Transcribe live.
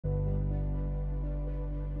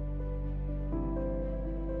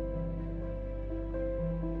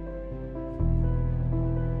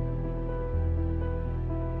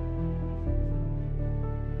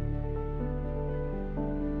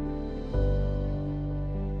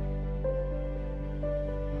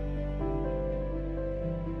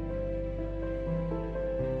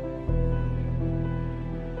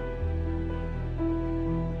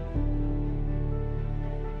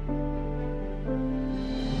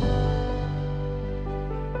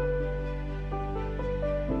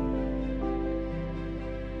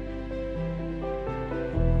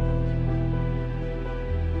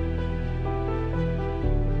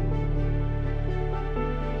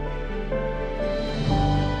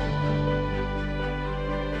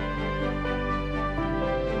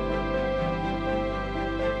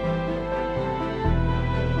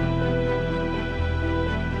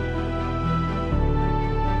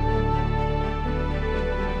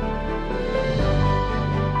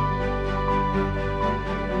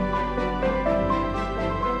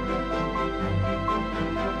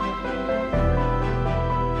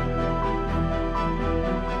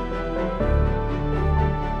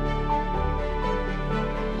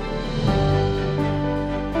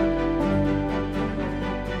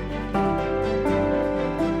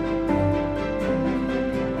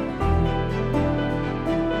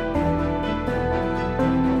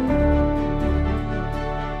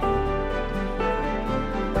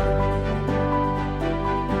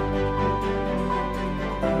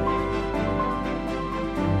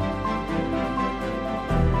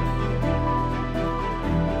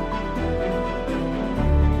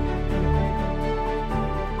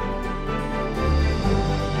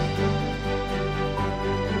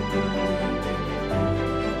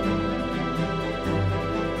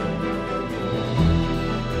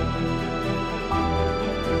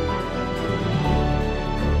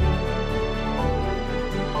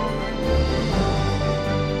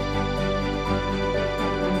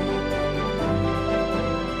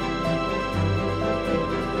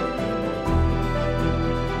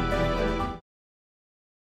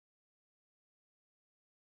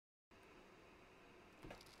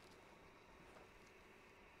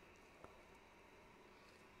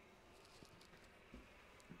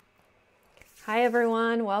Hi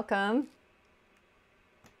everyone, welcome.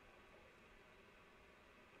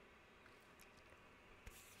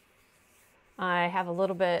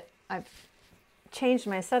 I've changed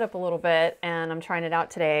my setup a little bit and I'm trying it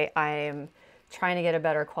out today. I'm trying to get a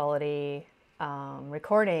better quality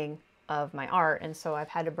recording of my art, and so I've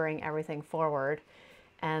had to bring everything forward.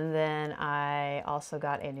 And then I also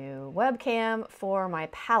got a new webcam for my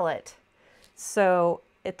palette. So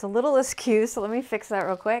it's a little askew, so let me fix that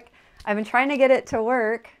real quick. I've been trying to get it to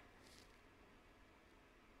work.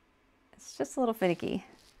 It's just a little finicky.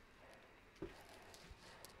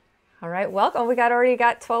 All right, welcome. We already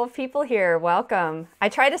got 12 people here. Welcome. I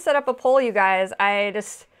tried to set up a poll, you guys. I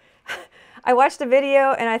watched a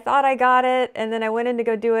video and I thought I got it, and then I went in to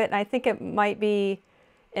go do it, and I think it might be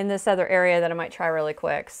in this other area that I might try really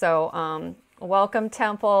quick. So welcome,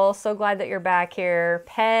 Temple. So glad that you're back here.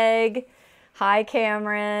 Peg. Hi,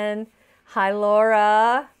 Cameron. Hi,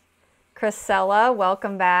 Laura. Chrisella,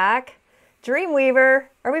 welcome back. Dreamweaver,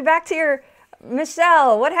 are we back to your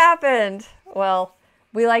Michelle? What happened? Well,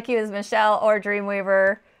 we like you as Michelle or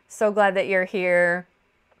Dreamweaver. So glad that you're here.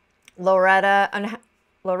 Loretta,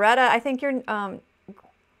 I think you're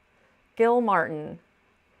Gil Martin.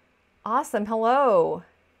 Awesome, hello.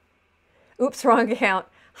 Oops, wrong account.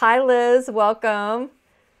 Hi, Liz, welcome.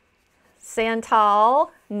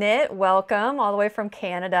 Santal, Knit, welcome, all the way from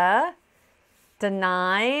Canada.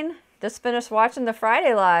 Denine, just finished watching the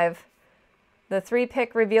Friday Live. The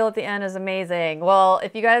 3-pick reveal at the end is amazing. Well,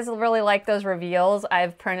 if you guys really like those reveals,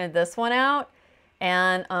 I've printed this one out,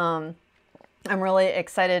 and I'm really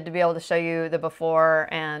excited to be able to show you the before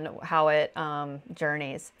and how it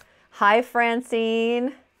journeys. Hi,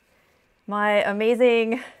 Francine, my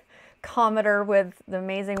amazing commenter with the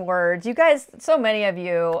amazing words. You guys, so many of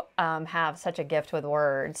you have such a gift with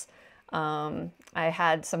words. I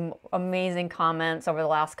had some amazing comments over the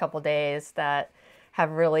last couple days that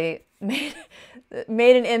have really made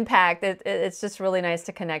an impact. It's just really nice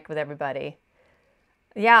to connect with everybody.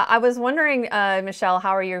 Yeah, I was wondering, Michelle, how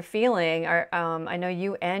are you feeling? I know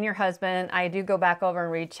you and your husband, I do go back over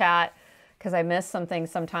and read chat because I miss some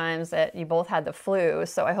things sometimes, that you both had the flu.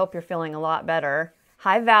 So I hope you're feeling a lot better.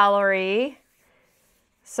 Hi, Valerie.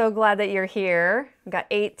 So glad that you're here. We got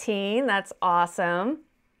 18. That's awesome.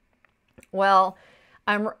 Well,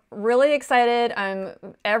 I'm really excited.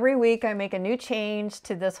 Every week I make a new change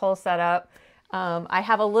to this whole setup. I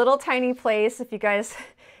have a little tiny place. If you guys,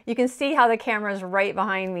 you can see how the camera is right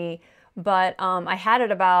behind me, but I had it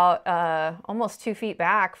about almost 2 feet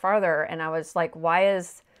back farther, and I was like, why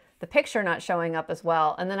is the picture not showing up as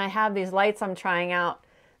well? And then I have these lights I'm trying out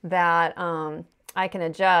that I can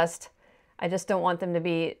adjust. I just don't want them to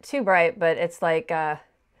be too bright, but it's like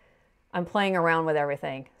I'm playing around with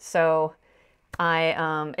everything. So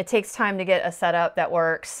it takes time to get a setup that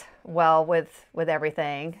works well with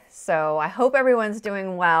everything. So I hope everyone's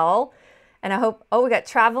doing well. And I hope, oh, we got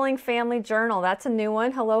Traveling Family Journal. That's a new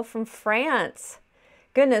one. Hello from France.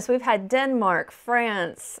 Goodness, we've had Denmark,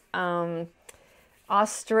 France,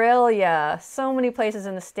 Australia, so many places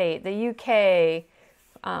in the state, the UK.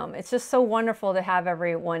 It's just so wonderful to have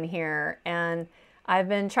everyone here. And I've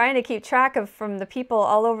been trying to keep track of from the people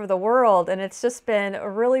all over the world, and it's just been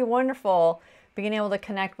really wonderful being able to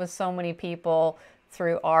connect with so many people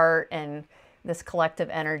through art and this collective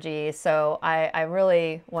energy. So I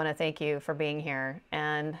really want to thank you for being here.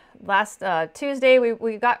 And last Tuesday,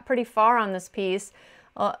 we got pretty far on this piece.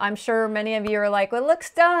 I'm sure many of you are like, well, it looks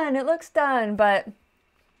done, but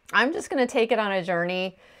I'm just going to take it on a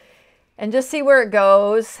journey and just see where it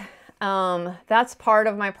goes. That's part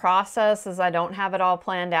of my process, is I don't have it all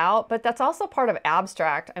planned out, but that's also part of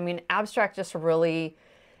abstract. I mean, abstract just really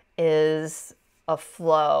is a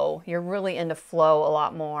flow. You're really into flow a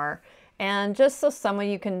lot more. And just so some of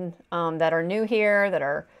you can, that are new here, that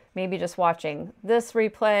are maybe just watching this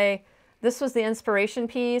replay, this was the inspiration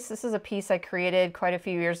piece. This is a piece I created quite a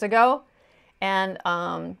few years ago. And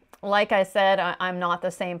like I said, I'm not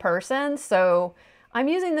the same person. So I'm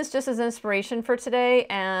using this just as inspiration for today,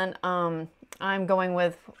 and I'm going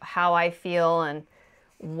with how I feel and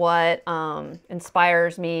what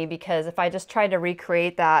inspires me, because if I just tried to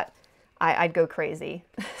recreate that, I'd go crazy.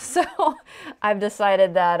 So I've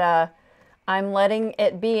decided that I'm letting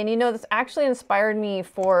it be. And you know, this actually inspired me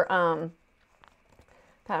for, I'm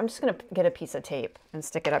just gonna get a piece of tape and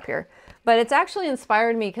stick it up here. But it's actually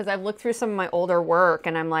inspired me because I've looked through some of my older work,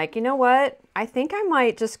 and I'm like, you know what? I think I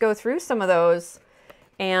might just go through some of those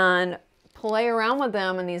and play around with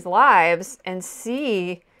them in these lives and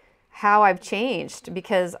see how I've changed,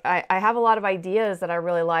 because I have a lot of ideas that I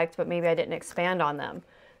really liked, but maybe I didn't expand on them.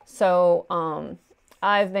 So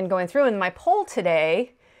I've been going through, and my poll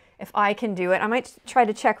today if I can do it. I might try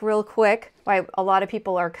to check real quick why a lot of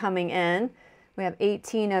people are coming in. We have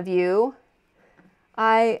 18 of you.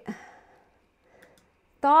 I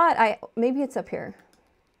thought maybe it's up here.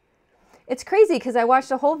 It's crazy because I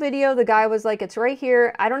watched a whole video. The guy was like, it's right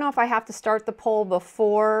here. I don't know if I have to start the poll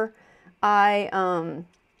before I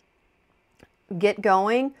get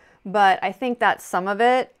going, but I think that's some of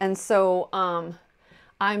it. And so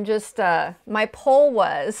I'm just, my poll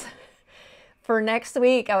was for next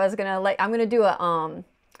week, I'm going to do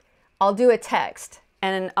I'll do a text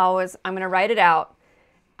and I'm going to write it out.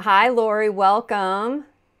 Hi, Lori, welcome.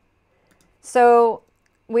 So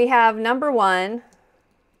we have number 1.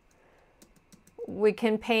 We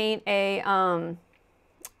can paint a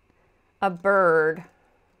bird,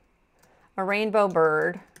 a rainbow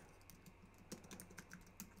bird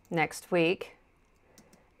next week.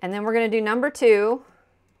 And then we're going to do number 2.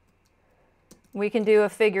 We can do a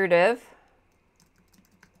figurative.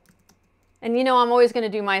 And you know, I'm always going to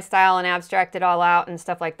do my style and abstract it all out and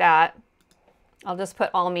stuff like that. I'll just put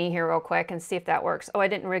all me here real quick and see if that works. Oh, I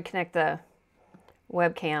didn't reconnect the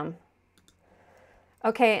webcam.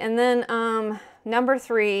 Okay, and then number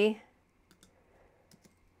 3,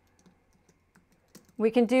 we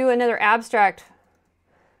can do another abstract,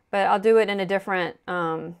 but I'll do it in a different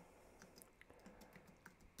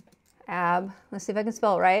let's see if I can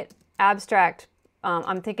spell it right. Abstract.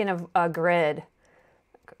 I'm thinking of a grid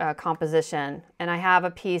composition, and I have a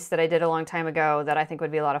piece that I did a long time ago that I think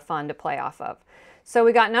would be a lot of fun to play off of. So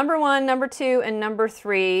we got number 1, number 2, and number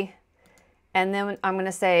 3, and then I'm going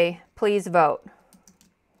to say, please vote.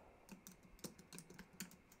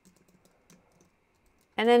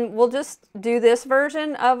 And then we'll just do this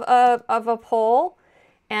version of a poll,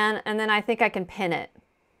 and then I think I can pin it.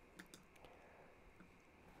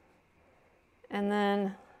 And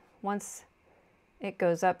then once it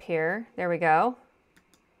goes up here, there we go.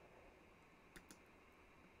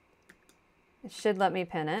 It should let me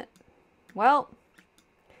pin it. Well,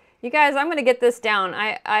 you guys, I'm going to get this down.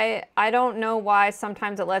 I don't know why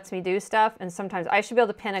sometimes it lets me do stuff, and sometimes I should be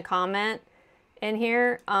able to pin a comment in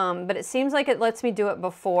here, but it seems like it lets me do it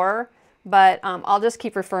before, but I'll just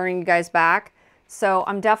keep referring you guys back. So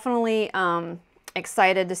I'm definitely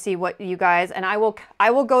excited to see what you guys, and I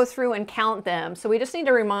will go through and count them. So we just need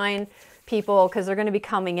to remind people because they're going to be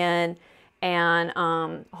coming in,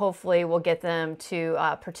 and hopefully we'll get them to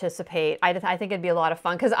participate. I think it'd be a lot of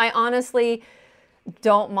fun because I honestly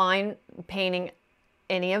don't mind painting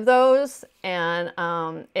any of those, and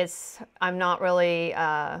I'm not really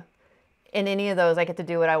in any of those I get to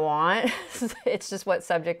do what I want. It's just what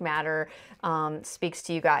subject matter speaks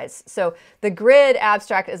to you guys. So the grid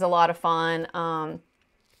abstract is a lot of fun.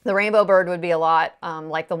 The rainbow bird would be a lot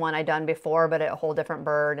like the one I done before, but a whole different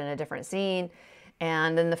bird and a different scene.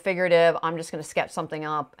 And then the figurative, I'm just going to sketch something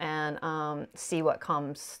up and see what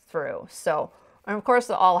comes through. So, and of course,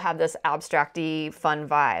 they'll all have this abstract-y fun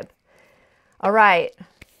vibe. All right,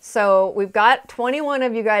 so we've got 21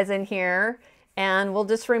 of you guys in here. And we'll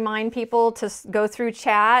just remind people to go through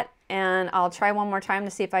chat, and I'll try one more time to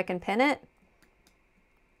see if I can pin it.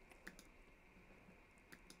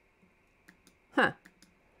 Huh.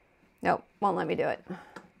 Nope, won't let me do it.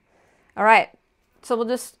 All right, so we'll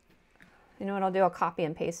just, you know what I'll do? I'll copy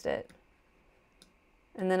and paste it.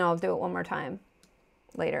 And then I'll do it one more time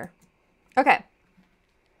later. Okay.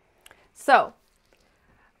 So,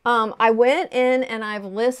 I went in and I've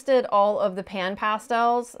listed all of the pan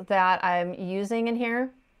pastels that I'm using in here,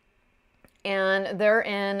 and they're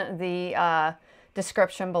in the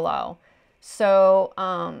description below. So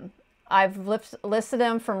I've listed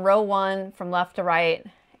them from row 1 from left to right,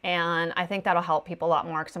 and I think that'll help people a lot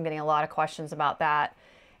more because I'm getting a lot of questions about that.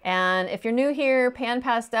 And if you're new here, pan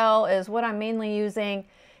pastel is what I'm mainly using.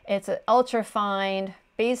 It's an ultra fine,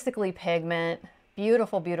 basically pigment,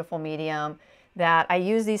 beautiful, beautiful medium that I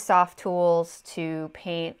use these soft tools to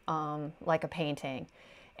paint like a painting.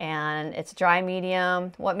 And it's dry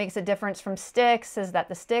medium. What makes a difference from sticks is that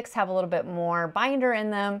the sticks have a little bit more binder in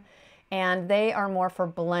them, and they are more for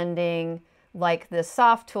blending. Like this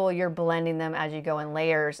soft tool, you're blending them as you go in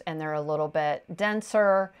layers, and they're a little bit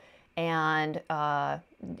denser, and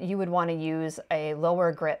you would want to use a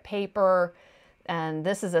lower grit paper. And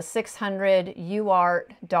this is a 600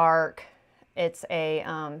 UArt dark. It's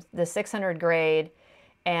the 600 grade,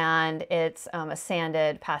 and it's a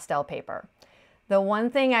sanded pastel paper. The one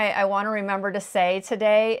thing I want to remember to say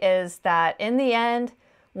today is that in the end,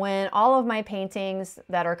 when all of my paintings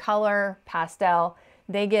that are color pastel,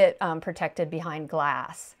 they get protected behind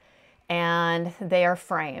glass, and they are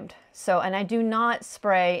framed. So, and I do not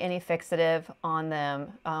spray any fixative on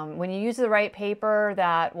them. When you use the right paper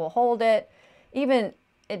that will hold it, even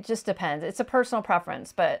it just depends. It's a personal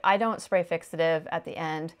preference, but I don't spray fixative at the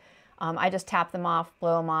end. I just tap them off,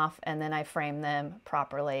 blow them off, and then I frame them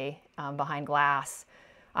properly behind glass,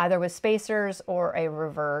 either with spacers or a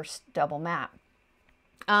reverse double matte.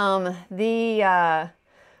 The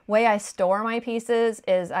way I store my pieces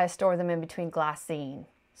is I store them in between glassine.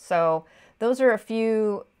 So those are a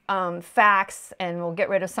few facts, and we'll get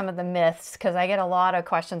rid of some of the myths because I get a lot of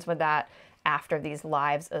questions with that after these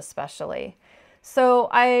lives especially. So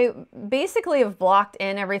I basically have blocked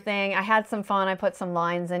in everything. I had some fun. I put some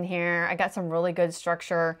lines in here. I got some really good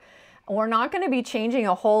structure. We're not going to be changing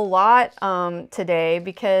a whole lot today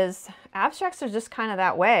because abstracts are just kind of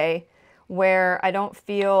that way where I don't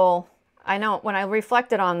feel, I know when I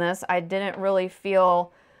reflected on this, I didn't really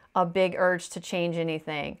feel a big urge to change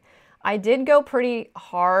anything. I did go pretty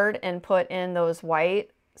hard and put in those white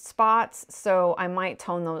spots, so I might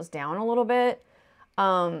tone those down a little bit.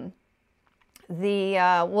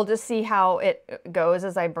 We'll just see how it goes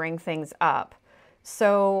as I bring things up.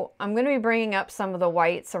 So I'm going to be bringing up some of the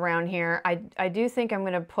whites around here. I do think I'm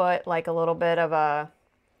going to put like a little bit of a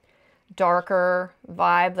darker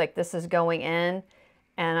vibe, like this is going in,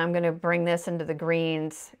 and I'm going to bring this into the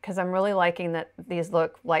greens because I'm really liking that these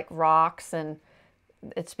look like rocks and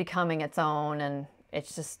it's becoming its own, and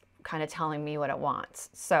it's just kind of telling me what it wants.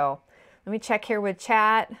 So let me check here with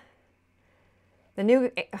chat.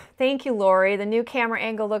 Thank you, Lori. The new camera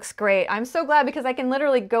angle looks great. I'm so glad because I can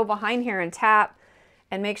literally go behind here and tap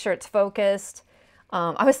and make sure it's focused.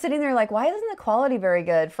 I was sitting there like, why isn't the quality very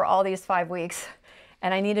good for all these 5 weeks?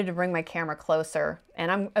 And I needed to bring my camera closer.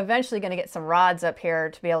 And I'm eventually going to get some rods up here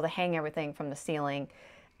to be able to hang everything from the ceiling.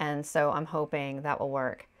 And so I'm hoping that will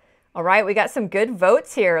work. All right, we got some good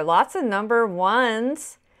votes here. Lots of number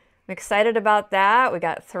ones. I'm excited about that. We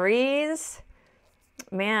got 3s.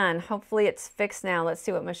 Man, hopefully it's fixed now. Let's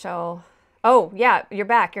see what Michelle... Oh, yeah, you're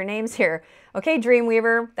back. Your name's here. Okay,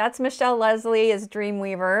 Dreamweaver. That's Michelle Leslie is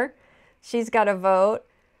Dreamweaver. She's got a vote.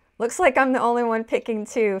 Looks like I'm the only one picking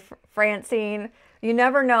 2. Francine. You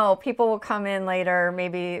never know. People will come in later.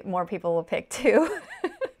 Maybe more people will pick 2.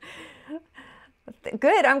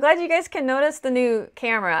 Good. I'm glad you guys can notice the new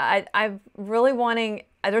camera. I'm really wanting...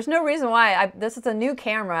 There's no reason why. This is a new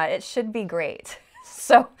camera. It should be great.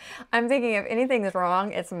 So I'm thinking if anything is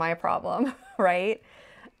wrong, it's my problem, right?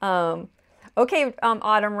 Okay,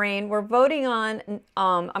 Autumn Rain, we're voting on...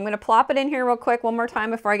 I'm going to plop it in here real quick one more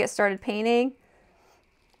time before I get started painting.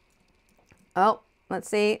 Oh, let's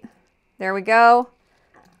see. There we go.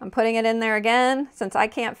 I'm putting it in there again since I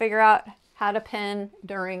can't figure out how to pin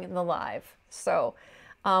during the live. So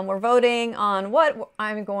we're voting on what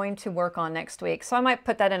I'm going to work on next week. So I might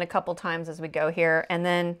put that in a couple times as we go here. And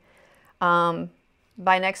then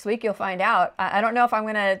by next week, you'll find out. I don't know if I'm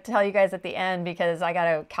going to tell you guys at the end because I got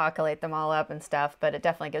to calculate them all up and stuff, but it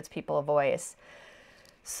definitely gives people a voice.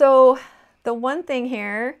 So the one thing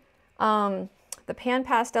here, the pan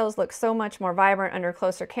pastels look so much more vibrant under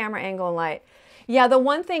closer camera angle and light. Yeah, the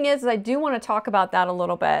one thing is I do want to talk about that a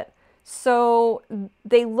little bit. So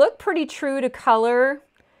they look pretty true to color.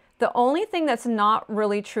 The only thing that's not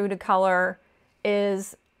really true to color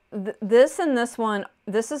is this and this one.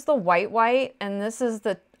 This is the white, and this is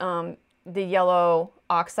the yellow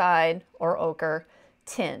oxide or ochre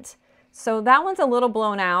tint. So that one's a little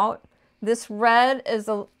blown out. This red is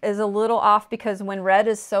a little off because when red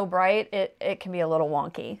is so bright, it can be a little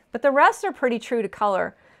wonky. But the rest are pretty true to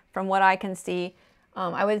color from what I can see.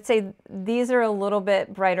 I would say these are a little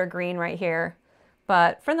bit brighter green right here,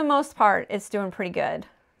 but for the most part, it's doing pretty good.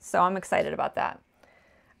 So I'm excited about that.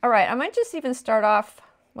 All right, I might just even start off,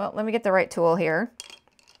 well, let me get the right tool here.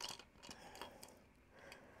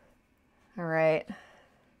 All right.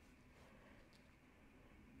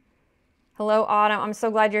 Hello, Autumn. I'm so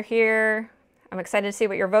glad you're here. I'm excited to see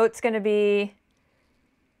what your vote's going to be.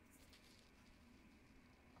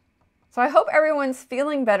 So I hope everyone's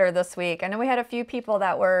feeling better this week. I know we had a few people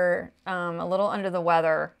that were a little under the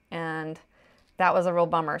weather, and that was a real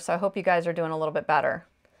bummer. So I hope you guys are doing a little bit better.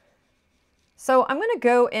 So I'm going to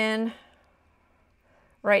go in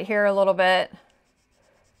right here a little bit.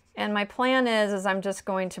 And my plan is I'm just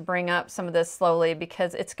going to bring up some of this slowly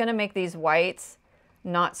because it's going to make these whites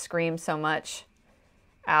not scream so much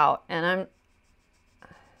out. And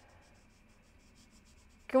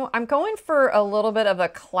I'm going for a little bit of a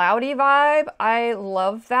cloudy vibe. I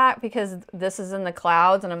love that because this is in the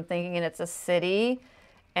clouds and I'm thinking it's a city,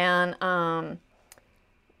 and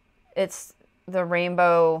it's the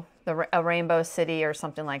rainbow, a rainbow city or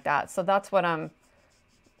something like that. So that's what I'm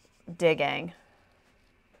digging.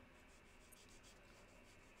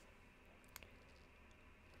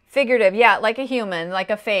 Figurative, yeah, like a human, like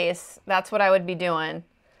a face. That's what I would be doing.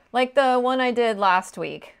 Like the one I did last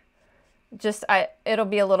week. Just, it'll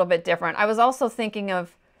be a little bit different. I was also thinking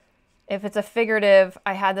of, if it's a figurative,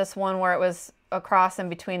 I had this one where it was a cross in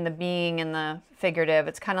between the being and the figurative.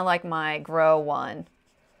 It's kind of like my grow one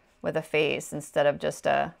with a face instead of just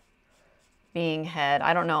a being head.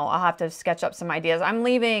 I don't know. I'll have to sketch up some ideas. I'm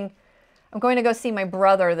going to go see my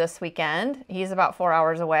brother this weekend. He's about 4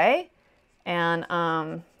 hours away. And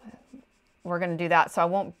we're going to do that. So I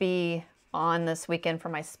won't be on this weekend for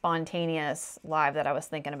my spontaneous live that I was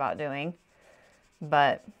thinking about doing.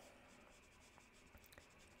 But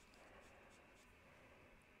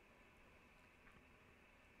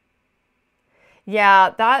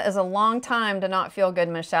yeah, that is a long time to not feel good,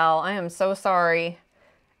 Michelle. I am so sorry.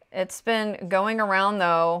 It's been going around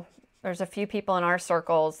though. There's a few people in our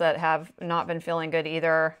circles that have not been feeling good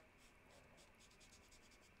either.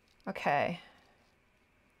 Okay.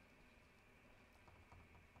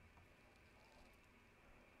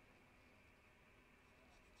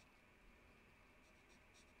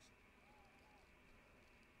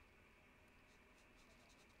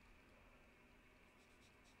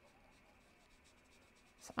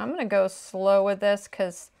 So I'm going to go slow with this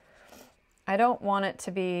because I don't want it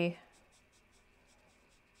to be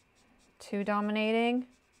too dominating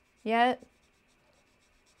yet.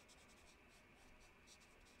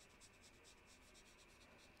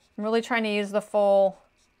 I'm really trying to use the full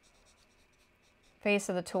face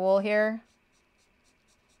of the tool here.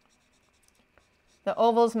 The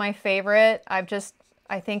oval's my favorite. I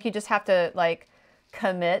think you just have to like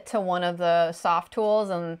commit to one of the soft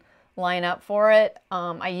tools and line up for it.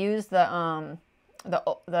 I used it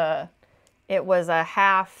was a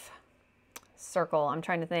half circle. I'm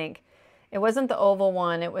trying to think. It wasn't the oval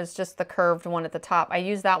one. It was just the curved one at the top. I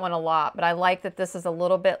use that one a lot, but I like that this is a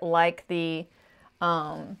little bit like the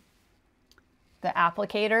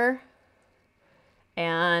applicator.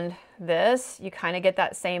 And this, you kind of get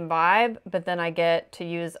that same vibe, but then I get to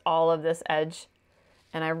use all of this edge,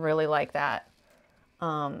 and I really like that.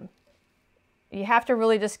 You have to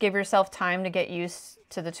really just give yourself time to get used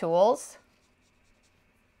to the tools.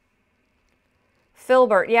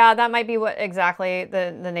 Filbert, yeah, that might be what exactly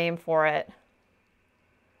the name for it.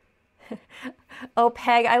 Oh,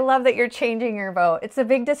 Peg, I love that you're changing your vote. It's a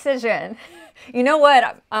big decision. You know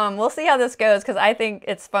what? We'll see how this goes because I think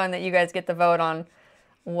it's fun that you guys get to vote on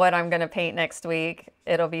what I'm going to paint next week.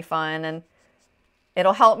 It'll be fun and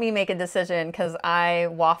it'll help me make a decision because I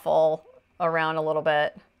waffle around a little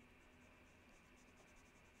bit.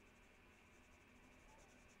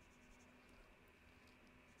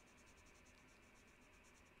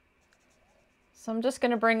 So I'm just going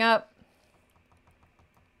to bring up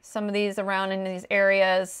some of these around in these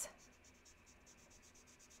areas.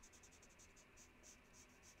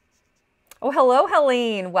 Oh, hello,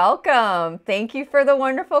 Helene. Welcome. Thank you for the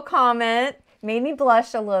wonderful comment. Made me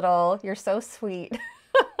blush a little. You're so sweet.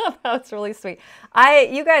 That's really sweet.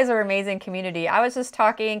 You guys are amazing community. I was just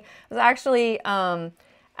talking, I was actually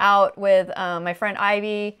out with my friend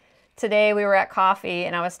Ivy. Today we were at coffee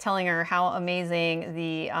and I was telling her how amazing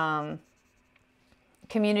the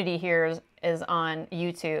community here is on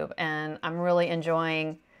YouTube, and I'm really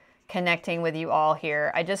enjoying connecting with you all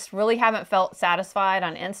here. I just really haven't felt satisfied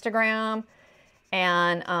on Instagram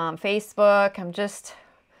and Facebook.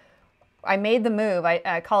 I made the move.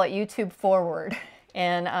 I call it YouTube forward.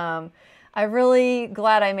 And I'm really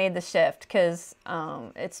glad I made the shift because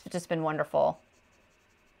it's just been wonderful.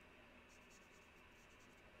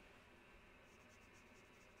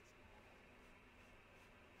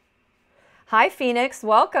 Hi, Phoenix.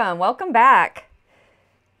 Welcome. Welcome back.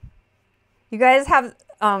 You guys have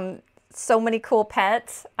so many cool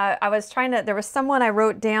pets. I was trying to, there was someone I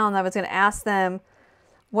wrote down that I was going to ask them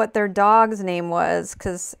what their dog's name was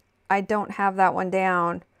because I don't have that one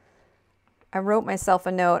down. I wrote myself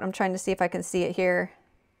a note. I'm trying to see if I can see it here.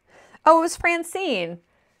 Oh, it was Francine.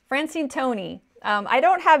 Francine Tony. I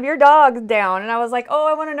don't have your dog down. And I was like, oh,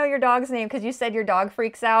 I want to know your dog's name because you said your dog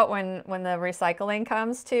freaks out when the recycling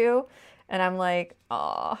comes too. And I'm like,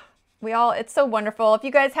 oh, it's so wonderful. If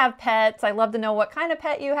you guys have pets, I love to know what kind of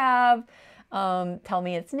pet you have. Tell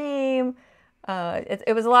me its name.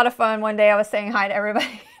 It was a lot of fun. One day I was saying hi to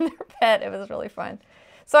everybody and their pet. It was really fun.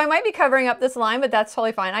 So I might be covering up this line, but that's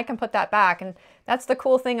totally fine. I can put that back. And that's the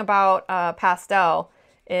cool thing about pastel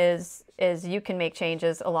is you can make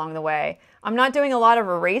changes along the way. I'm not doing a lot of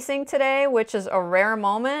erasing today, which is a rare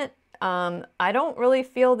moment. I don't really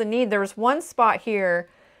feel the need. There's one spot here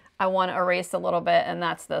I want to erase a little bit, and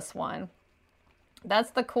that's this one.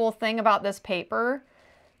 That's the cool thing about this paper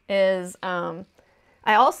is I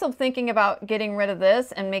also thinking about getting rid of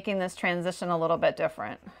this and making this transition a little bit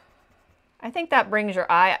different. I think that brings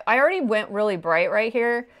your eye. I already went really bright right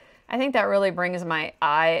here. I think that really brings my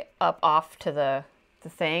eye up off to the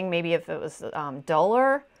thing. Maybe if it was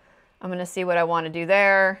duller. I'm going to see what I want to do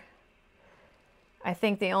there. I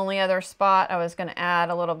think the only other spot I was going to add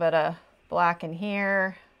a little bit of black in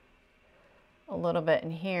here, a little bit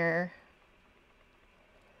in here,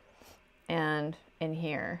 and in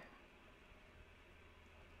here.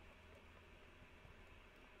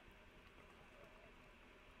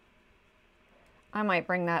 I might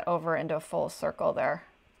bring that over into a full circle there.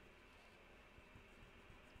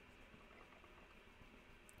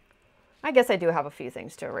 I guess I do have a few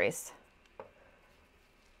things to erase.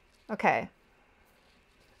 Okay.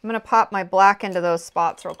 I'm going to pop my black into those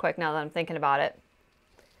spots real quick now that I'm thinking about it.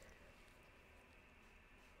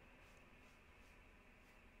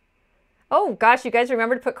 Oh gosh, you guys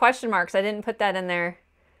remember to put question marks. I didn't put that in there.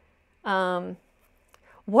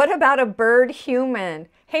 What about a bird human?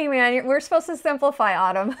 Hey man, we're supposed to simplify,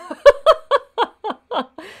 Autumn.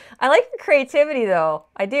 I like the creativity though.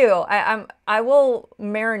 I do. I will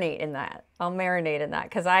marinate in that. I'll marinate in that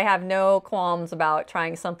because I have no qualms about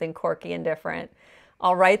trying something quirky and different.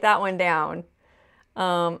 I'll write that one down.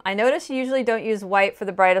 I notice you usually don't use white for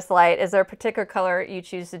the brightest light. Is there a particular color you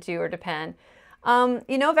choose to do or depend?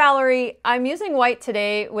 You know, Valerie, I'm using white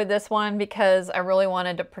today with this one because I really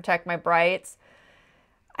wanted to protect my brights.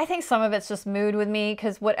 I think some of it's just mood with me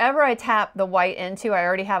because whatever I tap the white into, I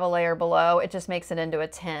already have a layer below. It just makes it into a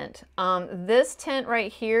tint. This tint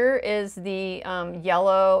right here is the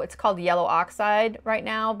yellow. It's called yellow oxide right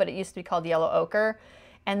now, but it used to be called yellow ochre.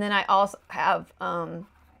 And then I also have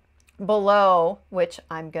below, which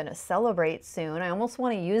I'm going to celebrate soon. I almost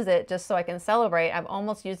want to use it just so I can celebrate. I've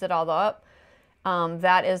almost used it all up.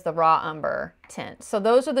 That is the raw umber tint. So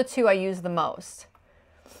those are the two I use the most.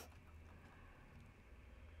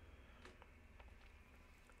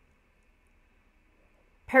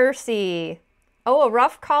 Percy. Oh, a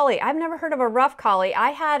rough collie. I've never heard of a rough collie.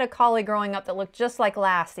 I had a collie growing up that looked just like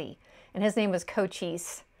Lassie, and his name was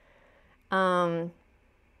Cochise. My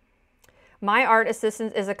art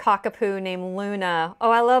assistant is a cockapoo named Luna. Oh,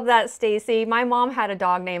 I love that, Stacy. My mom had a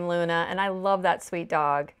dog named Luna, and I love that sweet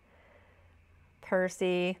dog.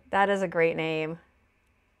 Percy. That is a great name.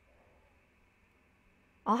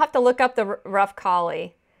 I'll have to look up the rough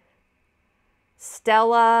collie.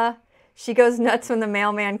 Stella. She goes nuts when the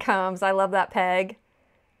mailman comes. I love that peg.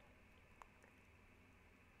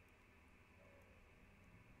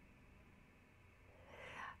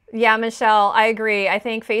 Yeah, Michelle, I agree. I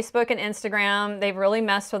think Facebook and Instagram, they've really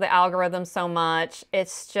messed with the algorithm so much.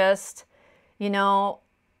 It's just, you know,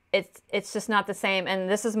 it's just not the same. And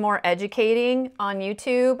this is more educating on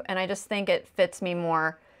YouTube, and I just think it fits me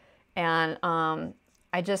more. And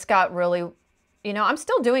I just got really, you know, I'm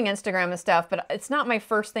still doing Instagram and stuff, but it's not my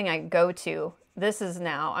first thing I go to. This is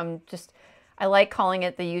now, I like calling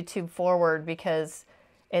it the YouTube forward because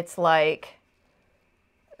it's like,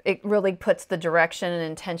 it really puts the direction and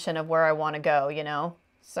intention of where I want to go, you know?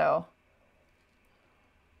 So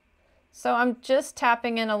I'm just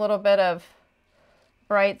tapping in a little bit of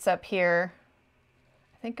brights up here.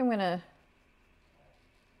 I think I'm gonna,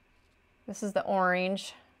 this is the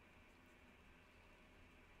orange.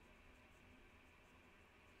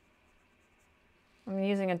 I'm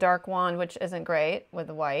using a dark wand, which isn't great with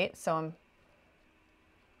the white, so I'm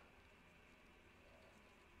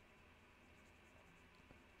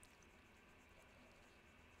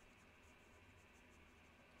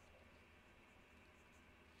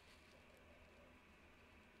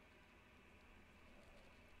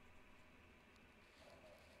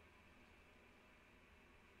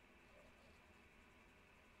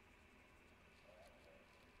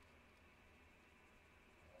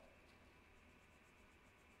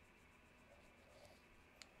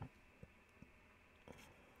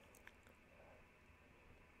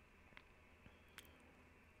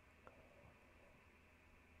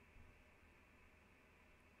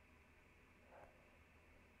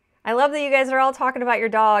I love that you guys are all talking about your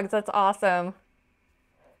dogs. That's awesome.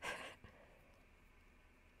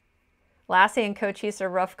 Lassie and Cochise are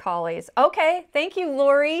rough collies. Okay, thank you,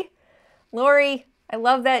 Lori. Lori, I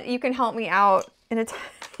love that you can help me out.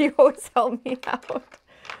 You always help me out.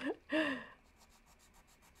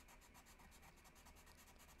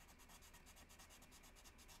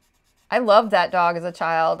 I loved that dog as a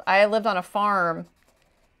child. I lived on a farm,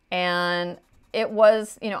 and it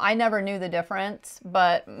was, you know, I never knew the difference,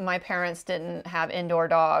 but my parents didn't have indoor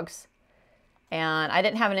dogs. And I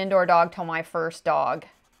didn't have an indoor dog till my first dog.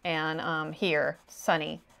 And here,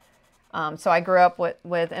 Sunny. So I grew up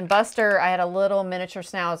with, and Buster, I had a little miniature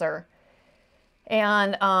schnauzer.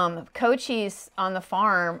 And Cochise on the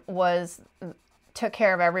farm took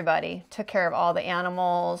care of everybody, took care of all the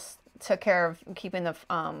animals, took care of keeping the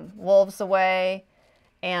wolves away.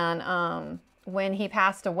 And when he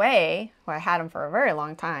passed away, well, I had him for a very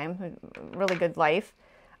long time, really good life.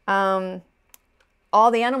 All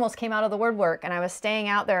the animals came out of the woodwork, and I was staying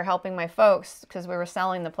out there helping my folks because we were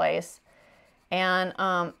selling the place. And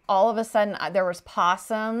all of a sudden there was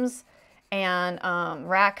possums and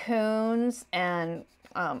raccoons and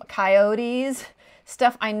coyotes,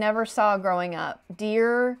 stuff I never saw growing up.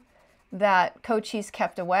 Deer that Cochise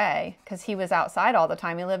kept away because he was outside all the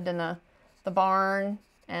time. He lived in the barn,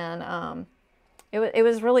 and it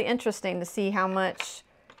was really interesting to see how much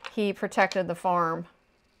he protected the farm.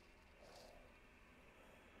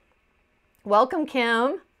 Welcome,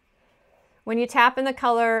 Kim. When you tap in the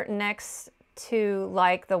color next to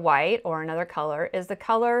like the white or another color, is the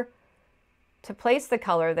color to place the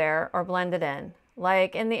color there or blend it in?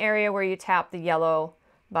 Like in the area where you tap the yellow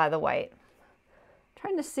by the white. I'm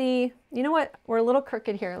trying to see, you know what? We're a little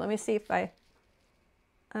crooked here. Let me see if I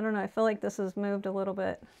don't know. I feel like this has moved a little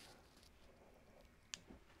bit.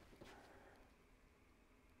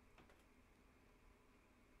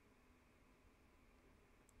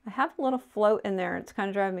 I have a little float in there. It's kind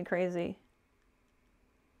of driving me crazy.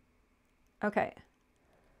 Okay.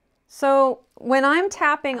 So when I'm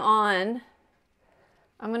tapping on,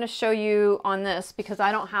 I'm going to show you on this because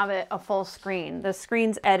I don't have it a full screen. The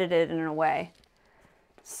screen's edited in a way.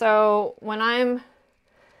 So when I'm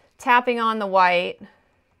tapping on the white,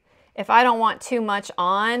 if I don't want too much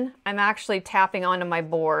on, I'm actually tapping onto my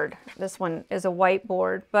board. This one is a white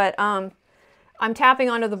board, but I'm tapping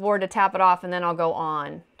onto the board to tap it off, and then I'll go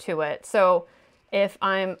on to it. So if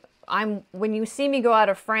when you see me go out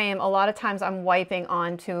of frame, a lot of times I'm wiping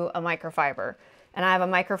onto a microfiber, and I have a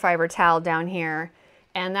microfiber towel down here,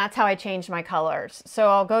 and that's how I change my colors. So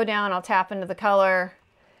I'll go down, I'll tap into the color,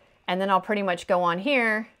 and then I'll pretty much go on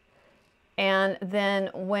here. And then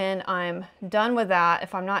when I'm done with that,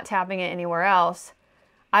 if I'm not tapping it anywhere else,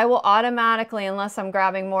 I will automatically, unless I'm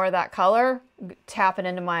grabbing more of that color, tap it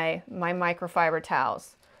into my microfiber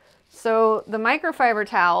towels. So the microfiber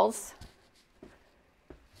towels,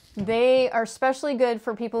 they are especially good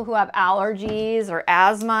for people who have allergies or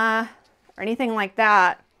asthma or anything like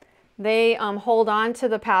that. They hold on to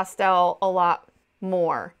the pastel a lot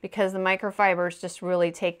more because the microfibers just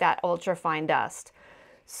really take that ultra fine dust.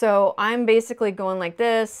 So I'm basically going like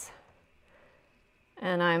this,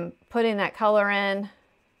 and I'm putting that color in,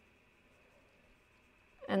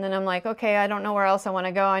 and then I'm like, okay, I don't know where else I want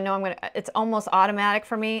to go. I know it's almost automatic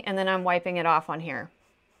for me, and then I'm wiping it off on here.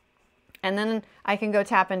 And then I can go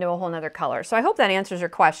tap into a whole nother color. So I hope that answers your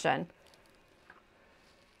question.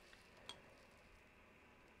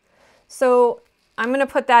 So I'm going to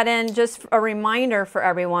put that in just a reminder for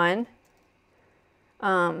everyone.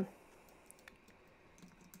 To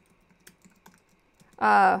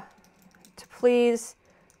please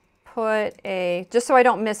put just so I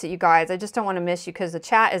don't miss it, you guys. I just don't want to miss you because the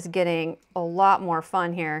chat is getting a lot more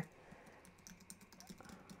fun here.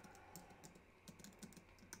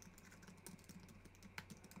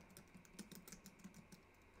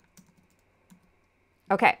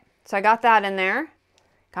 Okay, so I got that in there.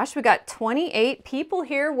 Gosh, we got 28 people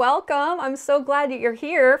here. Welcome. I'm so glad that you're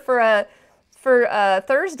here for a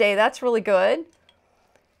Thursday. That's really good.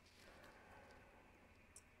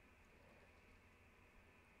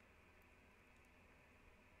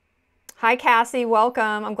 Hi, Cassie.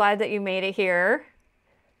 Welcome. I'm glad that you made it here.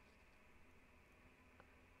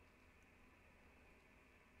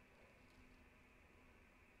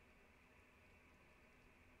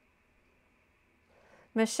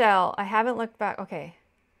 Michelle, I haven't looked back. Okay.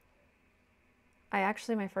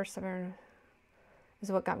 My first ever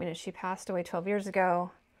is what got me to, she passed away 12 years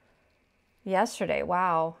ago. Yesterday,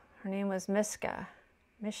 wow. Her name was Mishka.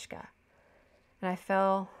 And I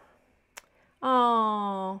fell,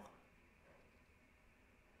 oh.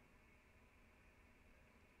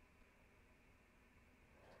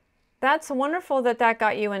 That's wonderful that that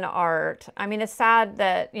got you into art. I mean, it's sad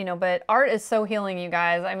that, you know, but art is so healing, you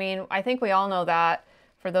guys. I mean, I think we all know that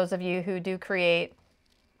for those of you who do create.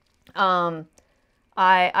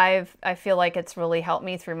 I feel like it's really helped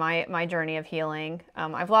me through my journey of healing.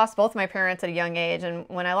 I've lost both my parents at a young age, and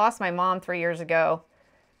when I lost my mom 3 years ago,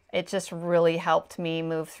 it just really helped me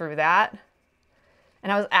move through that.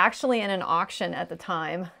 And I was actually in an auction at the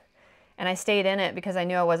time, and I stayed in it because I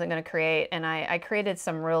knew I wasn't going to create, and I created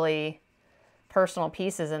some really personal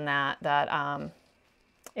pieces in that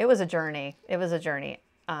it was a journey. It was a journey.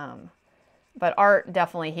 But art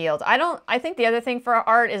definitely healed. I think the other thing for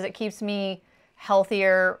art is it keeps me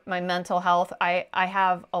healthier, my mental health. I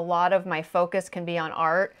have a lot of my focus can be on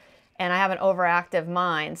art, and I have an overactive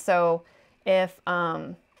mind. So if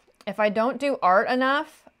I don't do art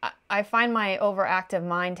enough, I find my overactive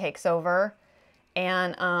mind takes over,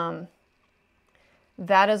 and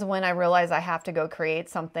that is when I realize I have to go create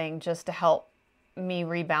something just to help me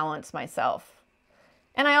rebalance myself.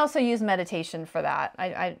 And I also use meditation for that.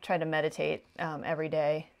 I try to meditate every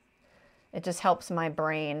day. It just helps my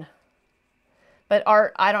brain. But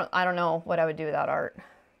art, I don't know what I would do without art.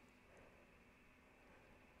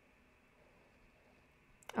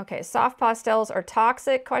 Okay, soft pastels are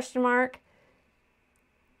toxic, question mark.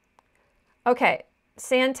 Okay,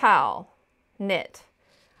 Santal knit.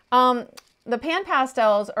 The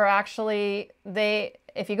PanPastels are actually,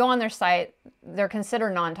 if you go on their site, they're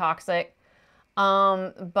considered non-toxic.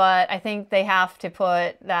 But I think they have to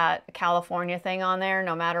put that California thing on there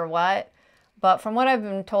no matter what. But from what I've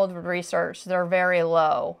been told with research, they're very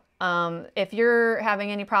low. If you're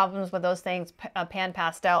having any problems with those things,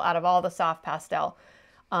 PanPastel, out of all the soft pastel,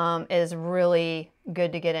 is really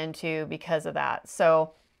good to get into because of that.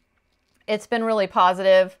 So it's been really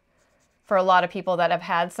positive for a lot of people that have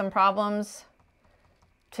had some problems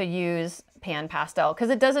to use PanPastel,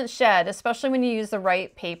 because it doesn't shed, especially when you use the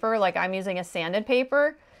right paper. Like I'm using a sanded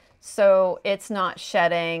paper, so it's not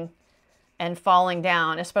shedding and falling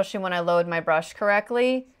down, especially when I load my brush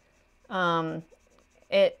correctly.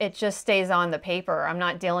 It just stays on the paper. I'm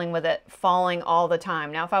not dealing with it falling all the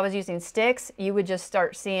time. Now, if I was using sticks, you would just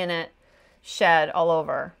start seeing it shed all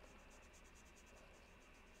over.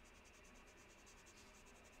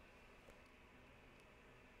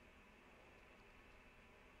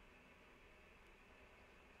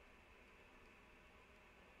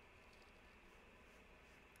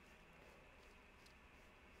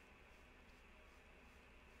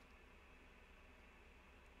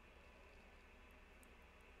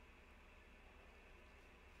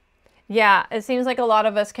 Yeah, it seems like a lot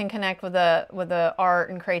of us can connect with the art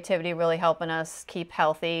and creativity really helping us keep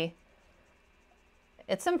healthy.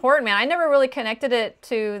 It's important, man. I never really connected it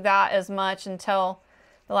to that as much until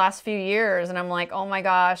the last few years, and I'm like, oh my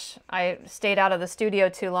gosh, I stayed out of the studio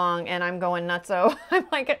too long and I'm going nutso. I'm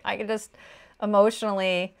like, I can just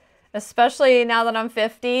emotionally, especially now that I'm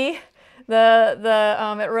 50,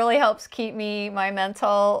 it really helps keep my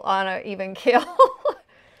mental on an even keel.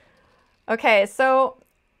 Okay, so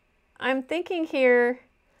I'm thinking here,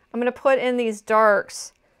 I'm going to put in these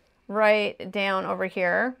darks right down over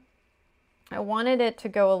here. I wanted it to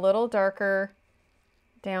go a little darker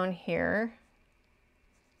down here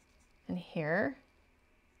and here.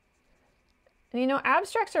 And you know,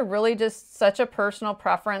 abstracts are really just such a personal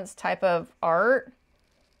preference type of art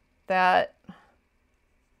that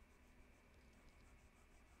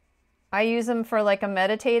I use them for like a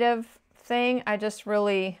meditative thing. I just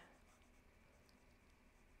really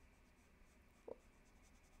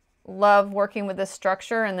love working with this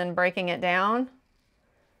structure and then breaking it down.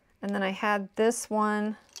 And then I had this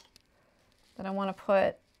one that I want to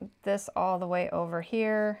put this all the way over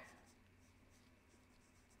here.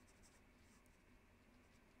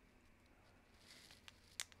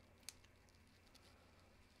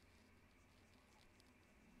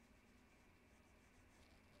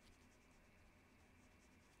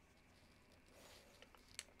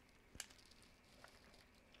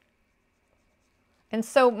 And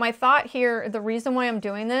so my thought here, the reason why I'm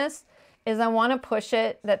doing this is I want to push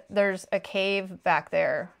it that there's a cave back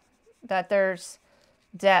there, that there's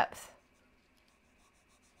depth.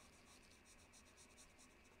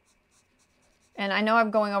 And I know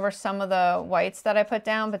I'm going over some of the whites that I put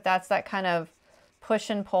down, but that's that kind of push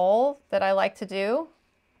and pull that I like to do.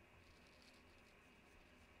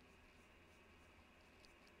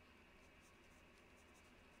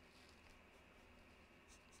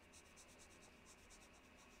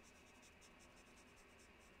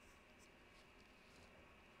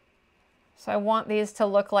 So I want these to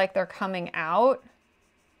look like they're coming out.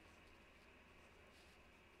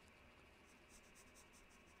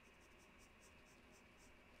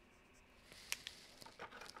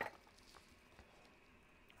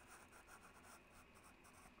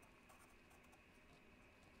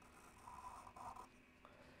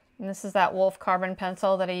 And this is that Wolf carbon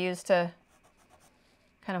pencil that I use to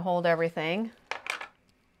kind of hold everything.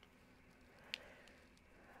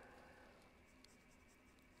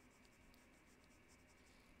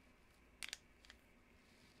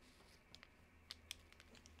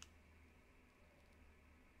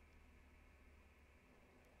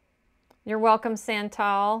 You're welcome,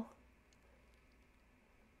 Santal.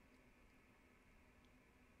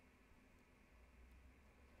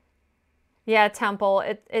 Yeah, Temple.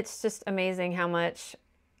 It's just amazing how much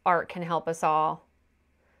art can help us all.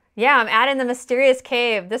 Yeah, I'm adding the mysterious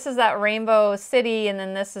cave. This is that rainbow city, and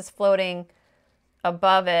then this is floating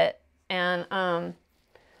above it. And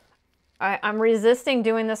I'm resisting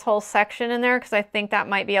doing this whole section in there because I think that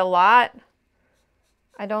might be a lot.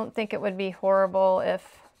 I don't think it would be horrible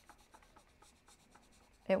if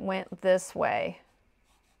it went this way.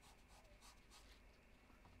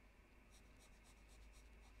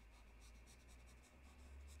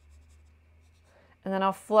 And then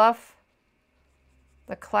I'll fluff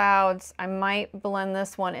the clouds. I might blend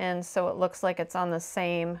this one in so it looks like it's on the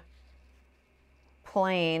same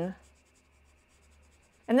plane.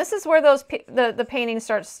 And this is where the painting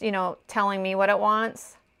starts, you know, telling me what it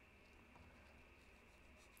wants.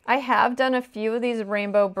 I have done a few of these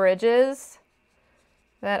rainbow bridges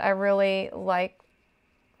that I really like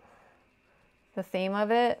the theme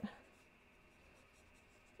of it.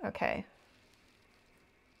 Okay.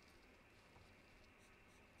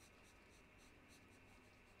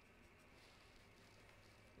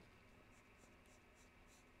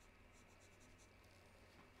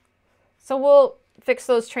 So we'll fix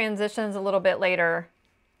those transitions a little bit later.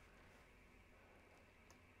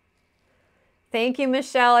 Thank you,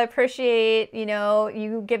 Michelle. I appreciate, you know,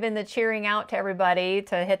 you giving the cheering out to everybody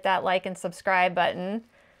to hit that like and subscribe button.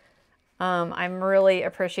 I'm really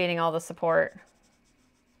appreciating all the support.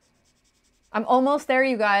 I'm almost there,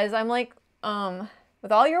 you guys. I'm like,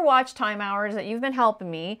 with all your watch time hours that you've been helping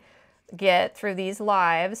me get through these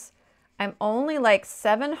lives, I'm only like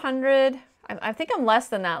 700, I think I'm less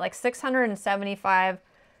than that, like 675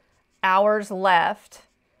 hours left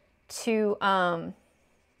to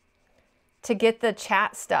get the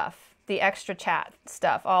chat stuff, the extra chat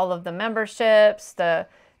stuff, all of the memberships, the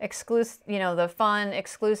exclusive, you know, the fun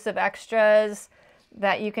exclusive extras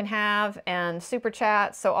that you can have, and super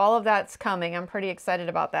chats. So all of that's coming. I'm pretty excited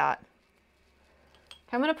about that.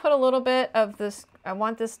 I'm going to put a little bit of this. I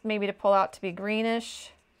want this maybe to pull out to be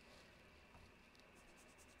greenish.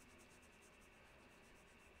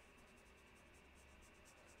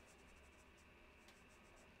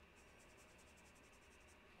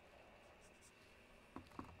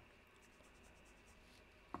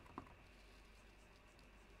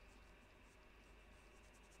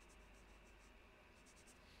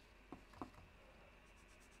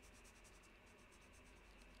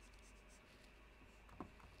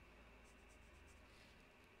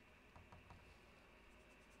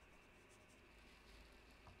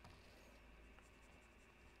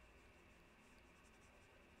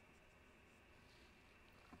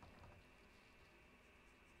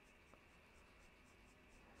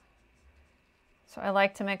 So I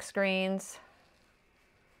like to mix greens.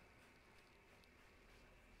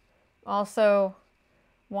 Also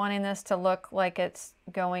wanting this to look like it's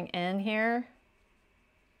going in here.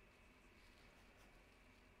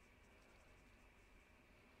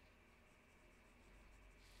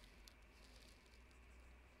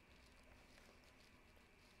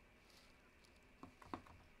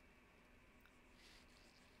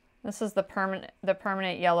 This is the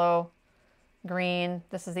permanent yellow green.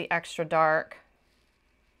 This is the extra dark.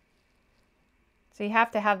 So you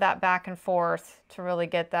have to have that back and forth to really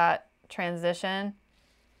get that transition.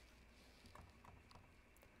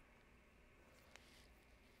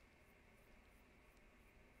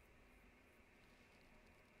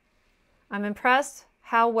 I'm impressed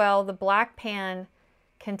how well the black pan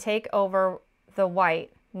can take over the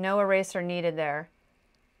white. No eraser needed there.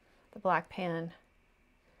 The black pan.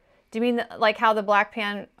 Do you mean like how the black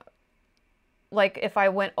pan, like if I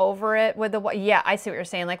went over it with the white? Yeah, I see what you're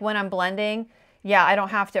saying. Like when I'm blending, yeah, I don't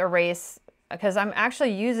have to erase because I'm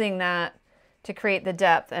actually using that to create the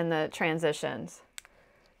depth and the transitions.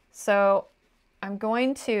 So I'm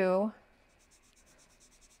going to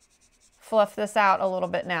fluff this out a little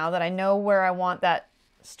bit now that I know where I want that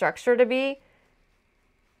structure to be.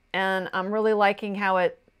 And I'm really liking how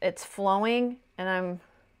it's flowing, and I'm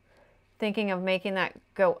thinking of making that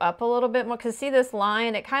go up a little bit more, because see this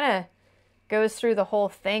line, it kind of goes through the whole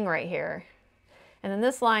thing right here. And then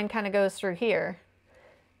this line kind of goes through here.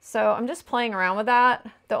 So I'm just playing around with that.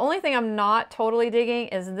 The only thing I'm not totally digging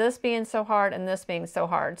is this being so hard and this being so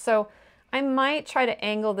hard. So I might try to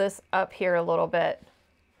angle this up here a little bit.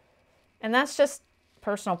 And that's just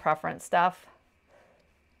personal preference stuff.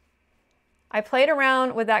 I played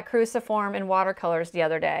around with that cruciform in watercolors the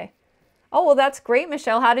other day. Oh, well, that's great,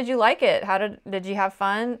 Michelle. How did you like it? Did you have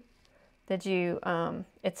fun? Did you,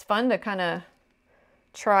 it's fun to kind of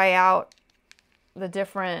try out the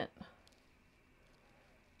different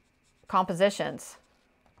compositions.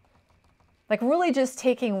 Like really just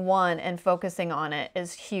taking one and focusing on it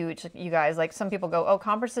is huge, you guys. Like some people go, oh,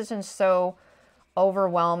 composition's so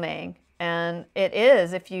overwhelming. And it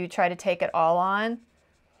is if you try to take it all on.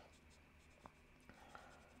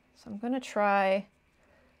 So I'm going to try,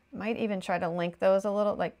 might even try to link those a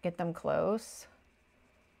little, like get them close.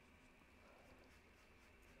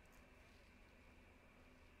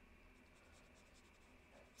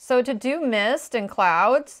 So to do mist and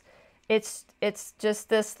clouds, it's just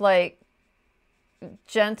this like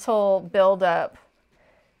gentle buildup,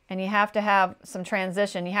 and you have to have some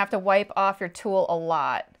transition. You have to wipe off your tool a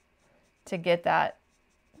lot to get that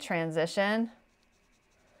transition,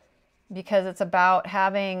 because it's about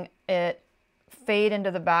having it fade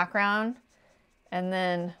into the background and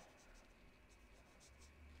then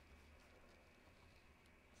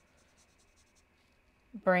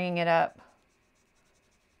bringing it up.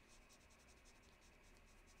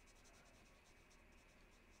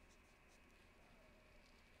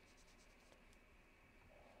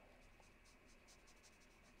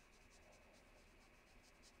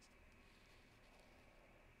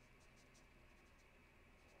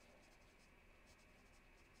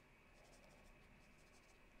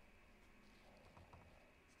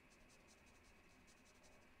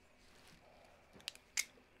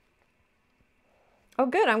 Oh,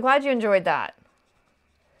 good. I'm glad you enjoyed that.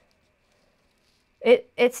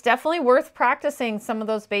 It's definitely worth practicing some of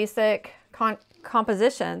those basic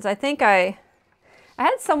compositions. I think I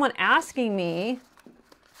had someone asking me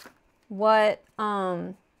what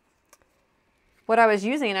I was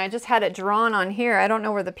using, and I just had it drawn on here. I don't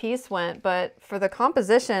know where the piece went, but for the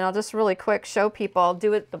composition, I'll just really quick show people. I'll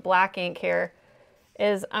do it the black ink here.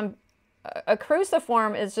 A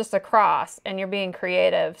cruciform is just a cross, and you're being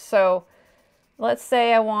creative. So let's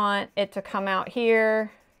say I want it to come out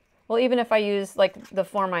here. Well, even if I use like the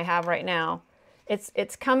form I have right now,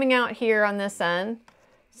 it's coming out here on this end.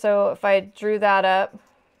 So if I drew that up,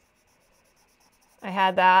 I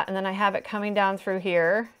had that, and then I have it coming down through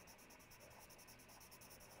here.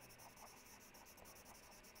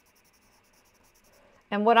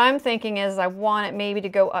 And what I'm thinking is I want it maybe to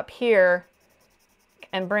go up here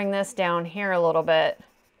and bring this down here a little bit.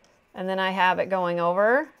 And then I have it going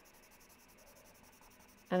over.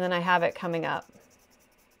 And then I have it coming up.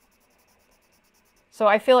 So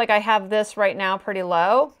I feel like I have this right now pretty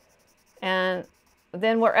low. And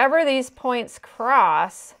then wherever these points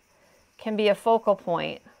cross can be a focal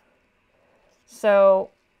point. So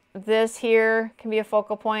this here can be a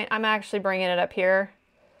focal point. I'm actually bringing it up here.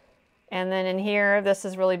 And then in here, this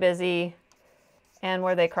is really busy, and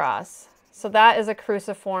where they cross. So that is a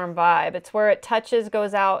cruciform vibe. It's where it touches,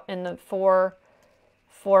 goes out in the four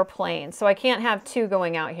planes. So I can't have two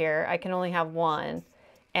going out here. I can only have one.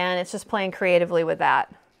 And it's just playing creatively with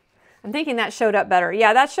that. I'm thinking that showed up better.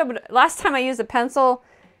 Yeah, that showed, last time I used a pencil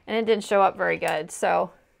and it didn't show up very good.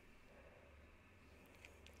 So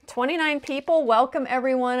 29 people, welcome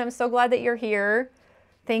everyone. I'm so glad that you're here.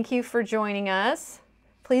 Thank you for joining us.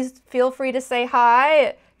 Please feel free to say hi.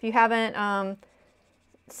 If you haven't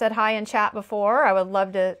said hi in chat before, I would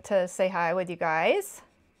love to say hi with you guys.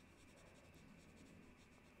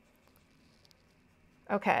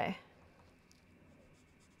 Okay.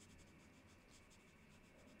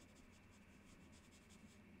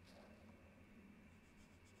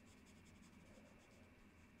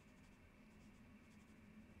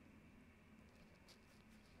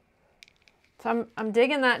 So I'm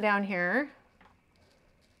digging that down here.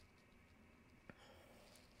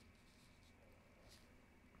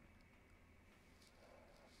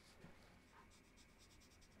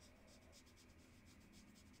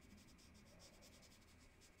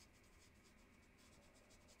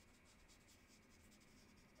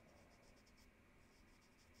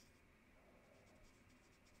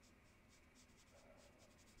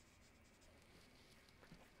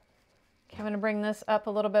 I'm going to bring this up a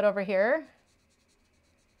little bit over here.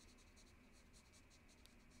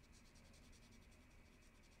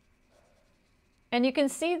 And you can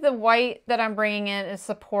see the white that I'm bringing in is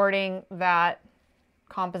supporting that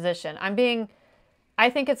composition. I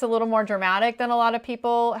think it's a little more dramatic than a lot of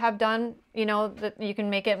people have done, you know, that you can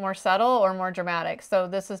make it more subtle or more dramatic. So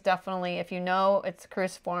this is definitely, if you know it's a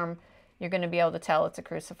cruciform, you're going to be able to tell it's a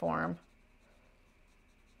cruciform.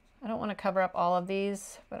 I don't want to cover up all of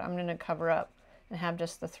these, but I'm going to cover up and have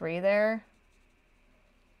just the 3 there.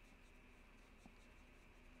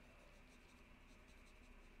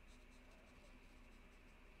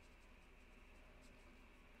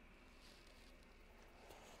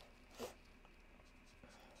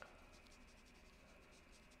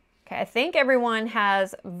 Okay, I think everyone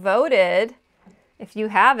has voted. If you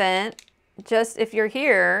haven't, just if you're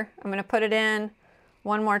here, I'm going to put it in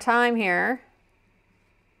one more time here.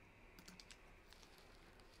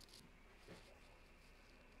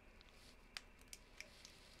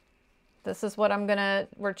 This is what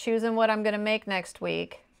we're choosing what I'm gonna make next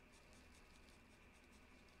week.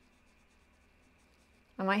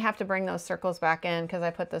 I might have to bring those circles back in because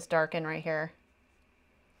I put this dark in right here.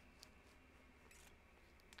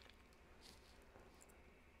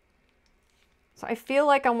 So I feel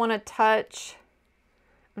like I want to touch,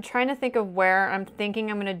 I'm trying to think of where, I'm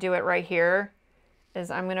thinking I'm gonna do it right here,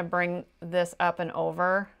 is I'm gonna bring this up and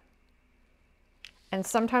over. And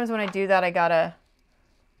sometimes when I do that, I gotta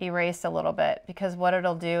erase a little bit because what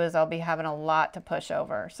it'll do is I'll be having a lot to push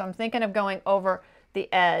over. So I'm thinking of going over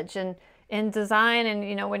the edge. And in design and,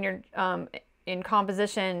 you know, when you're in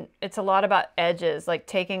composition, it's a lot about edges, like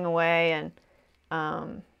taking away and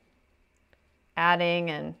adding.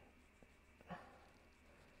 And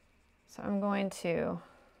so I'm going to,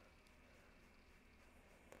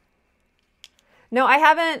 no, I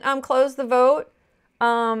haven't closed the vote.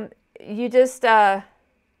 You just,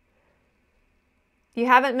 you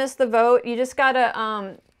haven't missed the vote. You just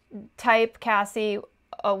gotta type, Cassie,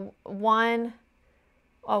 a one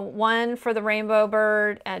for the rainbow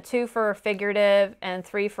bird, and 2 for a figurative, and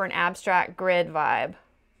 3 for an abstract grid vibe.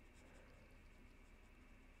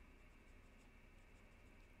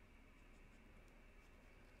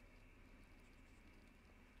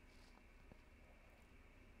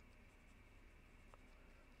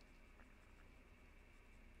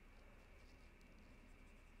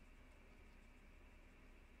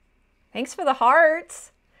 Thanks for the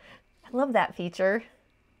hearts. I love that feature.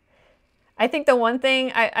 I think the one thing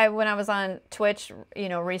when I was on Twitch, you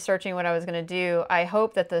know, researching what I was going to do, I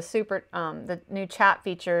hope that the new chat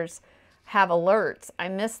features have alerts. I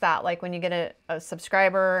miss that, like when you get a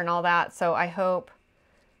subscriber and all that. So I hope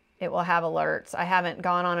it will have alerts. I haven't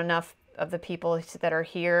gone on enough of the people that are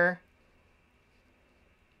here.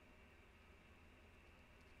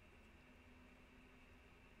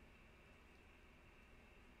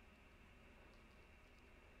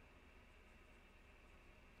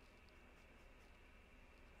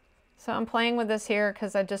 So I'm playing with this here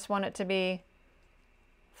because I just want it to be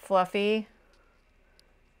fluffy.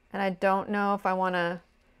 And I don't know if I want to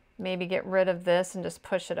maybe get rid of this and just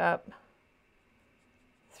push it up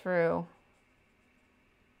through.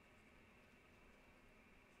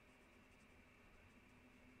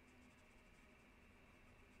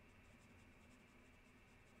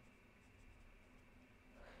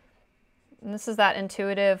 And this is that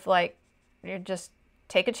intuitive, like, you just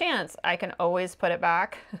take a chance. I can always put it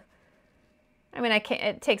back. I mean, I can't,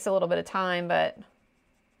 it takes a little bit of time, but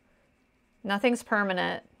nothing's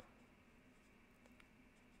permanent.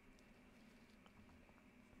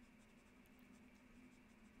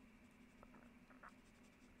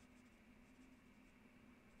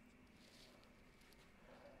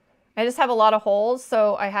 I just have a lot of holes,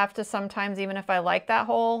 so I have to sometimes, even if I like that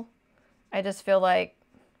hole, I just feel like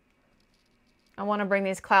I want to bring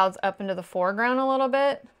these clouds up into the foreground a little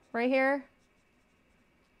bit right here.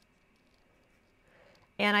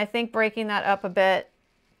 And I think breaking that up a bit,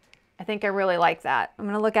 I think I really like that. I'm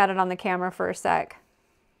going to look at it on the camera for a sec.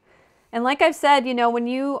 And like I've said, you know, when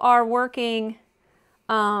you are working,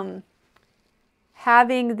 having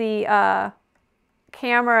the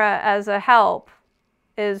camera as a help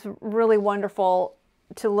is really wonderful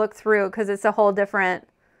to look through because it's a whole different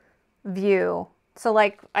view. So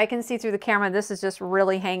like I can see through the camera, this is just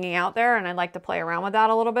really hanging out there, and I like to play around with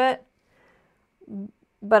that a little bit.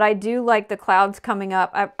 But I do like the clouds coming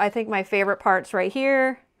up. I think my favorite part's right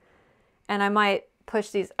here, and I might push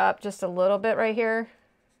these up just a little bit right here.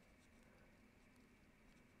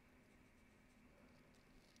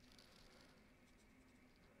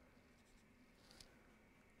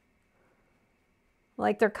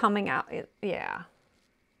 Like they're coming out, yeah.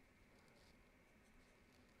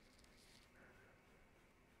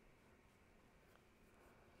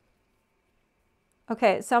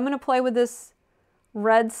 Okay, so I'm going to play with this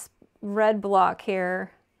red block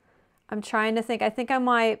here. I'm trying to think. I think I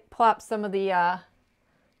might plop some of the,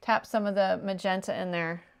 tap some of the magenta in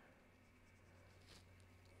there.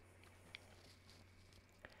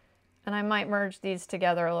 And I might merge these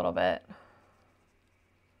together a little bit.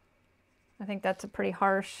 I think that's a pretty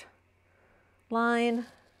harsh line.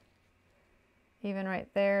 Even right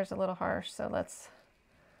there is a little harsh, so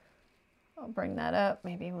I'll bring that up,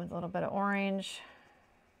 maybe with a little bit of orange.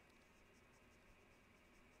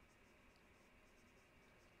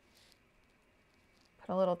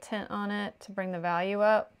 Put a little tint on it to bring the value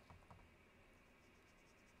up.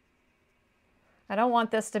 I don't want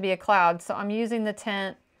this to be a cloud, so I'm using the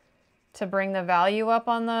tint to bring the value up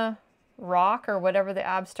on the rock or whatever the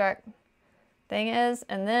abstract thing is.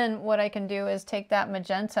 And then what I can do is take that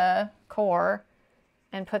magenta core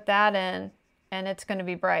and put that in, and it's going to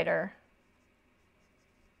be brighter.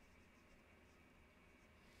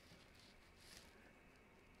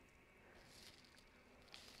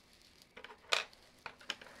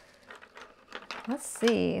 Let's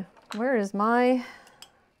see, where is my,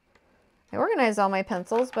 I organized all my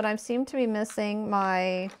pencils, but I seem to be missing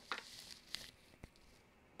my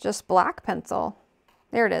just black pencil.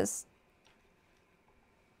 There it is.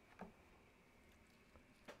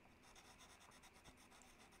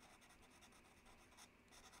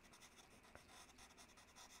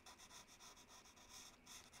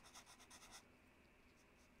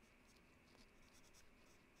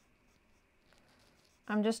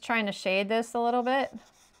 I'm just trying to shade this a little bit.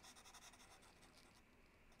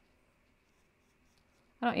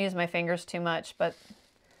 I don't use my fingers too much, but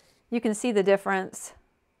you can see the difference.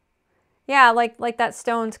 Yeah, like that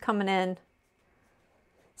stone's coming in.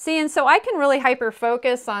 See, and so I can really hyper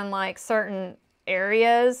focus on like certain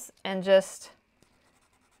areas and just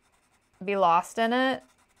be lost in it.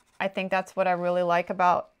 I think that's what I really like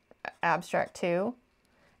about abstract too.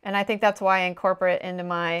 And I think that's why I incorporate it into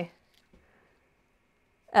my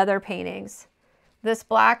other paintings. This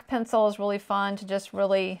black pencil is really fun to just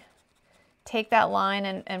really take that line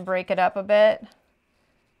and break it up a bit,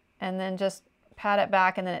 and then just pat it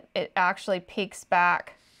back, and then it actually peaks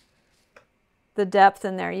back the depth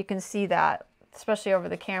in there. You can see that, especially over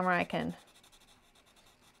the camera. I can.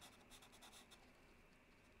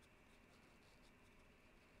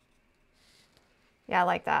 Yeah, I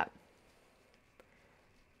like that.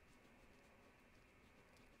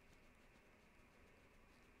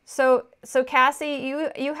 So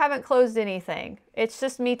Cassie, you haven't closed anything. It's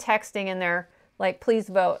just me texting in there, like, please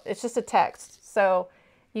vote. It's just a text. So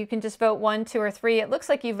you can just vote 1, 2, or 3. It looks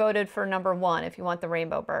like you voted for number 1 if you want the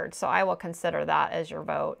rainbow bird. So I will consider that as your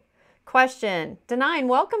vote. Question, Denine,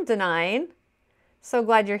 welcome Denine. So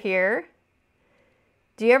glad you're here.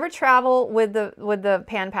 Do you ever travel with the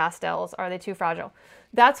pan pastels? Are they too fragile?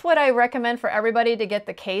 That's what I recommend for everybody, to get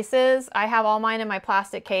the cases. I have all mine in my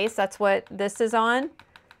plastic case. That's what this is on.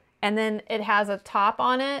 And then it has a top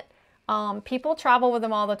on it. People travel with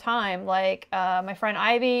them all the time. Like my friend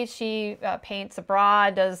Ivy, she paints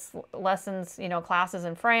abroad, does lessons, you know, classes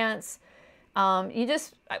in France. You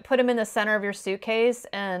just put them in the center of your suitcase,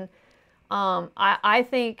 and I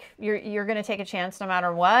think you're going to take a chance no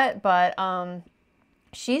matter what. But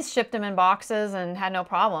she's shipped them in boxes and had no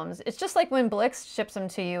problems. It's just like when Blix ships them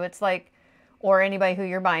to you. It's like, or anybody who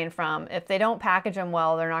you're buying from, if they don't package them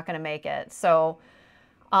well, they're not going to make it. So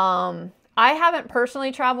I haven't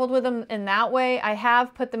personally traveled with them in that way. I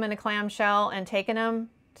have put them in a clamshell and taken them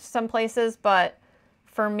to some places, but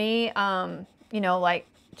for me, you know, like,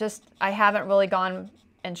 just, I haven't really gone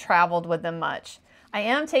and traveled with them much. I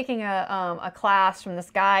am taking a class from this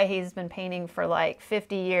guy. He's been painting for like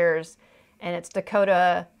 50 years, and it's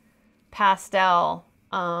Dakota Pastel.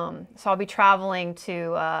 So I'll be traveling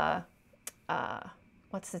to,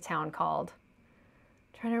 what's the town called?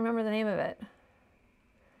 I'm trying to remember the name of it.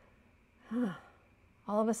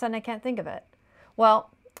 All of a sudden I can't think of it.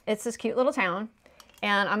 Well, it's this cute little town,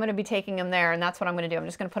 and I'm going to be taking them there, and that's what I'm going to do. I'm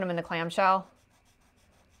just going to put them in the clamshell.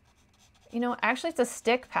 You know, actually it's a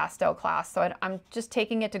stick pastel class, so I'm just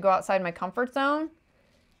taking it to go outside my comfort zone,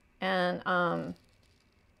 and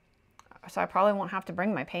so I probably won't have to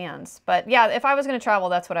bring my pans. But yeah, if I was going to travel,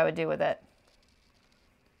 that's what I would do with it.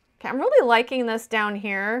 Okay, I'm really liking this down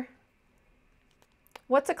here.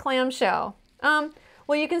 What's a clamshell?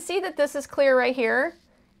 Well, you can see that this is clear right here,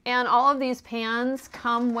 and all of these pans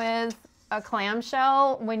come with a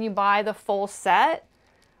clamshell when you buy the full set.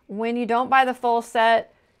 When you don't buy the full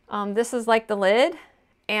set, this is like the lid,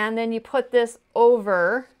 and then you put this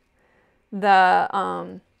over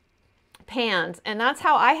the pans, and that's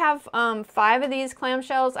how I have 5 of these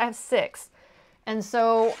clamshells. I have 6, and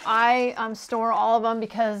so I store all of them,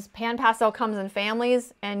 because pan pastel comes in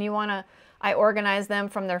families, and I organize them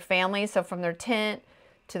from their family, so from their tint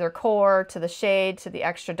to their core, to the shade, to the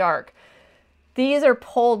extra dark. These are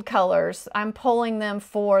pulled colors. I'm pulling them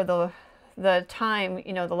for the time,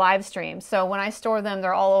 you know, the live stream. So when I store them,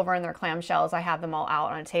 they're all over in their clamshells. I have them all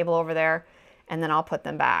out on a table over there, and then I'll put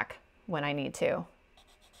them back when I need to.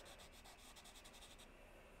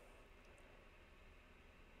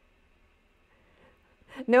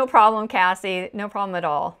 No problem, Cassie. No problem at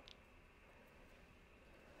all.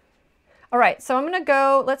 All right, so I'm going to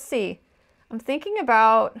go, let's see. I'm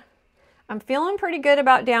feeling pretty good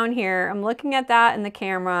about down here. I'm looking at that in the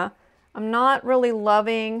camera. I'm not really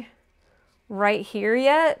loving right here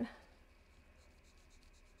yet.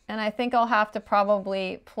 And I think I'll have to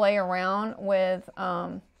probably play around with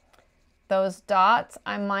those dots.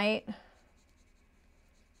 I might...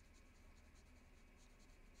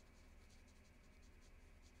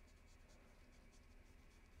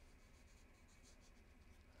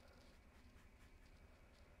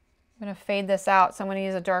 I'm going to fade this out, so I'm going to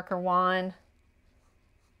use a darker wand.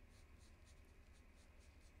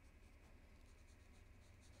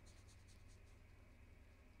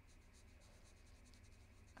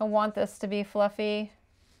 I want this to be fluffy.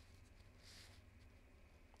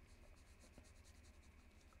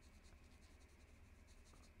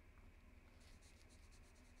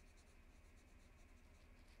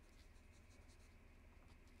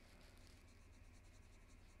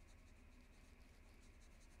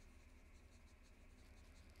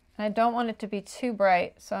 And I don't want it to be too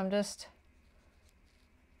bright, so I'm just,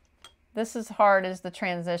 this is hard, is the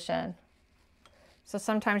transition. So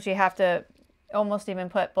sometimes you have to almost even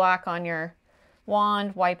put black on your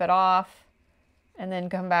wand, wipe it off, and then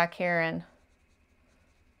come back here and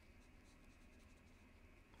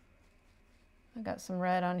I got some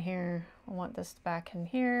red on here. I want this back in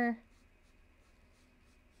here.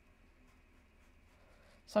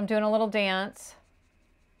 So I'm doing a little dance.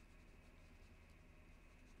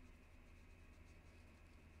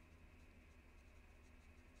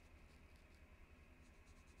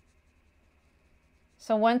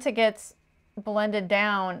 So once it gets blended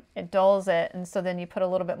down, it dulls it, and so then you put a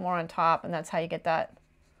little bit more on top, and that's how you get that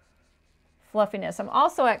fluffiness. I'm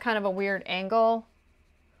also at kind of a weird angle.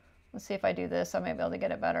 Let's see if I do this, I might be able to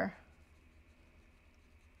get it better.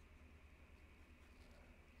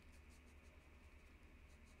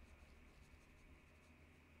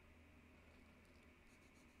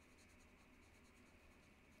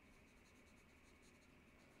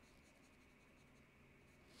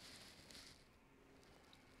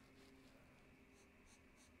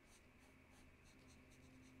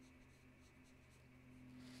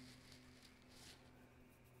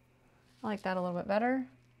 I like that a little bit better.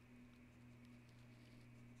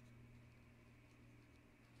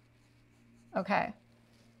 Okay. I'm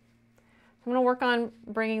going to work on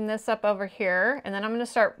bringing this up over here, and then I'm going to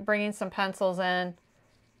start bringing some pencils in.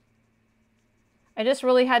 I just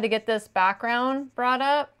really had to get this background brought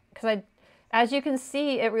up because as you can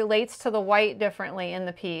see, it relates to the white differently in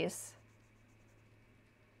the piece.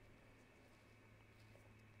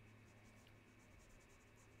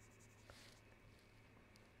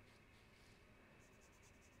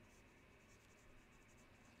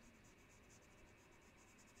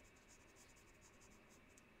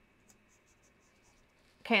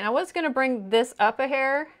 Okay, and I was going to bring this up a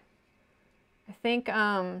hair. I think,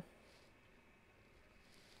 I'm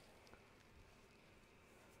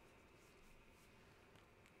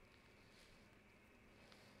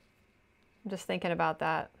just thinking about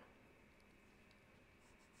that.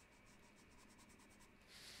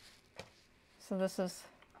 So this is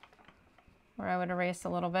where I would erase a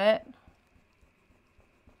little bit.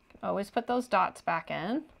 Always put those dots back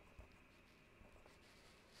in.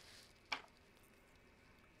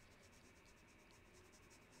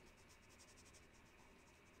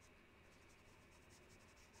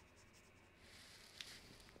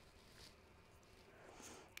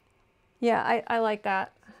 Yeah, I like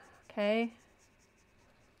that. Okay.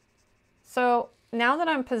 So now that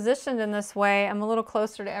I'm positioned in this way, I'm a little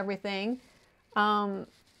closer to everything. I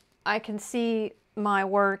can see my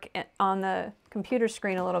work on the computer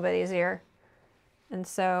screen a little bit easier. And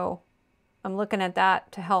so I'm looking at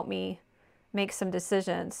that to help me make some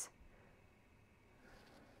decisions.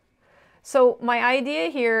 So my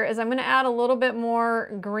idea here is I'm going to add a little bit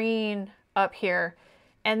more green up here.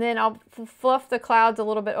 And then I'll fluff the clouds a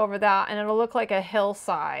little bit over that, and it'll look like a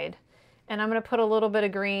hillside. And I'm going to put a little bit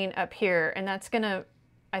of green up here, and that's going to,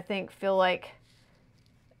 I think, feel like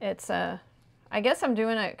it's a, I guess I'm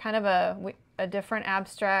doing a kind of a different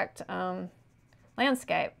abstract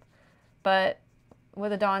landscape, but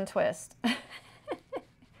with a dawn twist.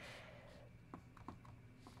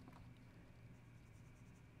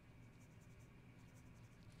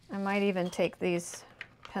 I might even take these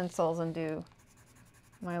pencils and do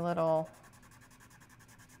my little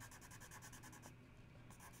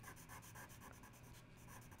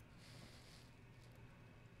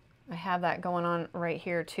I have that going on right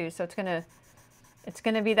here too, so it's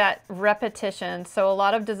gonna be that repetition. So a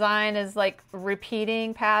lot of design is like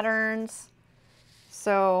repeating patterns.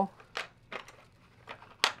 So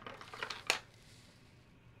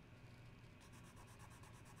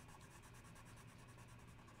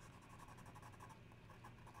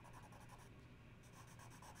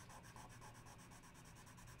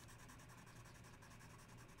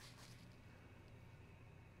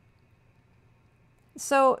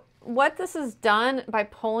So what this has done by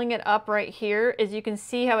pulling it up right here is you can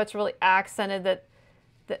see how it's really accented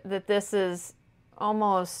that this is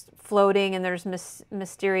almost floating and there's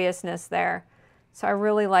mysteriousness there. So I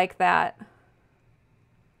really like that.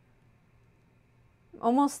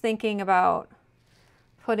 Almost thinking about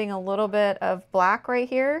putting a little bit of black right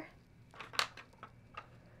here.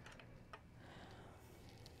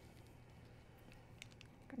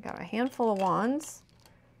 I got a handful of wands.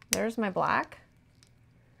 There's my black.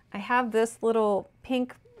 I have this little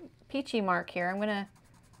pink peachy mark here. I'm gonna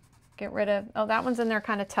get rid of, oh, that one's in there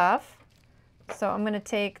kind of tough. So I'm gonna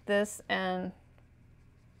take this and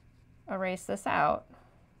erase this out.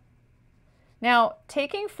 Now,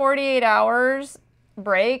 taking 48 hours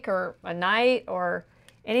break or a night or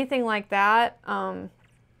anything like that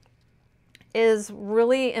is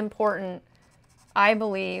really important, I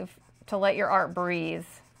believe, to let your art breathe.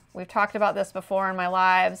 We've talked about this before in my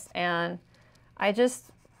lives, and I just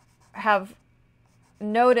have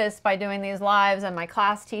noticed by doing these lives and my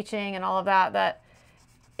class teaching and all of that, that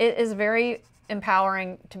it is very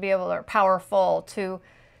empowering to be able to, powerful to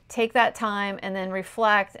take that time and then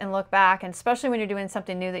reflect and look back, and especially when you're doing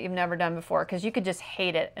something new that you've never done before, because you could just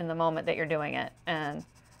hate it in the moment that you're doing it. And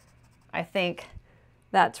I think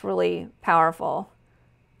that's really powerful.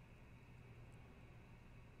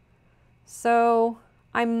 So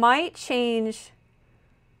I might change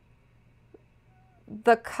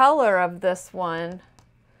the color of this one.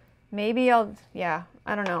 Maybe I'll, yeah,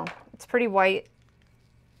 I don't know. It's pretty white.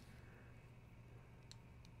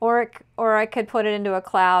 Or I could put it into a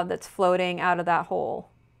cloud that's floating out of that hole.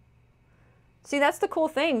 See, that's the cool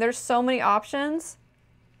thing. There's so many options.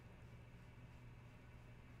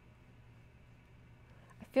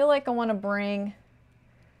 I feel like I want to bring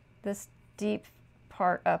this deep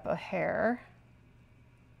part up a hair.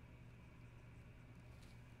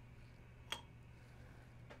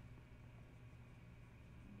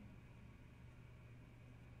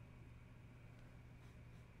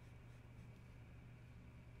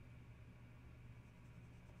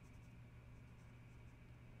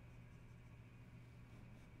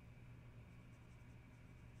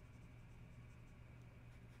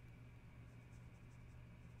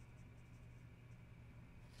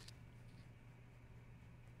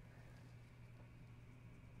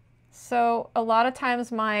 So a lot of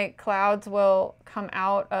times my clouds will come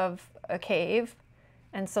out of a cave,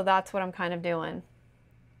 and so that's what I'm kind of doing.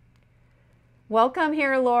 Welcome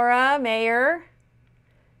here, Laura Mayer.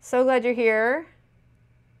 So glad you're here.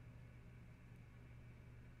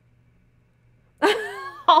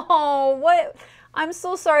 Oh, what? I'm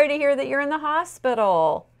so sorry to hear that you're in the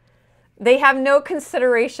hospital. They have no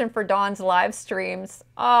consideration for Dawn's live streams.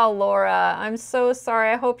 Oh, Laura, I'm so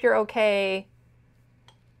sorry. I hope you're okay.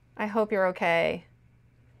 I hope you're okay.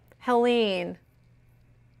 Helene.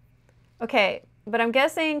 Okay, but I'm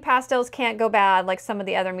guessing pastels can't go bad like some of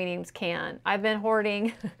the other mediums can. I've been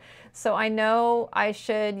hoarding, so I know I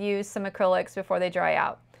should use some acrylics before they dry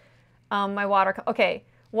out. Okay,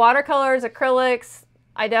 watercolors, acrylics,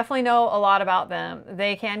 I definitely know a lot about them.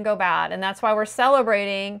 They can go bad, and that's why we're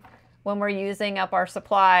celebrating when we're using up our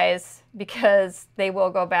supplies, because they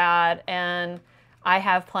will go bad, and I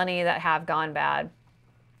have plenty that have gone bad,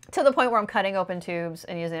 to the point where I'm cutting open tubes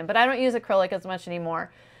and using them. But I don't use acrylic as much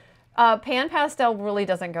anymore. PanPastel really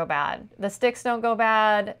doesn't go bad. The sticks don't go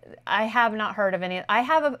bad. I have not heard of any. I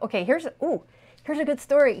have a, okay, here's a good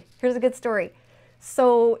story. Here's a good story.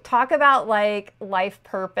 So talk about like life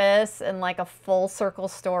purpose and like a full circle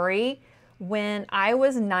story. When I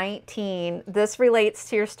was 19, this relates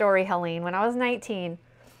to your story, Helene. When I was 19,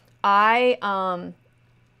 I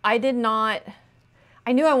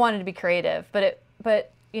knew I wanted to be creative, but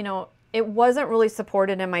you know, it wasn't really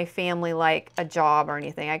supported in my family like a job or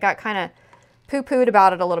anything. I got kind of poo-pooed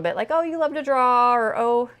about it a little bit, like, oh, you love to draw, or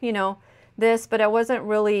oh, you know, this, but I wasn't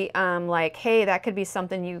really like, hey, that could be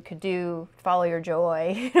something you could do, follow your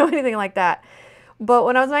joy, you know, anything like that. But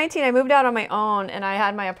when I was 19, I moved out on my own, and I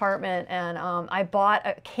had my apartment, and I bought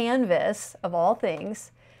a canvas of all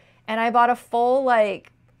things, and I bought a full,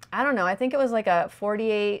 like, I don't know, I think it was like a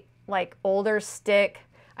 48 like older stick.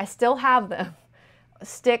 I still have them.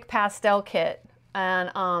 Stick pastel kit, and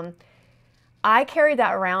I carried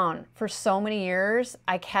that around for so many years.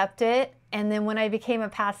 I kept it, and then when I became a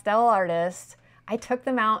pastel artist, I took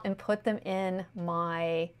them out and put them in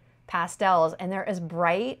my pastels, and they're as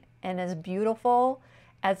bright and as beautiful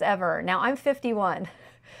as ever. Now I'm 51.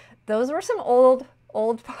 Those were some old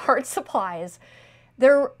art supplies.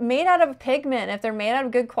 They're made out of pigment. If they're made out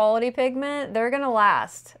of good quality pigment, they're gonna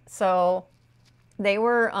last. So they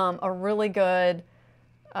were a really good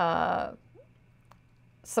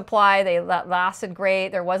supply. They lasted great.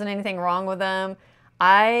 There wasn't anything wrong with them.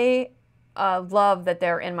 I love that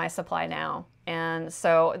they're in my supply now. And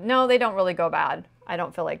so, no, they don't really go bad. I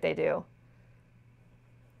don't feel like they do.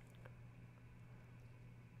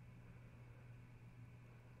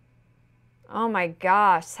 Oh my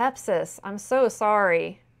gosh, sepsis. I'm so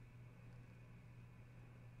sorry.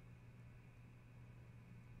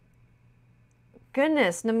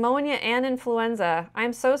 Goodness, pneumonia and influenza.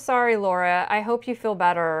 I'm so sorry, Laura. I hope you feel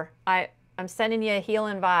better. I'm sending you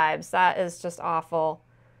healing vibes. That is just awful.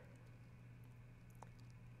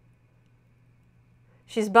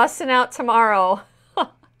 She's busting out tomorrow.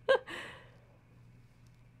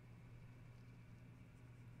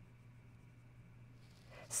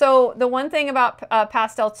 So the one thing about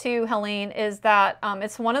Pastel 2, Helene, is that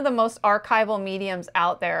it's one of the most archival mediums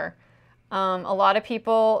out there. A lot of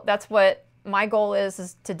people, that's what my goal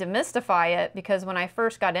is to demystify it, because when I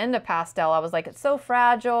first got into pastel, I was like, it's so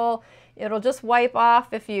fragile. It'll just wipe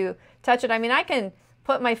off if you touch it. I mean, I can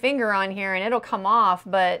put my finger on here and it'll come off,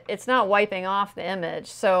 but it's not wiping off the image.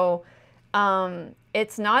 So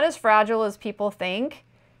it's not as fragile as people think.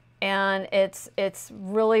 And it's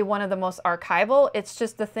really one of the most archival. It's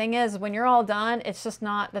just, the thing is, when you're all done, it's just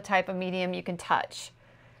not the type of medium you can touch.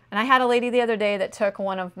 And I had a lady the other day that took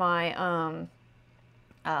one of my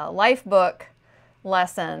life book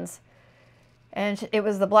lessons, and it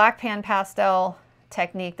was the black pan pastel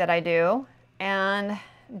technique that I do. And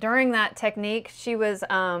during that technique, she was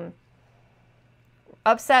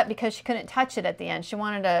upset because she couldn't touch it at the end. She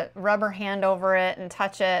wanted to rub her hand over it and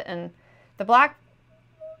touch it. And the black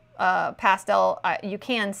pastel, you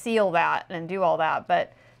can seal that and do all that,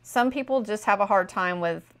 but some people just have a hard time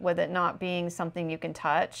with it not being something you can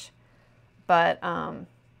touch. But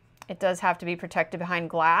it does have to be protected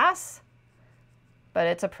behind glass, but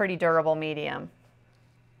it's a pretty durable medium.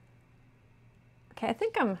 Okay, I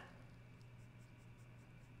think I'm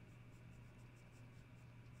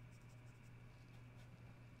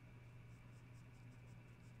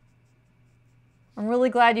really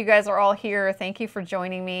glad you guys are all here. Thank you for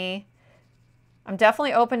joining me. I'm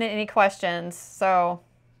definitely open to any questions, so.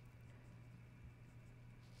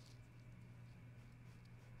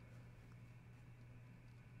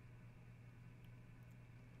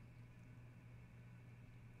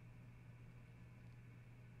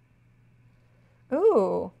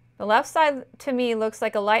 Ooh, the left side to me looks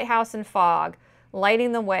like a lighthouse in fog,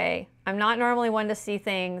 lighting the way. I'm not normally one to see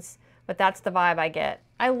things, but that's the vibe I get.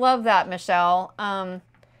 I love that, Michelle.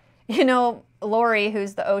 You know, Lori,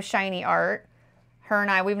 who's the Oh Shiny Art, her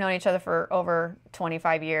and I, we've known each other for over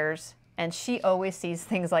 25 years, and she always sees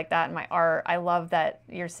things like that in my art. I love that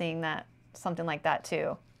you're seeing that, something like that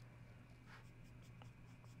too.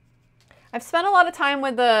 I've spent a lot of time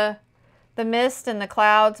with the mist and the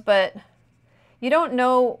clouds, but you don't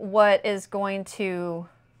know what is going to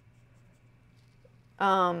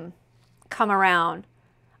come around.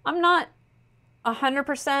 I'm not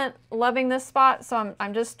 100% loving this spot, so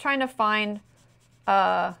I'm just trying to find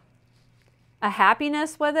a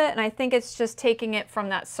happiness with it, and I think it's just taking it from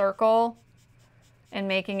that circle and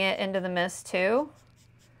making it into the mist too.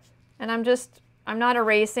 And I'm not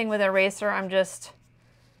erasing with an eraser, I'm just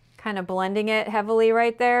kind of blending it heavily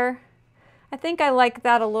right there. I think I like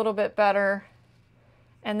that a little bit better.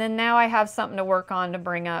 And then now I have something to work on to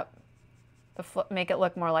bring up, make it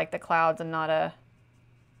look more like the clouds and not a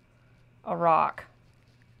rock.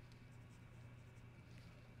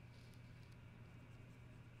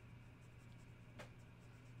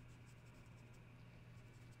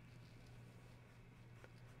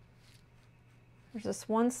 There's this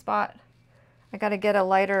one spot. I got to get a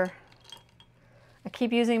lighter. I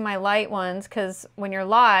keep using my light ones because when you're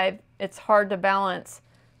live, it's hard to balance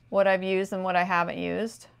what I've used and what I haven't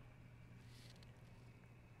used.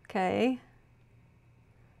 Okay.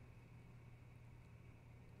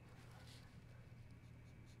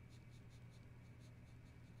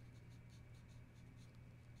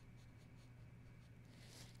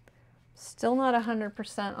 Still not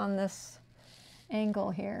 100% on this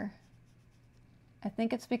angle here. I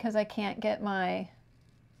think it's because I can't get my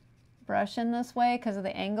brush in this way because of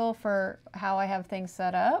the angle for how I have things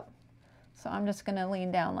set up. So I'm just going to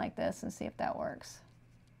lean down like this and see if that works.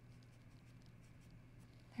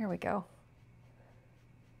 There we go.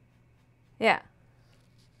 Yeah.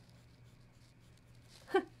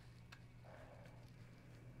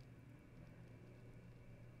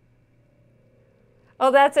 Oh,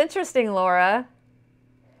 that's interesting, Laura.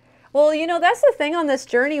 Well, you know, that's the thing on this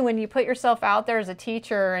journey when you put yourself out there as a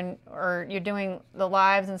teacher or you're doing the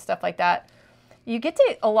lives and stuff like that, you get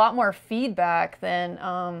to a lot more feedback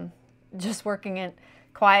than just working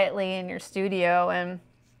quietly in your studio. And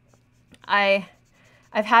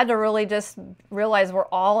I've had to really just realize we're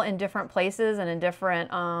all in different places and in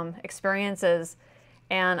different experiences.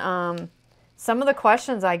 And some of the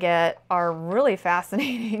questions I get are really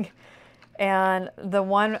fascinating. And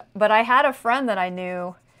but I had a friend that I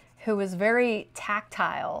knew who was very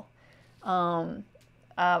tactile.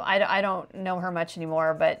 I don't know her much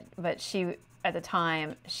anymore, but she, at the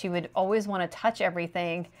time, she would always want to touch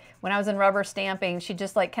everything. When I was in rubber stamping, she'd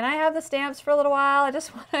just like, can I have the stamps for a little while? I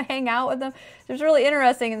just want to hang out with them. It was really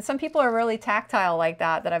interesting. And some people are really tactile like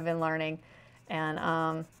that I've been learning.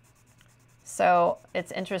 And so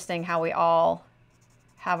it's interesting how we all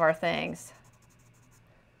have our things.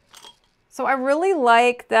 So I really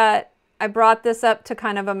like that I brought this up to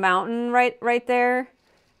kind of a mountain right there.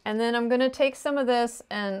 And then I'm going to take some of this,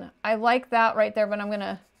 and I like that right there, but I'm going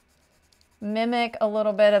to mimic a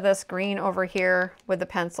little bit of this green over here with the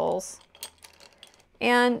pencils.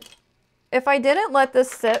 And if I didn't let this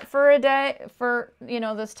sit for a day, for, you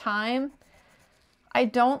know, this time, I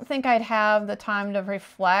don't think I'd have the time to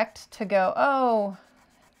reflect, to go, oh,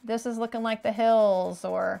 this is looking like the hills,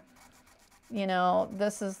 or, you know,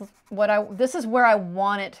 this is where I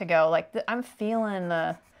want it to go. Like I'm feeling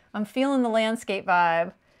the landscape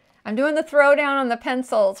vibe. I'm doing the throwdown on the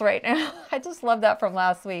pencils right now. I just love that from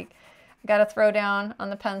last week. I got a throwdown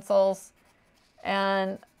on the pencils,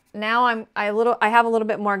 and now I have a little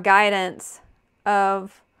bit more guidance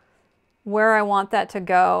of where I want that to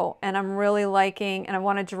go, and I'm really liking, and I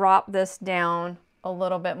want to drop this down a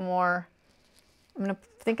little bit more. I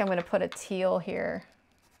think I'm gonna put a teal here,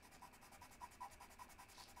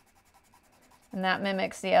 and that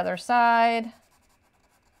mimics the other side.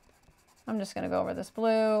 I'm just gonna go over this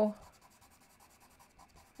blue,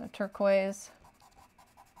 the turquoise.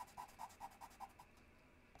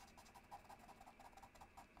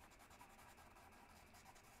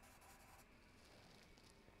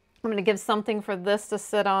 I'm going to give something for this to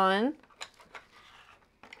sit on.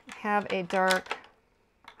 I have a dark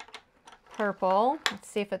purple. Let's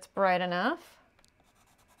see if it's bright enough.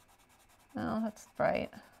 No, that's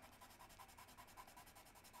bright.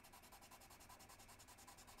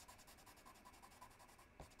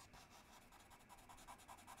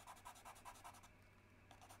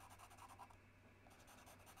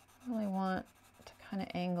 I really want to kind of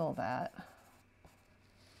angle that.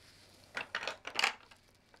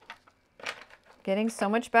 Getting so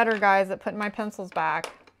much better, guys, at putting my pencils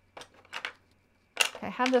back. Okay, I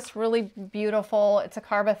have this really beautiful, it's a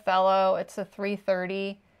Phalo, it's a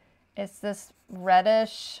 330. It's this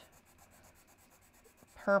reddish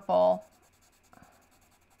purple.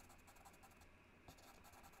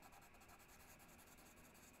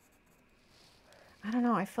 I don't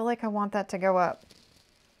know, I feel like I want that to go up.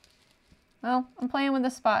 Well, I'm playing with the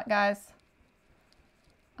spot, guys.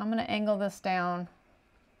 I'm gonna angle this down.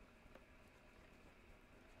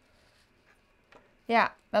 Yeah,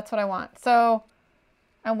 that's what I want. So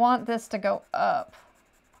I want this to go up.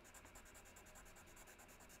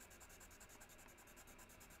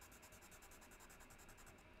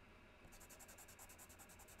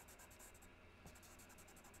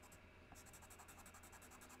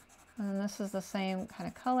 And this is the same kind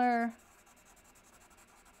of color.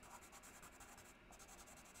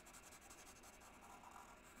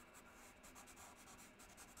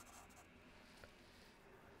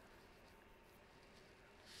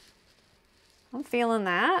 I'm feeling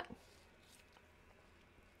that.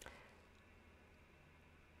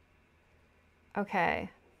 Okay.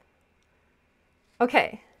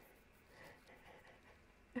 Okay.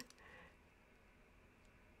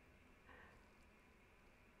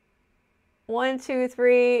 One, two,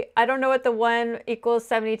 three. I don't know what the 1 equals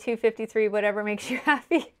 7253, whatever makes you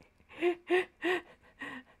happy.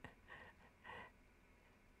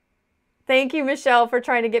 Thank you, Michelle, for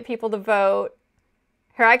trying to get people to vote.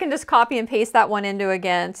 Here, I can just copy and paste that one into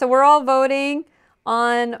again. So we're all voting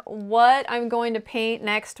on what I'm going to paint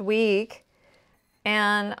next week.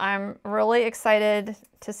 And I'm really excited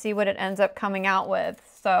to see what it ends up coming out with.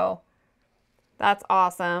 So that's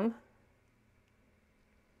awesome.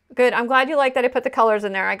 Good, I'm glad you like that I put the colors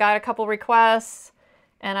in there. I got a couple requests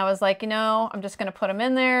and I was like, you know, I'm just gonna put them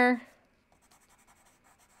in there.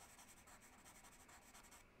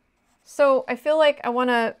 So I feel like I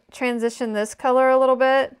wanna transition this color a little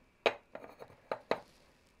bit.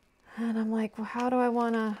 And I'm like, well, how do I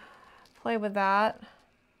wanna play with that?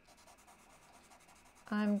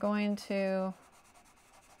 I'm going to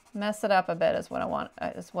mess it up a bit is what I want,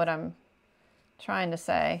 is what I'm trying to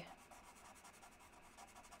say.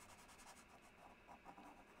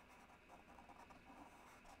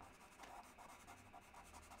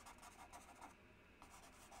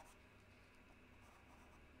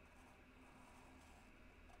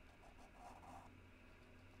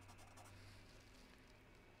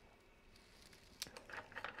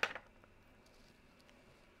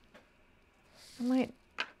 I might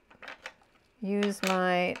use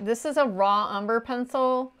my, this is a raw umber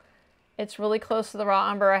pencil. It's really close to the raw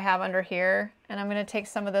umber I have under here. And I'm going to take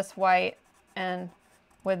some of this white and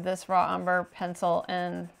with this raw umber pencil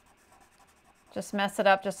and just mess it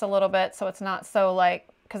up just a little bit so it's not so like,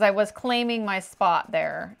 because I was claiming my spot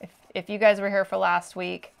there. If you guys were here for last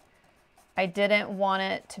week, I didn't want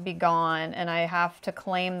it to be gone and I have to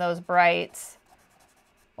claim those brights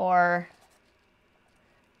or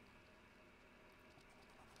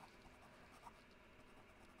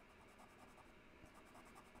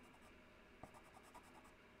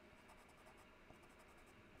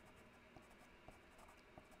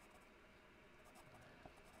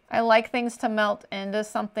I like things to melt into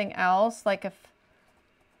something else. Like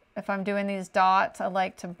if I'm doing these dots, I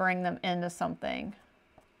like to bring them into something.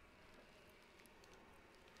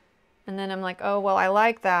 And then I'm like, oh, well, I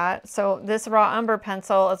like that. So this raw umber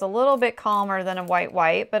pencil is a little bit calmer than a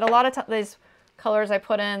white, but a lot of these colors I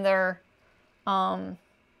put in, they're,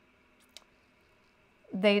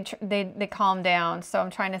 they calm down. So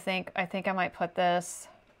I'm trying to think, I think I might put this,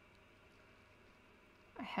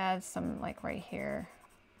 I had some like right here.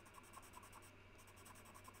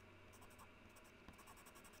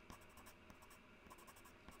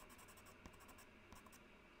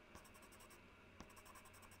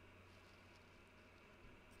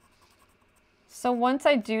 So once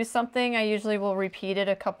I do something, I usually will repeat it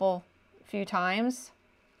a few times.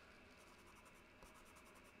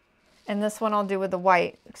 And this one I'll do with the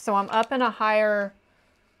white. So I'm up in a higher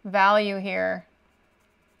value here.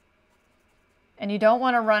 And you don't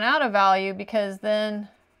want to run out of value because then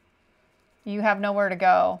you have nowhere to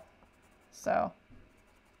go. So.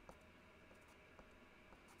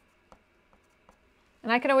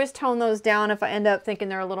 And I can always tone those down if I end up thinking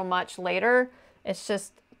they're a little much later. It's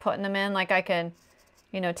just putting them in, like I can,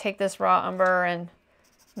 you know, take this raw umber and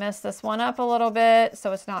mess this one up a little bit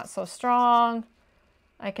so it's not so strong.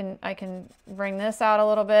 I can bring this out a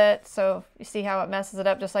little bit so you see how it messes it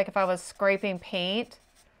up, just like if I was scraping paint.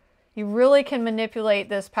 You really can manipulate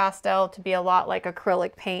this pastel to be a lot like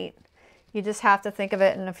acrylic paint. You just have to think of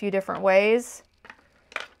it in a few different ways.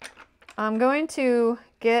 I'm going to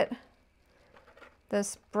get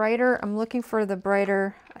this brighter, I'm looking for the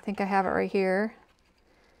brighter, I think I have it right here,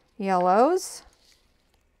 yellows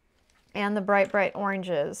and the bright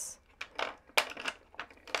oranges.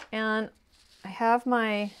 And I have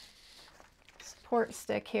my support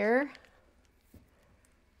stick here.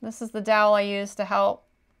 This is the dowel I use to help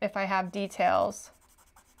if I have details.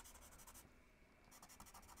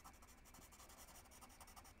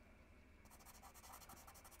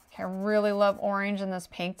 Okay, I really love orange and this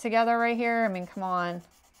pink together right here. I mean, come on.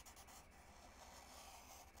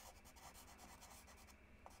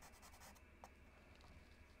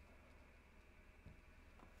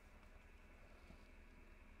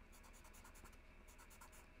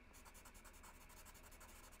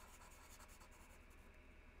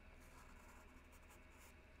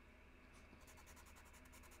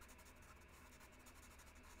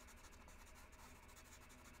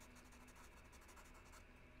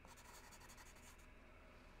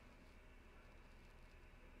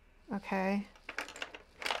 Okay,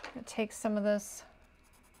 it takes some of this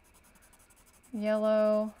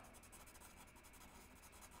yellow.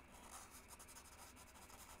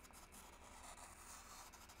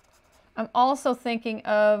 I'm also thinking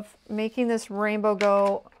of making this rainbow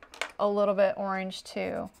go a little bit orange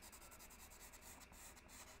too.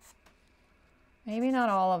 Maybe not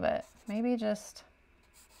all of it, maybe just.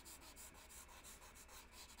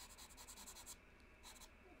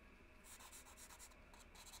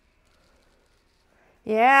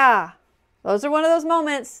 Yeah, those are one of those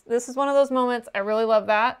moments. This is one of those moments. I really love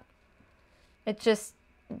that. It just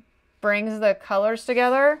brings the colors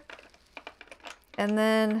together. And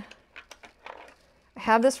then I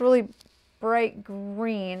have this really bright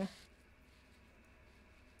green.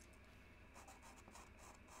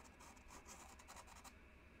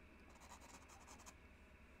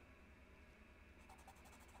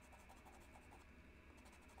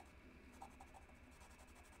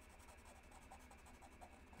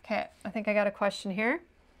 Okay, I think I got a question here.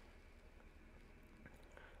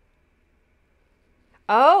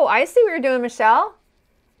 Oh, I see what you're doing, Michelle.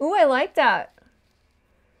 Ooh, I like that.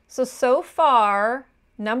 So far,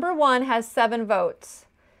 number 1 has 7 votes.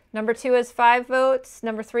 Number 2 has 5 votes.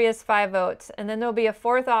 Number 3 has 5 votes. And then there'll be a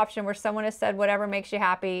 4th option where someone has said whatever makes you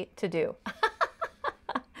happy to do.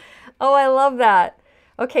 Oh, I love that.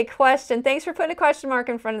 Okay, question. Thanks for putting a question mark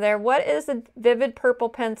in front of there. What is the vivid purple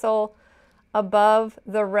pencil above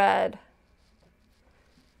the red?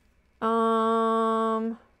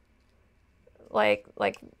 like,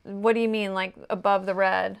 what do you mean, like above the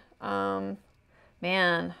red? Man,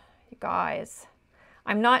 you guys.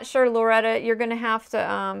 I'm not sure, Loretta. You're going to have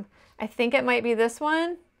to, I think it might be this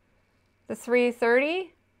one, the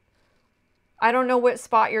 330. I don't know what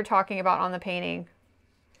spot you're talking about on the painting.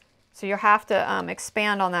 So you'll have to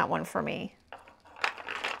expand on that one for me.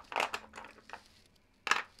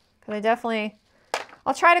 Because I definitely,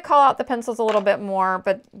 I'll try to call out the pencils a little bit more,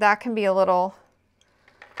 but that can be a little,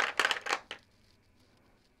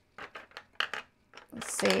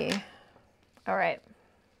 let's see. All right.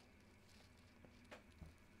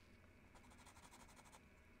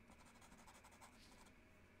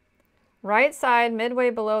 Right side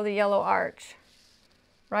midway below the yellow arch.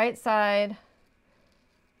 Right side.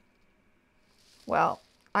 Well,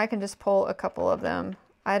 I can just pull a couple of them.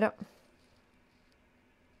 I don't.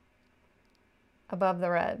 Above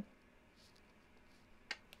the red.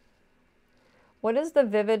 What is the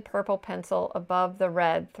vivid purple pencil above the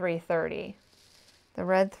red 330? The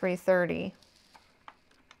red 330.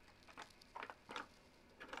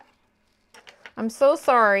 I'm so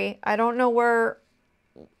sorry. I don't know where.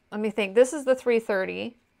 Let me think. This is the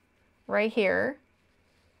 330 right here.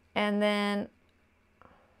 And then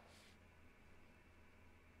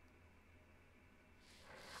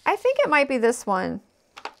I think it might be this one.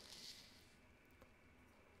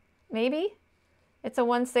 Maybe. It's a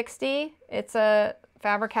 160. It's a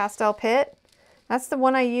Faber-Castell Pit. That's the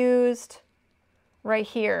one I used right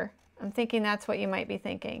here. I'm thinking that's what you might be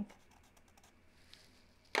thinking.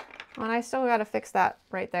 Oh, and I still got to fix that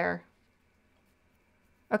right there.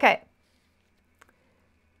 Okay.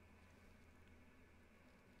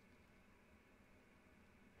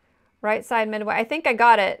 Right side midway. I think I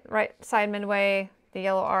got it. Right side midway, the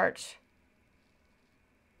yellow arch.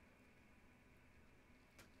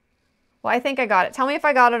 Well, I think I got it. Tell me if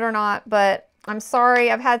I got it or not, but I'm sorry.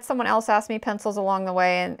 I've had someone else ask me pencils along the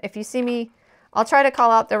way, and if you see me, I'll try to call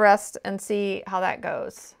out the rest and see how that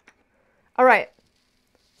goes. All right.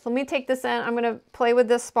 So let me take this in. I'm going to play with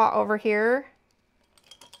this spot over here.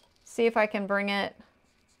 See if I can bring it.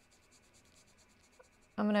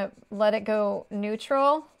 I'm going to let it go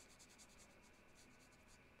neutral.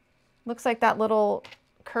 Looks like that little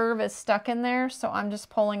curve is stuck in there, so I'm just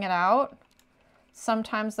pulling it out.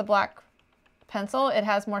 Sometimes the black pencil, it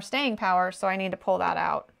has more staying power, so I need to pull that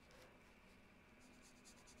out.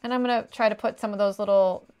 And I'm going to try to put some of those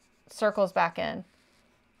little circles back in.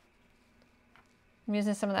 I'm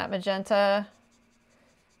using some of that magenta,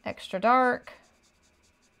 extra dark.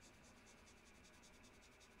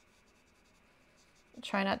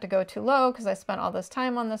 Try not to go too low because I spent all this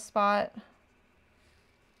time on this spot.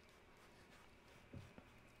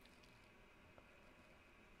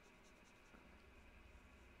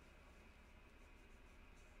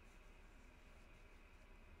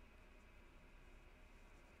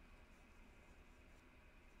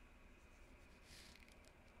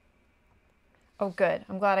 Oh, good.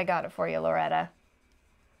 I'm glad I got it for you, Loretta.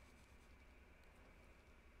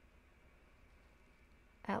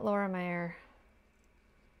 At Laura Mayer.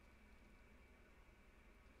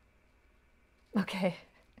 Okay.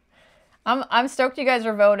 I'm stoked you guys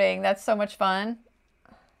are voting. That's so much fun.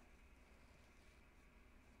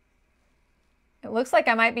 It looks like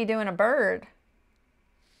I might be doing a bird.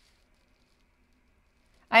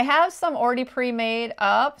 I have some already pre-made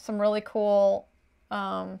up, some really cool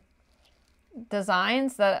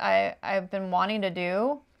designs that I've been wanting to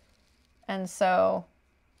do. And so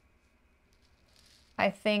I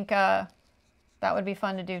think that would be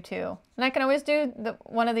fun to do too. And I can always do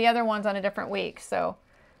one of the other ones on a different week. So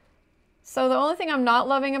the only thing I'm not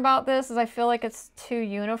loving about this is I feel like it's too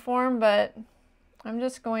uniform, but I'm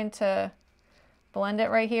just going to blend it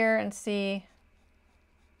right here and see.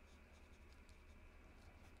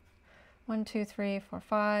 1, 2, 3, 4,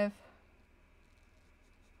 5.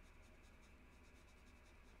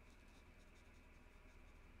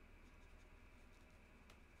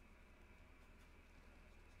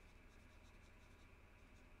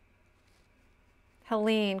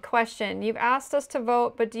 Helene, question. You've asked us to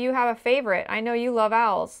vote, but do you have a favorite? I know you love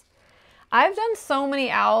owls. I've done so many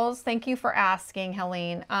owls. Thank you for asking,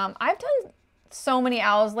 Helene. I've done so many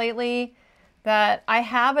owls lately that I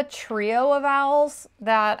have a trio of owls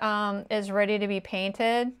that is ready to be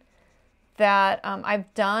painted, that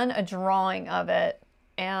I've done a drawing of it.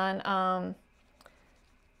 And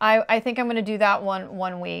I think I'm going to do that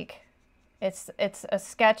one week. It's a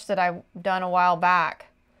sketch that I've done a while back.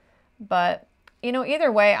 But, you know,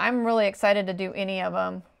 either way, I'm really excited to do any of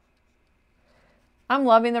them. I'm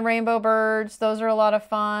loving the rainbow birds. Those are a lot of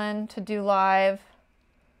fun to do live.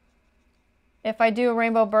 If I do a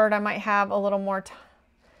rainbow bird, I might have a little more time.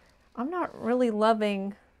 I'm not really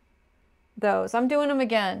loving those. I'm doing them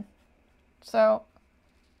again. So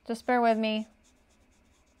just bear with me.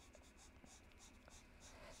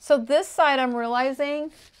 So this side I'm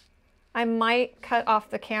realizing I might cut off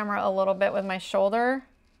the camera a little bit with my shoulder.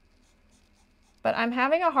 But I'm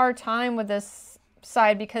having a hard time with this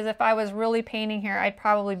side because if I was really painting here, I'd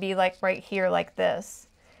probably be like right here like this.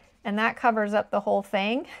 And that covers up the whole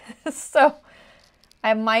thing. So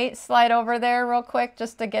I might slide over there real quick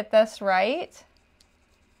just to get this right.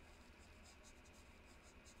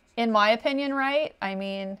 In my opinion, right? I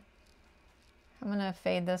mean, I'm gonna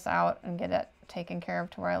fade this out and get it taken care of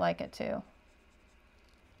to where I like it to.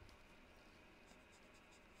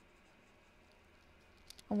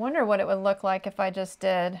 I wonder what it would look like if I just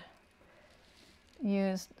did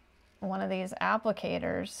use one of these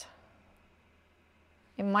applicators.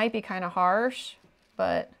 It might be kind of harsh,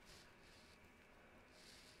 but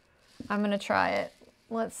I'm gonna try it.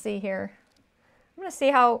 Let's see here. I'm gonna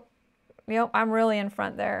see how, I'm really in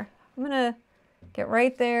front there. I'm gonna get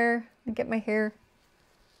right there and get my hair.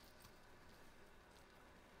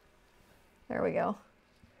 There we go.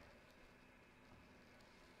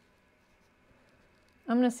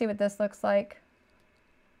 I'm gonna see what this looks like.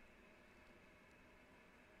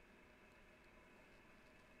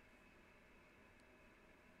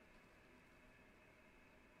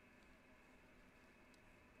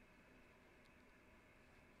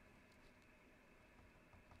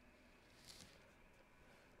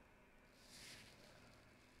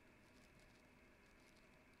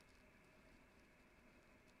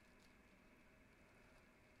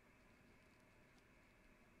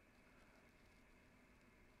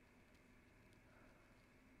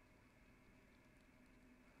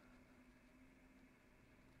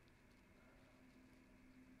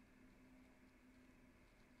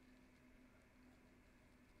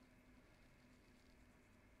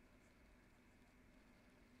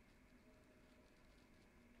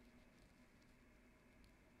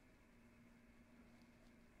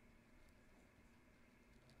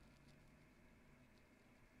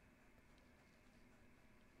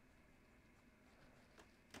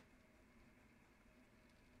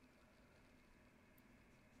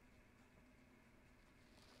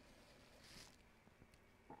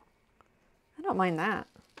 I don't mind that.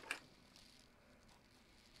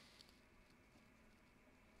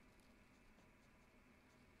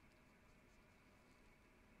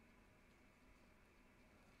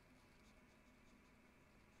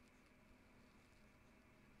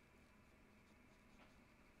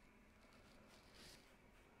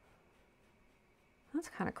 That's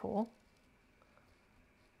kind of cool.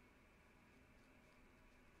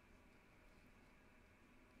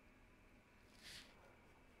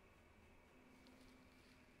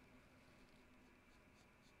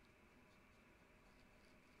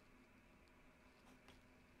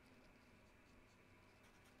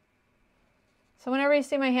 So whenever you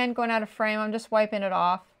see my hand going out of frame, I'm just wiping it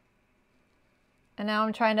off. And now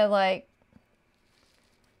I'm trying to like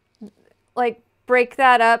break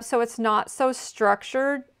that up so it's not so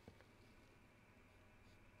structured.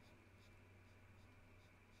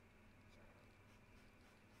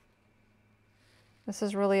 This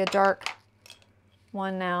is really a dark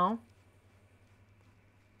one now.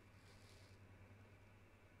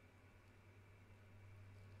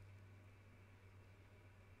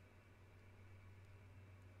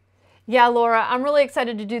 Yeah, Laura, I'm really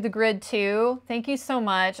excited to do the grid too. Thank you so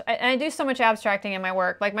much. I do so much abstracting in my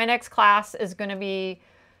work. Like my next class is going to be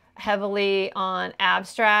heavily on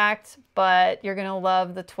abstract, but you're going to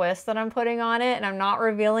love the twist that I'm putting on it. And I'm not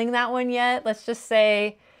revealing that one yet. Let's just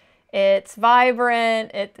say it's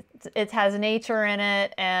vibrant, it has nature in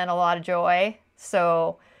it and a lot of joy.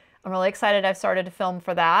 So I'm really excited. I've started to film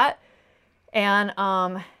for that. And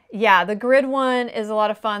yeah, the grid one is a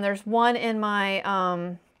lot of fun. There's one in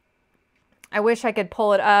my, I wish I could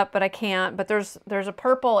pull it up, but I can't. But there's a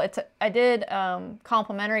purple. I did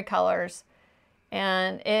complementary colors,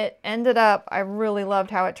 and it ended up, I really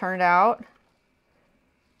loved how it turned out.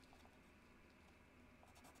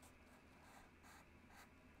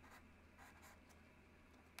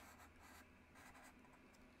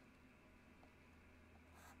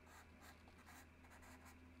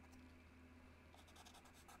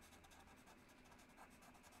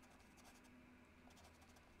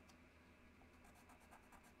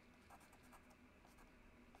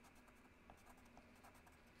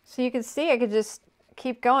 So you can see I could just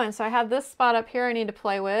keep going. So I have this spot up here I need to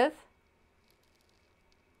play with.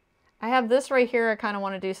 I have this right here I kind of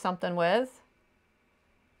want to do something with.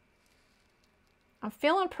 I'm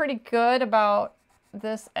feeling pretty good about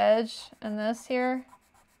this edge and this here.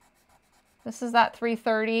 This is that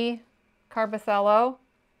 330 Carbothello.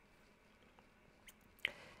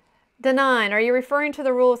 D9, are you referring to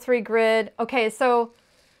the rule of 3 grid? Okay, so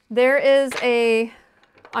there is a,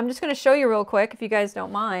 I'm just going to show you real quick if you guys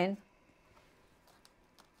don't mind.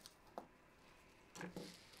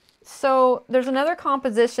 So there's another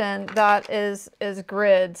composition that is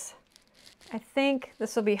grids. I think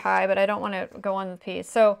this will be high, but I don't want to go on the piece.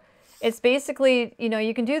 So it's basically, you know,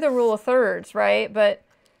 you can do the rule of thirds, right? But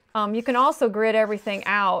you can also grid everything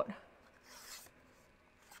out.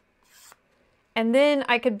 And then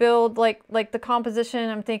I could build like the composition.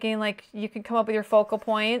 I'm thinking like you can come up with your focal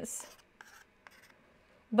points.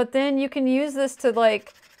 But then you can use this to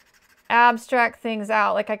like abstract things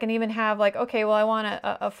out. Like I can even have like, okay, well I want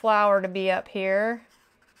a flower to be up here.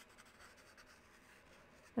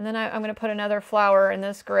 And then I'm going to put another flower in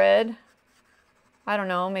this grid. I don't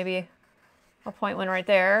know, maybe I'll point one right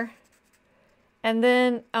there. And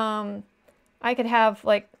then I could have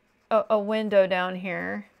like a window down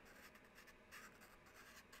here.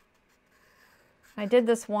 I did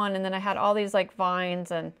this one and then I had all these like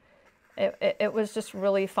vines and it was just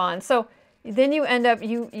really fun. So then you end up,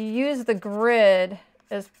 you use the grid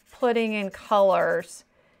as putting in colors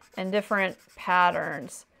and different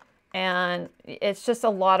patterns. And it's just a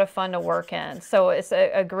lot of fun to work in. So it's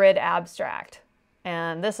a grid abstract.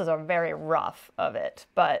 And this is a very rough of it.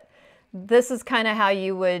 But this is kind of how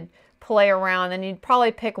you would play around. And you'd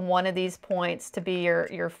probably pick one of these points to be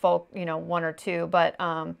your folk, you know, one or two. But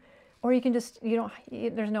or you can just,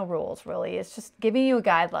 there's no rules really. It's just giving you a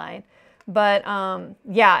guideline. But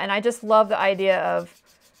yeah, and I just love the idea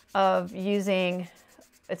of using,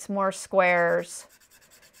 it's more squares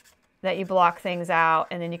that you block things out,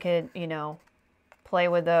 and then you could, you know, play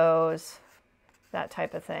with those, that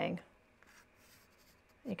type of thing.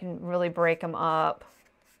 You can really break them up.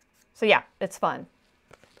 So yeah, it's fun.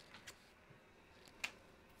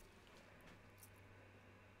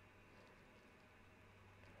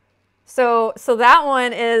 So that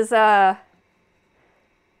one is, that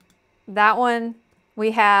one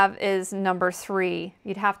we have is number 3.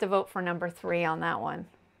 You'd have to vote for number 3 on that one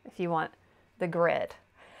if you want the grid.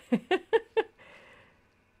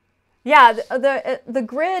 Yeah, the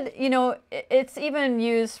grid, you know, it's even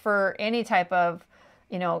used for any type of,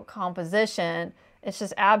 you know, composition. It's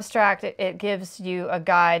just abstract. It gives you a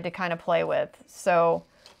guide to kind of play with. So,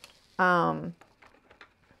 okay,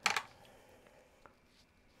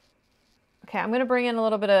 I'm going to bring in a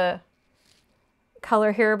little bit of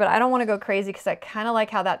color here, but I don't want to go crazy because I kind of like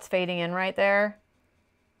how that's fading in right there.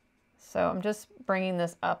 So I'm just bringing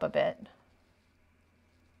this up a bit.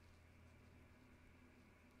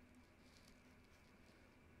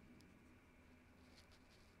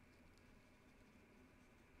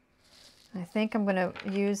 I think I'm going to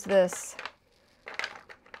use this. I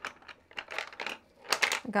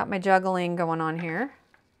got my juggling going on here.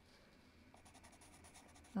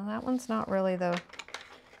 Well, that one's not really though.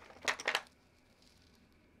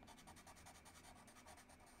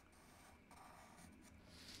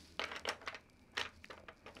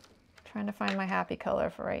 Trying to find my happy color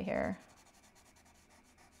for right here.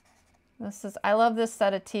 This is, I love this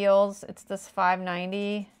set of teals. It's this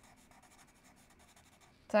 590.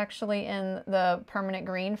 It's actually in the permanent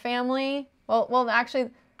green family. Well,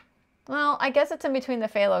 actually, well, I guess it's in between the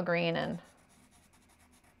phthalo green and.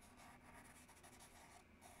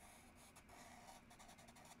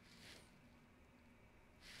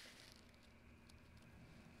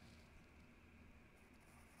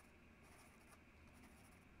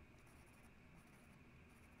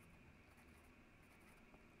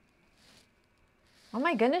 Oh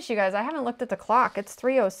my goodness, you guys, I haven't looked at the clock. It's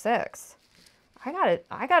 3:06.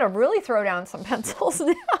 I gotta really throw down some pencils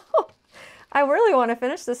now. I really want to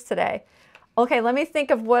finish this today. Okay, let me think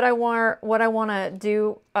of what I want to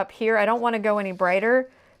do up here. I don't want to go any brighter.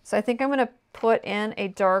 So I think I'm going to put in a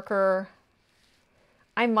darker,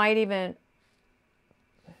 I might even,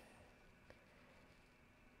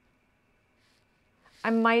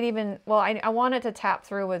 well, I want it to tap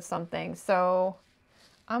through with something. So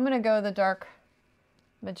I'm going to go the dark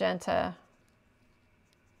magenta.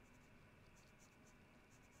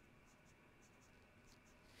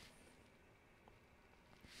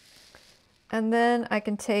 And then I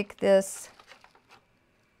can take this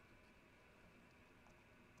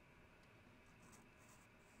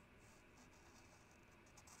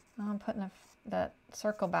I'm putting that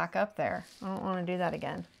circle back up there. I don't want to do that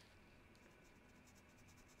again.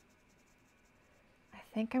 I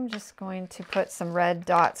think I'm just going to put some red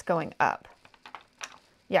dots going up.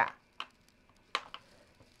 Yeah.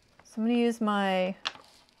 So I'm going to use my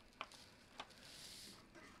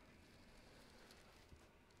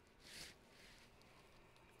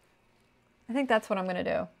I think that's what I'm going to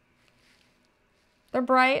do. They're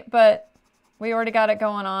bright, but we already got it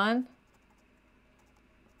going on.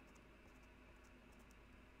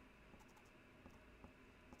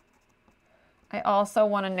 I also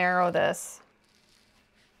want to narrow this.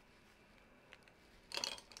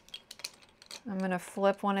 I'm going to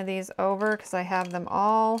flip one of these over because I have them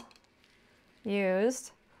all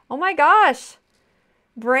used. Oh my gosh!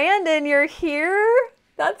 Brandon, you're here?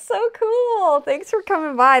 That's so cool. Thanks for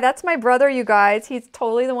coming by. That's my brother, you guys. He's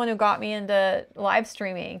totally the one who got me into live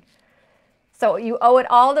streaming. So you owe it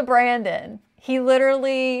all to Brandon. He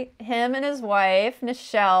literally, him and his wife,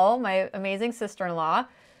 Nichelle, my amazing sister-in-law,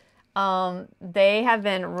 they have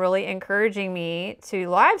been really encouraging me to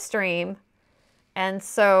live stream. And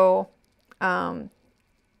so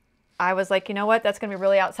I was like, you know what? That's going to be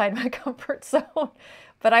really outside my comfort zone.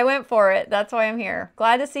 But I went for it. That's why I'm here.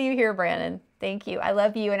 Glad to see you here, Brandon. Thank you. I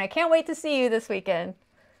love you. And I can't wait to see you this weekend.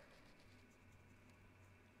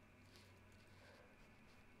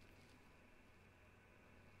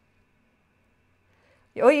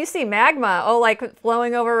 Oh, you see magma. Oh, like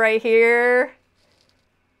flowing over right here.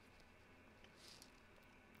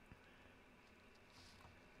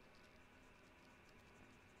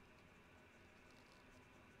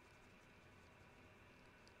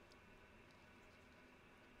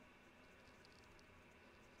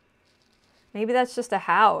 Maybe that's just a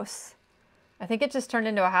house. I think it just turned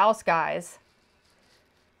into a house, guys.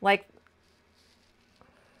 Like,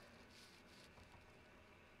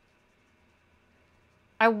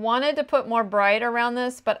 I wanted to put more bright around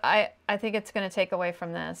this, but I think it's going to take away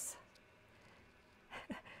from this.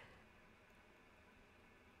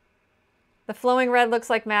 The flowing red looks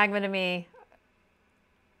like magma to me.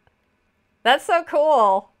 That's so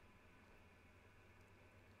cool.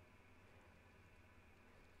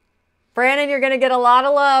 Brandon, you're going to get a lot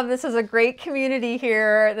of love. This is a great community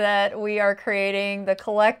here that we are creating. The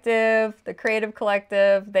collective, the creative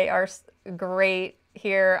collective, they are great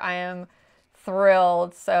here. I am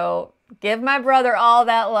thrilled. So give my brother all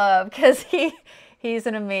that love because he's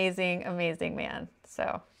an amazing, amazing man.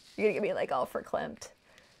 So you're going to get me like all verklempt.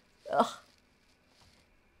 Ugh.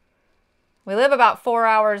 We live about 4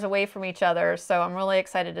 hours away from each other, so I'm really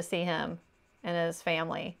excited to see him and his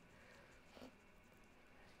family.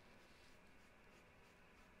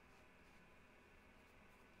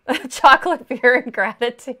 Chocolate, beer, and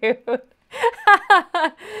gratitude.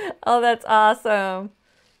 Oh, that's awesome.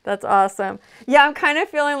 That's awesome. Yeah, I'm kind of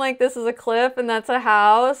feeling like this is a cliff and that's a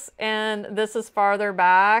house and this is farther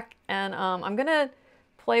back. And I'm going to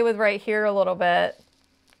play with right here a little bit.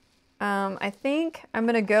 I think I'm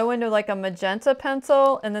going to go into like a magenta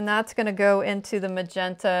pencil and then that's going to go into the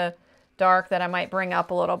magenta dark that I might bring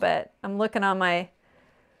up a little bit. I'm looking on my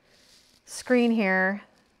screen here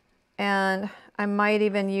and I might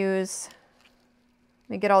even use, let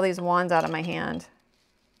me get all these wands out of my hand.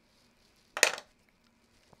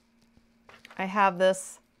 I have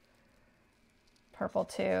this purple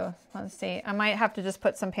too. Let's see. I might have to just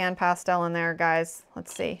put some PanPastel in there, guys.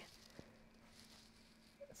 Let's see.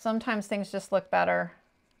 Sometimes things just look better.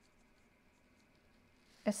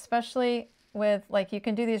 Especially with, like, you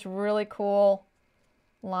can do these really cool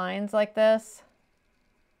lines like this.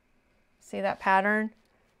 See that pattern?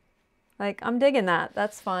 Like, I'm digging that.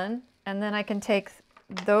 That's fun. And then I can take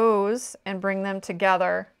those and bring them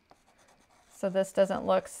together so this doesn't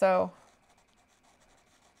look so...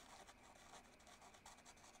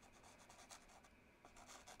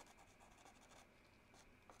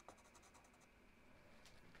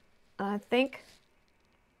 I think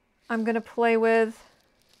I'm going to play with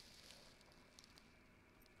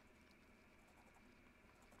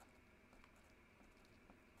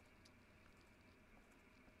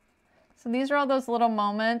so these are all those little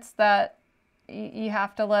moments that you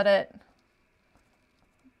have to let it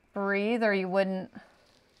breathe or you wouldn't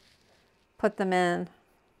put them in.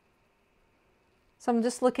 So I'm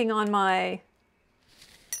just looking on my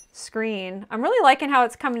screen. I'm really liking how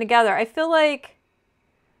it's coming together. I feel like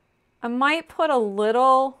I might put a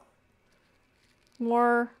little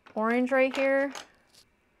more orange right here.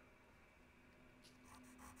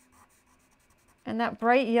 And that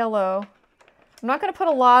bright yellow. I'm not going to put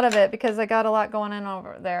a lot of it because I got a lot going in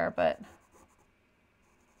over there, but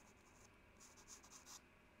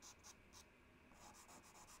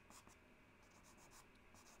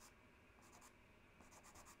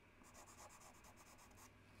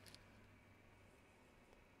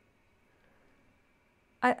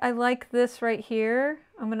I like this right here.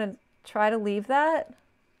 I'm going to try to leave that.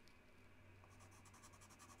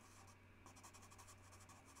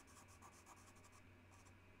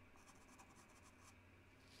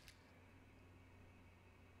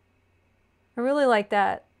 I really like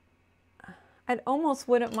that. I almost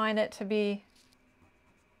wouldn't mind it to be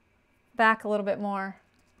back a little bit more.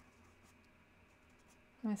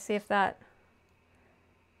 Let me see if that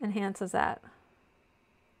enhances that.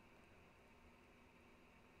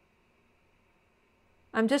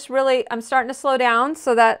 I'm starting to slow down,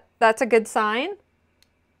 so that's a good sign.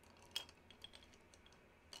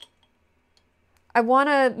 I want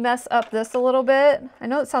to mess up this a little bit. I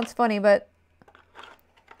know it sounds funny, but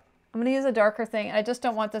I'm going to use a darker thing. I just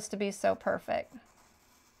don't want this to be so perfect.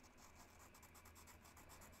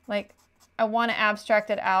 Like, I want to abstract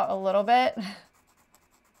it out a little bit.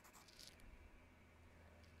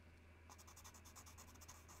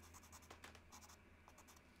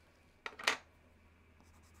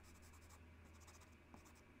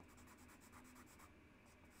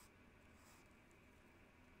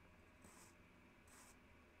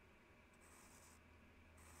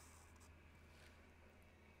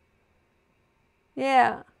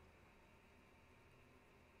 Yeah.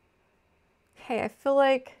 Okay, I feel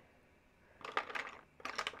like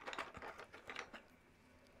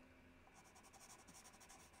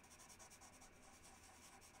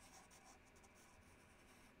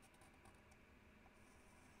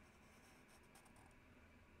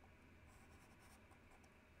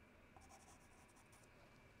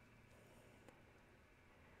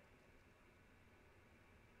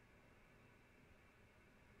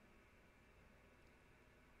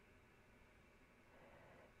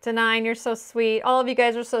Denine, you're so sweet. All of you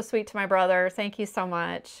guys are so sweet to my brother. Thank you so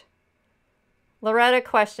much. Loretta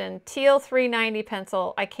question, teal 390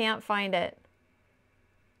 pencil. I can't find it.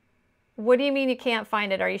 What do you mean you can't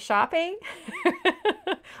find it? Are you shopping?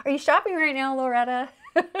 Are you shopping right now, Loretta?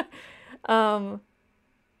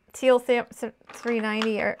 Teal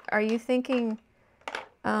 390. Are you thinking?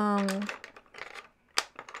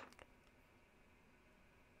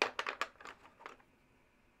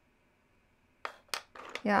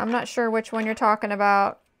 Yeah, I'm not sure which one you're talking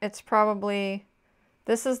about. It's probably,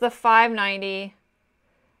 this is the 590,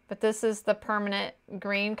 but this is the permanent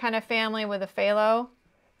green kind of family with a phthalo.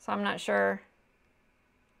 So I'm not sure.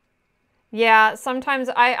 Yeah, sometimes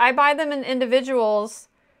I buy them in individuals.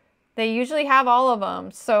 They usually have all of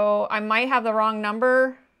them. So I might have the wrong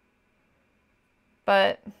number,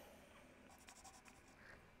 but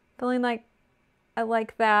feeling like I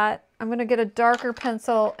like that. I'm going to get a darker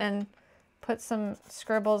pencil and put some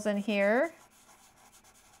scribbles in here.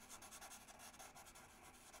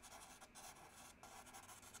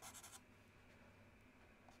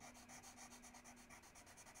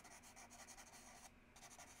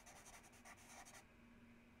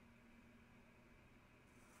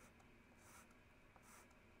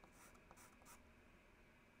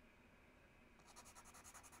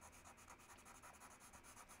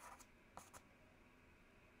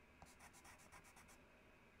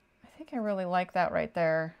 I think I really like that right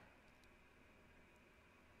there.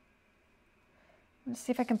 Let's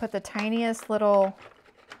see if I can put the tiniest little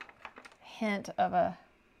hint of a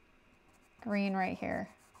green right here.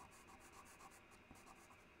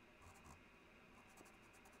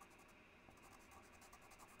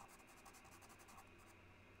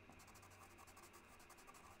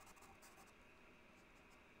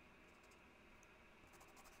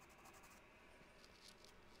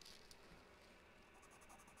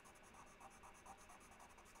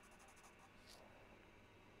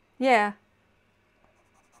 Yeah.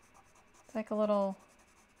 It's like a little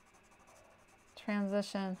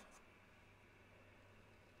transition.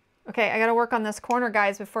 Okay, I gotta work on this corner,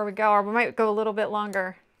 guys, before we go, or we might go a little bit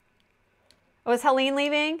longer. Oh, is Helene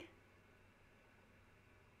leaving?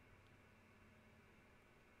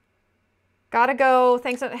 Gotta go.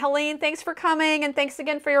 Thanks, Helene. Thanks for coming, and thanks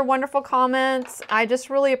again for your wonderful comments. I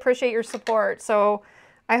just really appreciate your support. So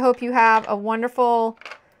I hope you have a wonderful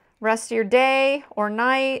rest of your day or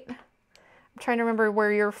night. I'm trying to remember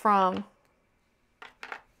where you're from.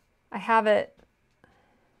 I have it.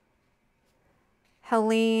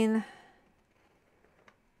 Helene.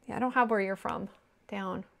 Yeah, I don't have where you're from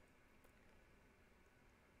down.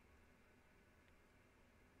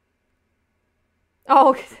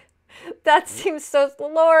 Oh, that seems so,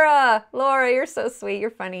 Laura, you're so sweet.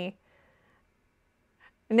 You're funny.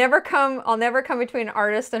 I'll never come between an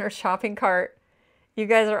artist and her shopping cart. You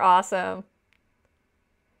guys are awesome.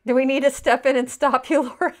 Do we need to step in and stop you,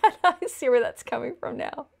 Laura? I see where that's coming from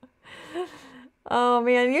now. Oh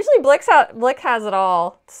man, usually Blick has it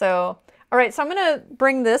all. So, all right, so I'm gonna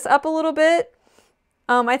bring this up a little bit.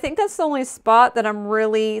 I think that's the only spot that I'm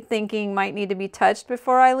really thinking might need to be touched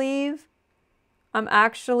before I leave. I'm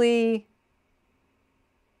actually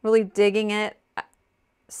really digging it.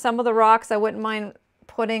 Some of the rocks I wouldn't mind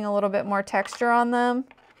putting a little bit more texture on them.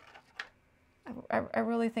 I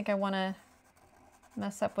really think I want to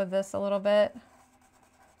mess up with this a little bit.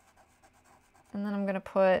 And then I'm going to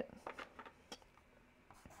put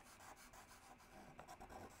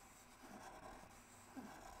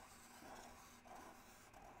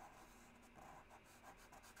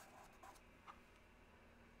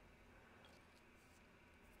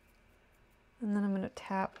and then I'm going to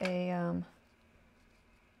tap a I'm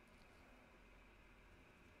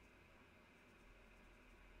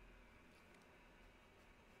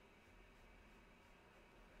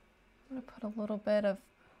going to put a little bit of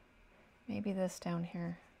maybe this down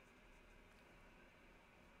here.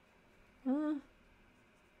 I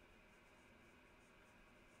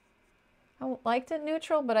liked it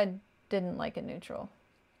neutral, but I didn't like it neutral.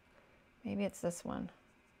 Maybe it's this one.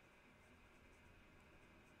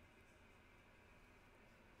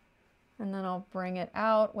 And then I'll bring it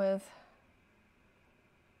out with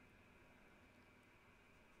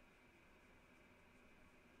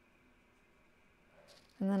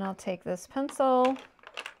and then I'll take this pencil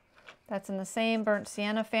that's in the same burnt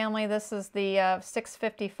sienna family. This is the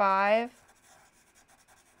 655.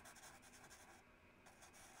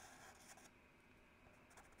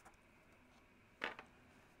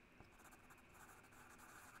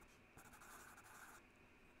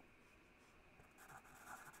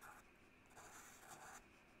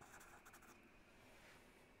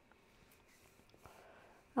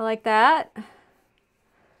 I like that. I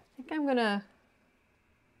think I'm gonna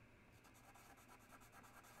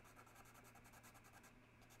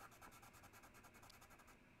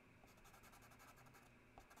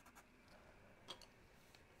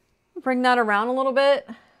bring that around a little bit,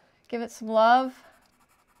 give it some love.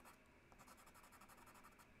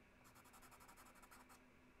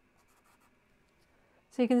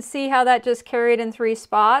 So you can see how that just carried in 3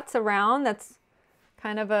 spots around. That's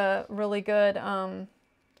kind of a really good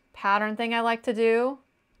pattern thing I like to do.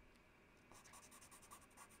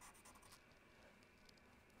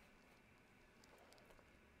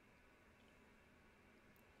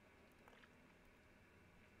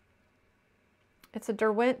 It's a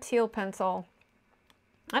Derwent teal pencil.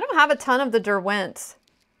 I don't have a ton of the Derwents.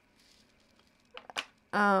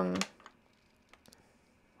 I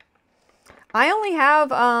only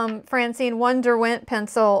have, Francine, one Derwent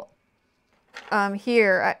pencil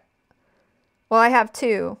here. Well, I have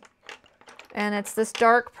 2. And it's this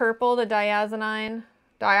dark purple, the dioxine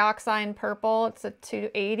purple. It's a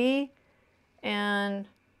 280. And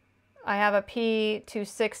I have a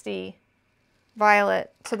P260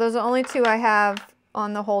 violet. So those are the only 2 I have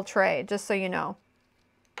on the whole tray, just so you know.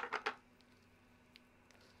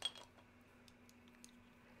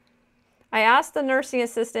 I asked the nursing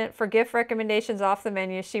assistant for gift recommendations off the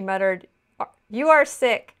menu. She muttered, "You are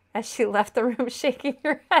sick," as she left the room shaking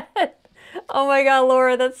her head. Oh my God,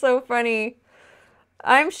 Laura, that's so funny.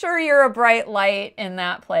 I'm sure you're a bright light in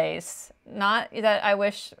that place. Not that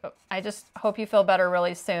I just hope you feel better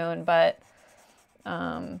really soon, but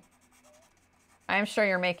I'm sure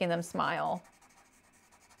you're making them smile.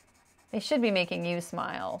 They should be making you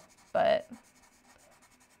smile, but...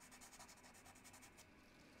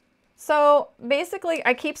 So basically,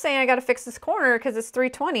 I keep saying I got to fix this corner because it's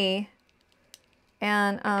 320.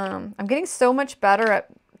 And I'm getting so much better at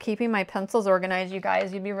keeping my pencils organized, you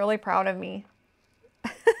guys. You'd be really proud of me.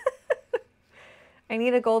 I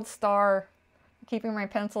need a gold star keeping my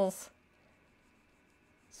pencils.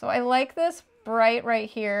 So I like this bright right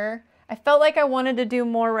here. I felt like I wanted to do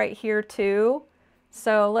more right here too.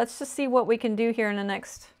 So let's just see what we can do here in the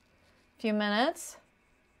next few minutes.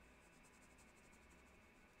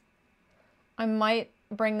 I might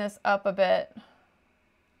bring this up a bit.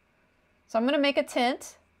 So I'm going to make a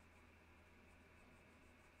tint.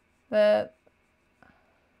 I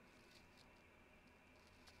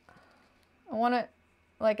want it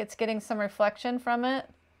like it's getting some reflection from it.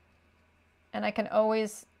 And I can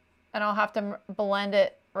always, and I'll have to blend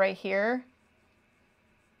it right here.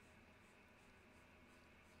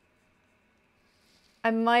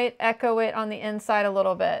 I might echo it on the inside a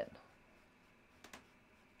little bit.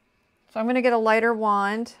 So I'm going to get a lighter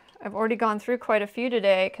wand. I've already gone through quite a few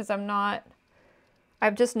today because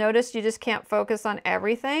I've just noticed you just can't focus on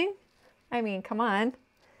everything. I mean, come on.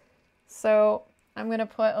 So I'm going to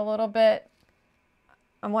put a little bit,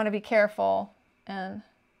 I want to be careful and,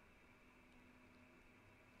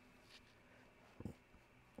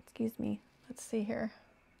 excuse me, let's see here.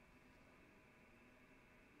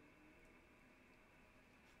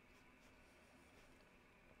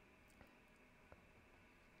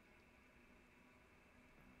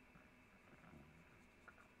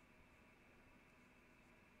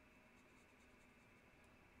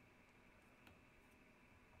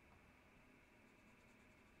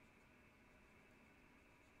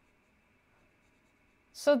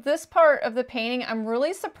 So this part of the painting, I'm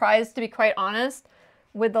really surprised, to be quite honest,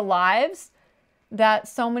 with the lives, that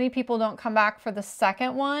so many people don't come back for the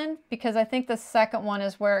second one, because I think the second one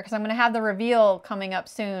is where, because I'm going to have the reveal coming up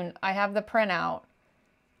soon. I have the printout.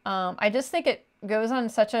 I just think it goes on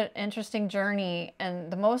such an interesting journey,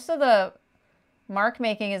 and the most of the mark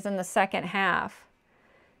making is in the second half.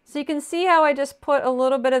 So you can see how I just put a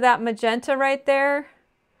little bit of that magenta right there.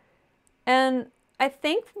 And I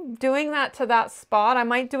think doing that to that spot, I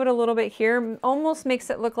might do it a little bit here, almost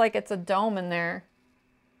makes it look like it's a dome in there.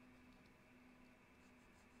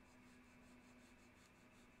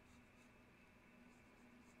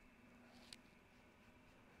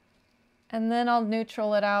 And then I'll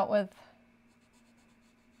neutral it out with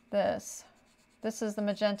this. This is the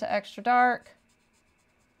magenta extra dark.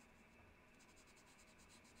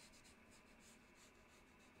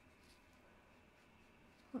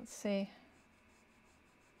 Let's see.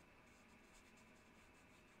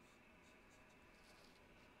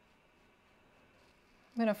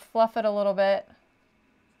 I'm going to fluff it a little bit.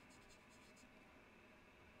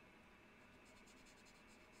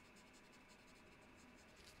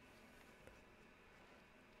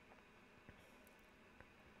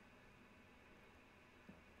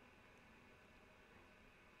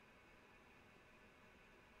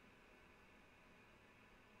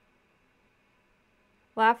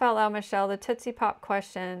 Laugh out loud, Michelle. The Tootsie Pop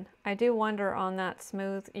question. I do wonder on that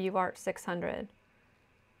smooth UArt 600.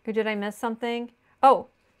 Who, did I miss something? Oh,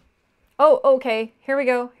 okay. Here we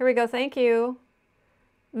go. Here we go. Thank you.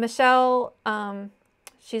 Michelle,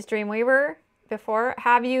 she's Dreamweaver before.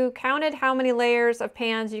 Have you counted how many layers of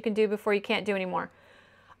pans you can do before you can't do anymore?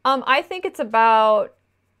 I think it's about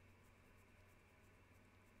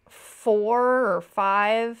 4 or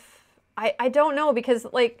 5. I don't know, because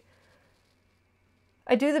like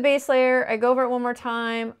I do the base layer, I go over it one more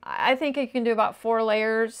time. I think I can do about 4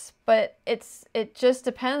 layers, but it just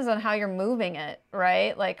depends on how you're moving it,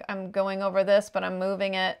 right? Like I'm going over this, but I'm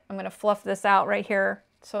moving it. I'm gonna fluff this out right here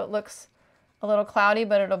so it looks a little cloudy,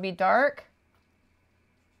 but it'll be dark.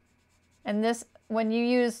 And this, when you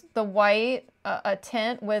use the white, a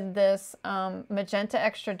tint with this magenta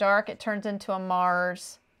extra dark, it turns into a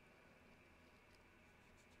Mars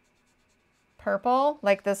purple,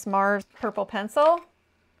 like this Mars purple pencil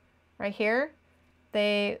right here.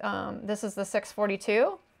 This is the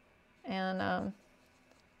 642, and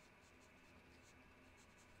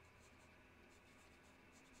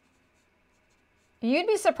you'd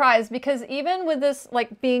be surprised, because even with this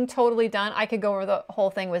like being totally done, I could go over the whole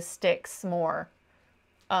thing with sticks more.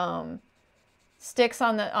 Sticks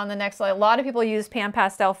on the next layer. A lot of people use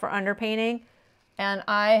PanPastel for underpainting, and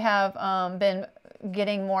I have been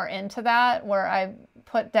getting more into that, where I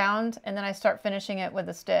put down and then I start finishing it with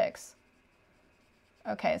the sticks.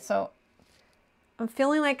 Okay, so I'm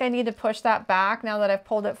feeling like I need to push that back now that I've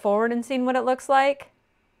pulled it forward and seen what it looks like.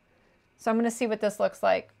 So I'm going to see what this looks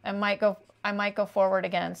like. I might go forward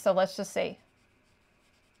again, so let's just see.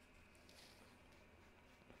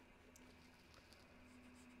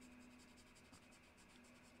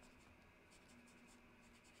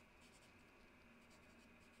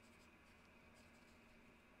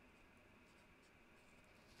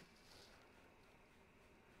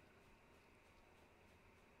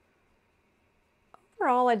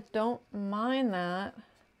 Overall, I don't mind that.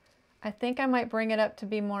 I think I might bring it up to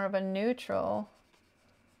be more of a neutral,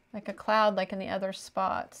 like a cloud, like in the other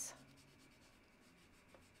spots.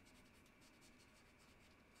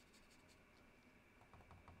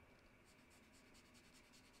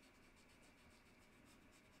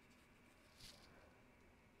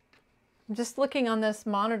 I'm just looking on this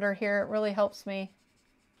monitor here, it really helps me.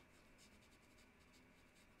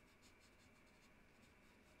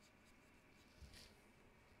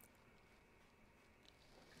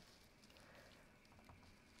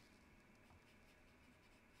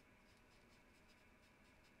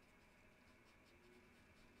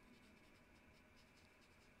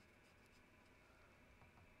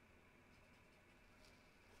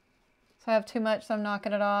 So I have too much, so I'm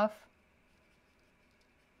knocking it off.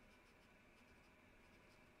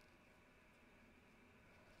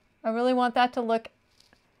 I really want that to look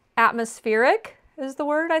atmospheric, is the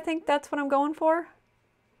word. I think that's what I'm going for.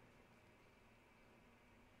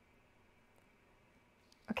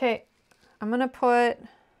 Okay, I'm gonna put,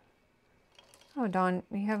 oh Dawn,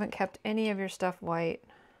 you haven't kept any of your stuff white.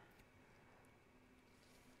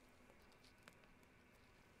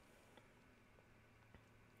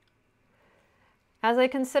 As I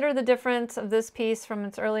consider the difference of this piece from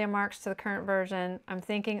its earlier marks to the current version, I'm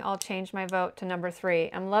thinking I'll change my vote to number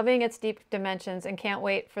 3. I'm loving its deep dimensions and can't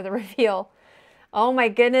wait for the reveal. Oh my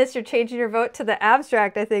goodness, you're changing your vote to the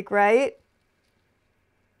abstract, I think, right?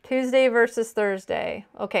 Tuesday versus Thursday.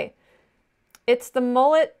 Okay. It's the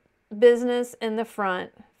mullet business in the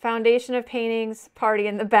front. Foundation of paintings, party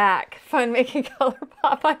in the back. Fun making color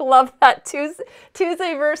pop. I love that.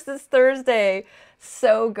 Tuesday versus Thursday.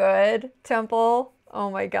 So good, Temple. Oh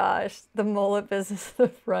my gosh. The mullet business in the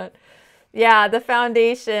front. Yeah, the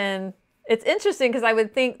foundation. It's interesting because I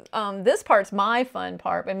would think this part's my fun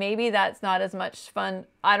part, but maybe that's not as much fun,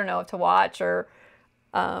 I don't know, to watch, or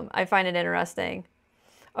I find it interesting.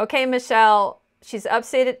 Okay, Michelle, she's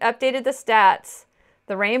updated the stats.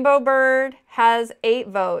 The rainbow bird has 8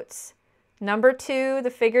 votes. Number 2, the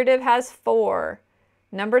figurative, has 4.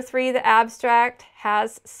 Number 3, the abstract,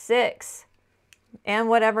 has 6. And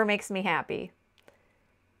whatever makes me happy.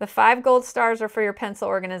 The 5 gold stars are for your pencil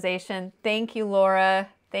organization. Thank you, Laura.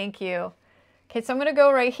 Thank you. Okay, so I'm going to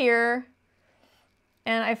go right here.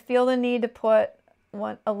 And I feel the need to put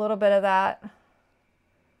a little bit of that.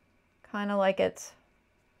 Kind of like it's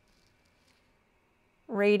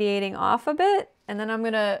radiating off a bit. And then I'm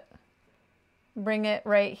going to bring it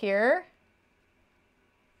right here.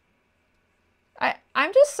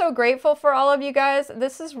 I'm just so grateful for all of you guys.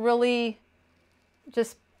 This has really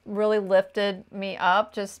just really lifted me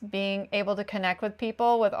up, just being able to connect with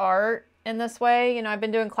people with art in this way. You know, I've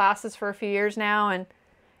been doing classes for a few years now, and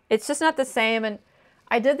it's just not the same. And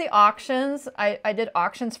I did the auctions. I did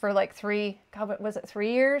auctions for like 3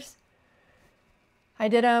 years? I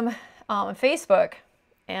did them on Facebook,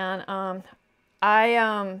 and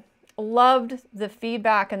I loved the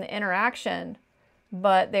feedback and the interaction,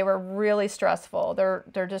 but they were really stressful.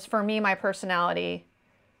 They're just, for me, my personality,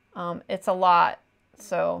 it's a lot.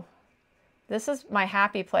 So this is my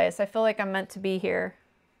happy place. I feel like I'm meant to be here.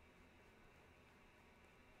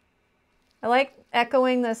 I like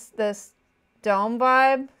echoing this dome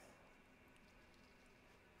vibe,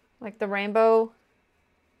 like the rainbow.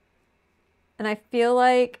 And I feel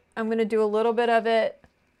like I'm going to do a little bit of it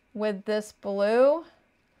with this blue.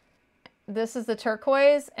 This is the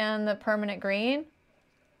turquoise and the permanent green.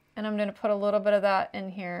 And I'm going to put a little bit of that in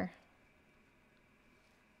here.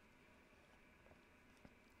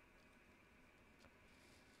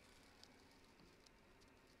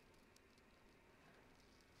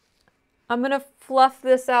 I'm going to fluff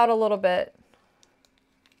this out a little bit.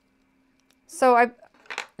 So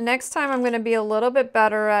next time I'm going to be a little bit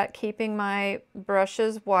better at keeping my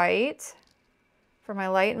brushes white for my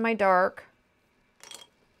light and my dark.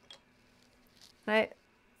 I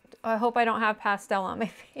hope I don't have pastel on my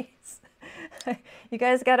face. You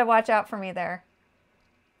guys got to watch out for me there.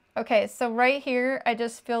 Okay, so right here, I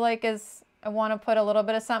just feel like I want to put a little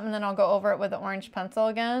bit of something, then I'll go over it with the orange pencil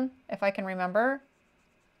again, if I can remember.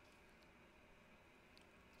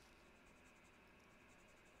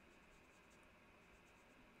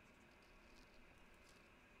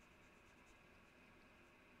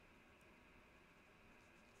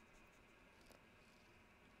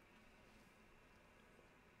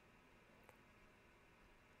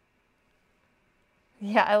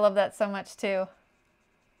 Yeah, I love that so much too.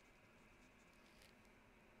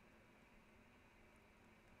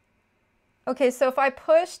 Okay, so if I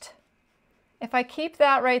keep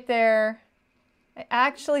that right there, I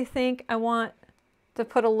actually think I want to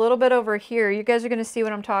put a little bit over here. You guys are going to see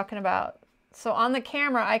what I'm talking about. So on the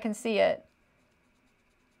camera, I can see it.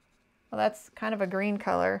 Well, that's kind of a green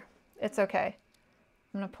color. It's okay.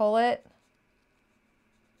 I'm going to pull it.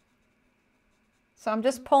 So I'm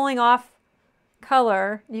just pulling off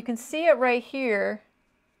color. You can see it right here.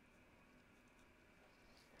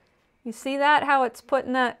 You see that, how it's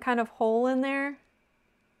putting that kind of hole in there?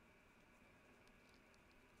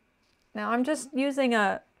 Now I'm just using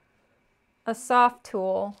a soft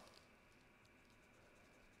tool.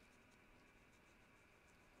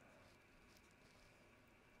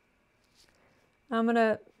 I'm going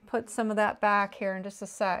to put some of that back here in just a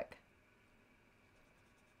sec.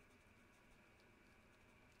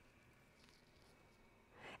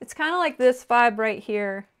 It's kind of like this vibe right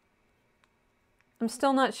here. I'm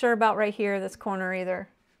still not sure about right here, this corner either,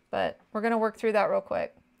 but we're going to work through that real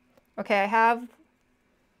quick. Okay,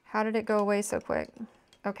 how did it go away so quick?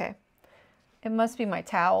 Okay, it must be my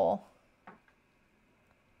towel.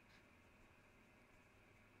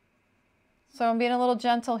 So I'm being a little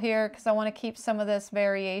gentle here because I want to keep some of this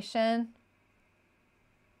variation.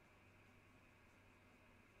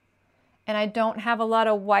 And I don't have a lot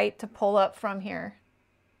of white to pull up from here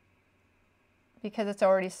because it's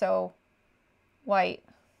already so white.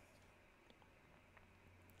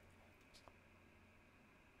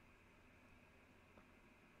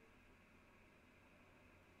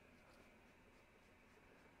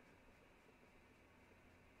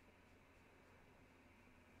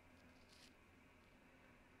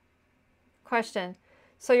 Question.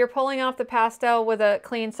 So you're pulling off the pastel with a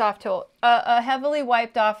clean soft tool. A heavily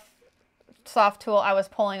wiped off soft tool, I was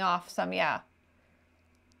pulling off some, yeah.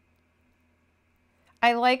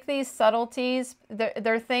 I like these subtleties.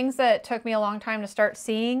 They're things that took me a long time to start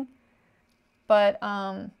seeing, but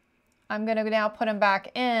I'm going to now put them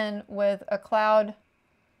back in with a cloud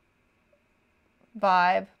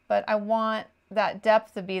vibe, but I want that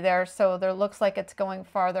depth to be there so there looks like it's going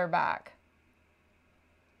farther back.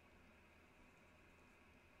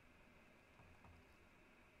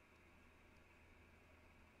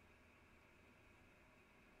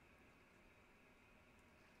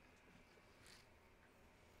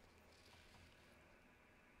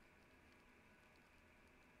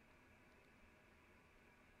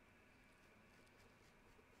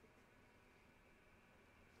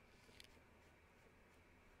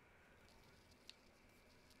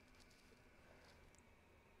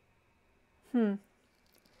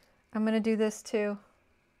 I'm going to do this too.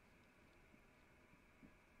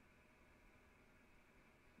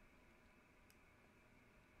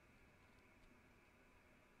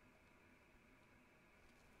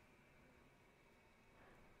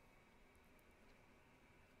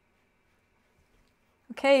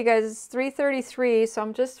 Okay, you guys, it's 3:33, so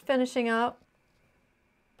I'm just finishing up,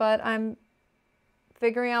 but I'm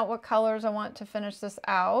figuring out what colors I want to finish this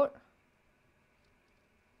out.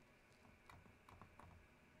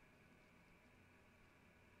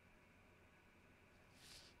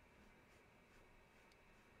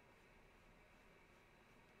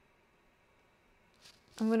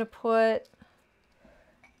 I'm going to put,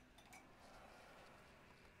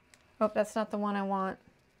 oh, that's not the one I want.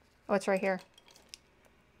 Oh, it's right here.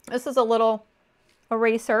 This is a little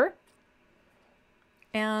eraser,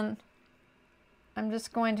 and I'm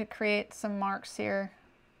just going to create some marks here.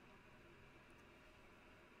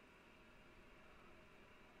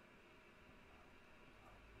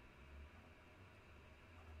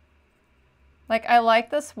 Like, I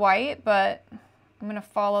like this white, but I'm going to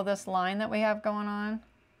follow this line that we have going on.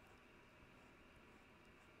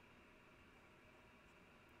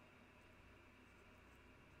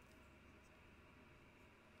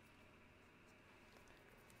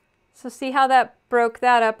 So see how that broke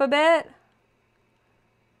that up a bit?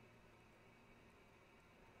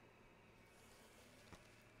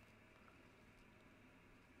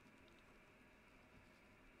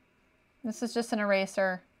 This is just an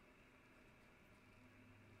eraser.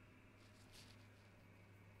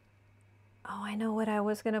 Oh, I know what I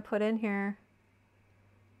was going to put in here.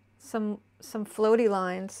 Some floaty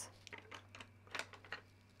lines.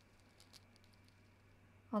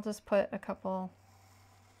 I'll just put a couple.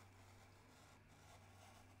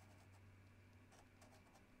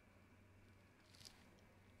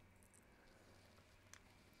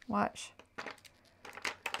 Watch.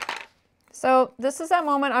 So this is that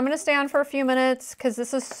moment. I'm going to stay on for a few minutes because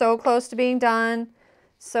this is so close to being done.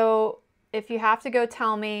 So if you have to go,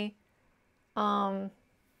 tell me. I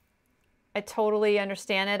totally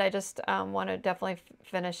understand it. I just want to definitely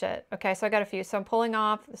finish it. Okay, so I got a few. So I'm pulling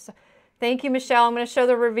off. Thank you, Michelle. I'm going to show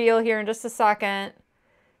the reveal here in just a second.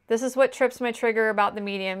 This is what trips my trigger about the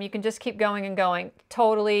medium. You can just keep going and going.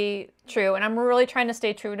 Totally true. And I'm really trying to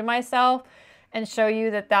stay true to myself and show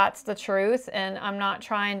you that that's the truth. And I'm not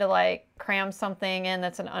trying to like cram something in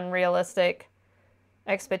that's an unrealistic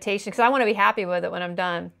expectation because I want to be happy with it when I'm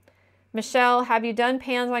done. Michelle, have you done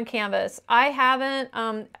pans on canvas? I haven't.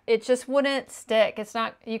 It just wouldn't stick. It's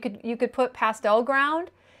not. You could put pastel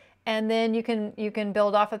ground, and then you can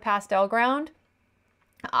build off of pastel ground.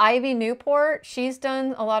 Ivy Newport, she's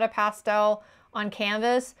done a lot of pastel on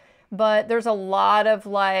canvas, but there's a lot of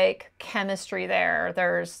like chemistry there.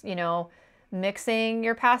 There's, you know, mixing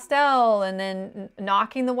your pastel and then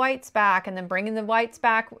knocking the whites back and then bringing the whites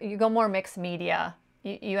back. You go more mixed media.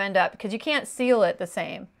 You end up, because you can't seal it the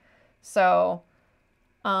same. So,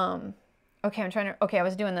 okay, okay, I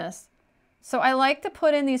was doing this. So I like to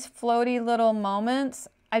put in these floaty little moments.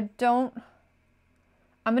 I'm going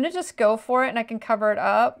to just go for it and I can cover it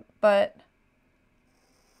up, but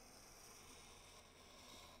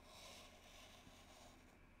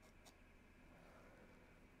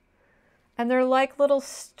and they're like little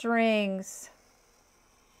strings.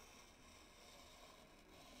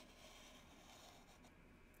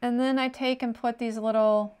 And then I take and put these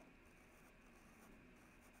little,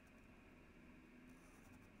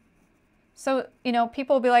 so, you know,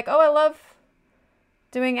 people will be like, oh, I love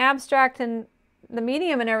doing abstract and the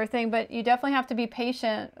medium and everything, but you definitely have to be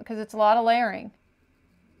patient because it's a lot of layering.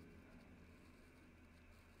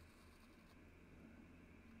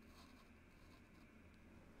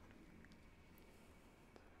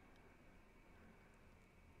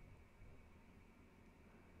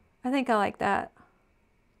 I think I like that.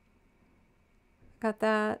 Got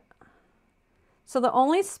that. So the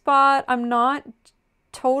only spot I'm not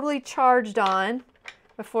totally charged on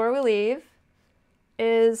before we leave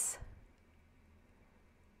is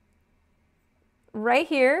right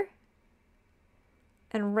here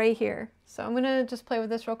and right here. So I'm gonna just play with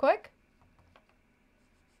this real quick.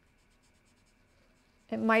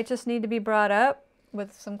 It might just need to be brought up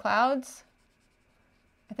with some clouds.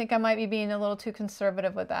 I think I might be being a little too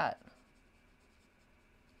conservative with that.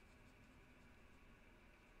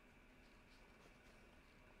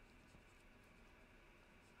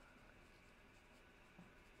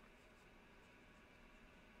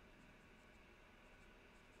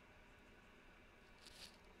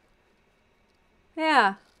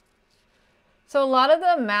 Yeah. So a lot of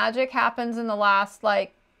the magic happens in the last,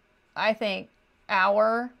 like, I think,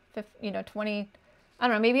 hour, 20, I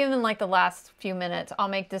don't know, maybe even like the last few minutes. I'll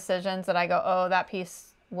make decisions that I go, oh, that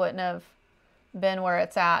piece wouldn't have been where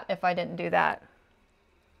it's at if I didn't do that.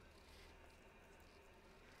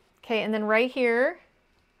 Okay, and then right here,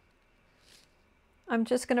 I'm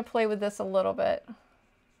just going to play with this a little bit.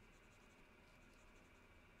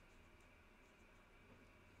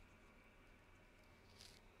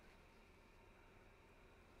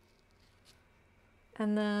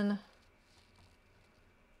 And then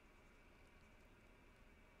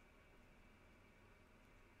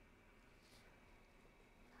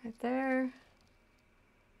right there.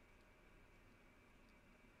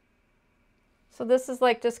 So this is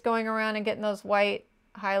like just going around and getting those white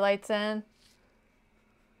highlights in.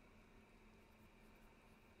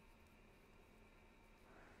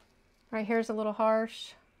 Right here's a little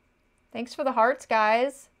harsh. Thanks for the hearts,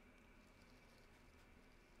 guys.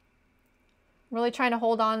 Really trying to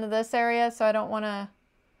hold on to this area so I don't want to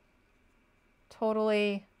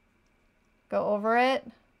totally go over it.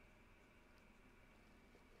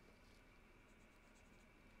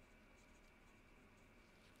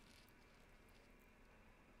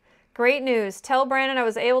 Great news. Tell Brandon I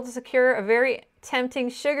was able to secure a very tempting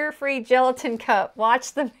sugar-free gelatin cup.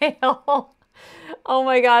 Watch the mail. Oh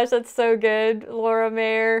my gosh, that's so good, Laura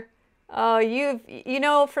Mayer. Oh, you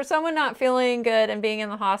know, for someone not feeling good and being in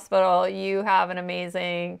the hospital, you have an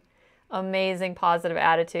amazing, amazing positive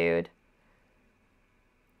attitude.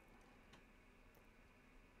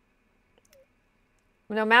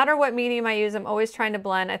 No matter what medium I use, I'm always trying to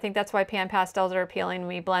blend. I think that's why pan pastels are appealing to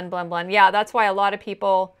me. Blend, blend, blend. Yeah, that's why a lot of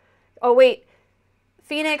people... Oh, wait.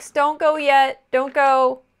 Phoenix, don't go yet. Don't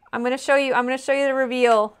go. I'm going to show you the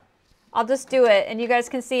reveal. I'll just do it, and you guys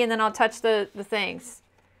can see, and then I'll touch the things.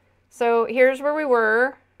 So here's where we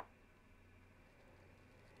were.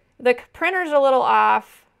 The printer's a little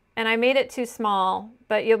off, and I made it too small,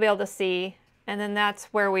 but you'll be able to see. And then that's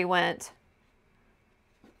where we went.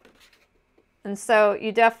 And so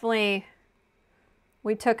you definitely,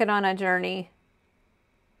 we took it on a journey.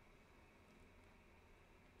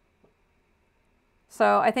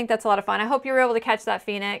 So I think that's a lot of fun. I hope you were able to catch that,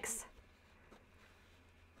 Phoenix.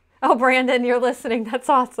 Oh, Brandon, you're listening. That's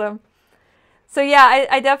awesome. So yeah,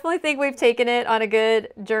 I definitely think we've taken it on a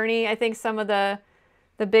good journey. I think some of the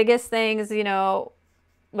biggest things, you know,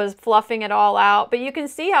 was fluffing it all out. But you can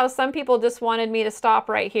see how some people just wanted me to stop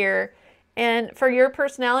right here. And for your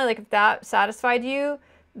personality, like if that satisfied you,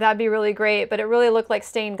 that'd be really great. But it really looked like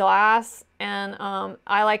stained glass. And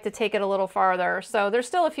I like to take it a little farther. So there's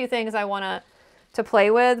still a few things I want to play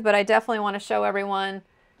with. But I definitely want to show everyone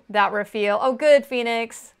that reveal. Oh, good,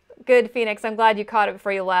 Phoenix. Good, Phoenix. I'm glad you caught it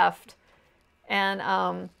before you left. And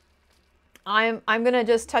I'm going to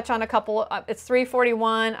just touch on a couple. It's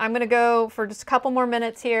 3:41. I'm going to go for just a couple more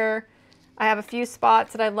minutes here. I have a few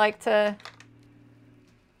spots that I'd like to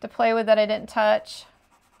play with that I didn't touch.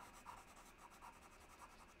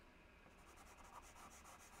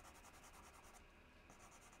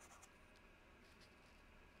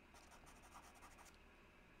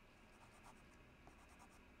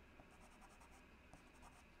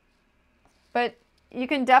 But you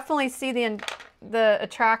can definitely see the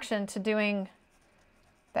attraction to doing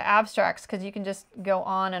the abstracts because you can just go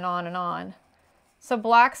on and on and on. So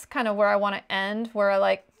black's kind of where I want to end, where I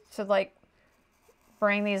like to like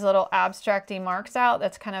bring these little abstract-y marks out.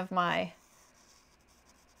 That's kind of my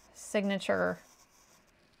signature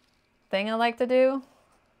thing I like to do.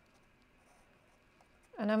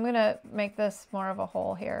 And I'm going to make this more of a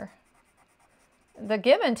hole here. The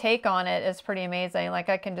give and take on it is pretty amazing. Like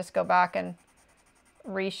I can just go back and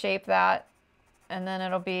reshape that and then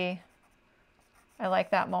it'll be, I like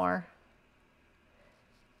that more.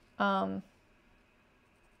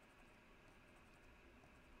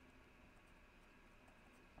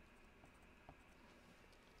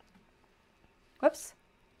 Whoops.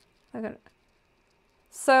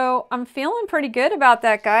 So I'm feeling pretty good about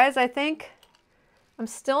that, guys. I think I'm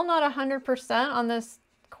still not 100% on this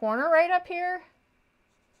corner right up here.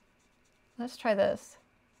 Let's try this.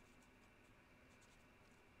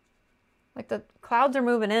 Like the clouds are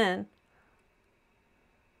moving in.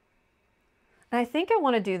 And I think I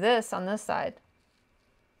want to do this on this side.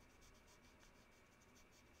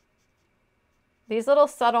 These little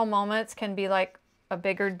subtle moments can be like a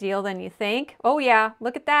bigger deal than you think. Oh yeah,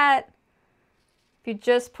 look at that. If you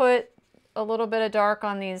just put a little bit of dark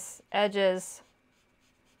on these edges,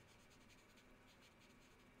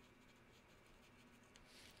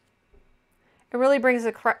 it really brings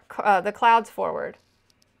the clouds forward.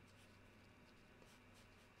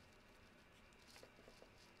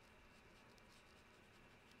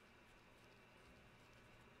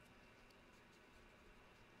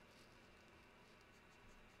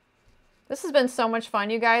 This has been so much fun,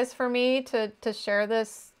 you guys, for me to share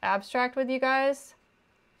this abstract with you guys.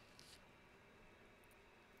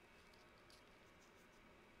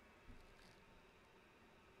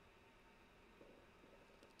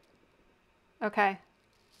 Okay.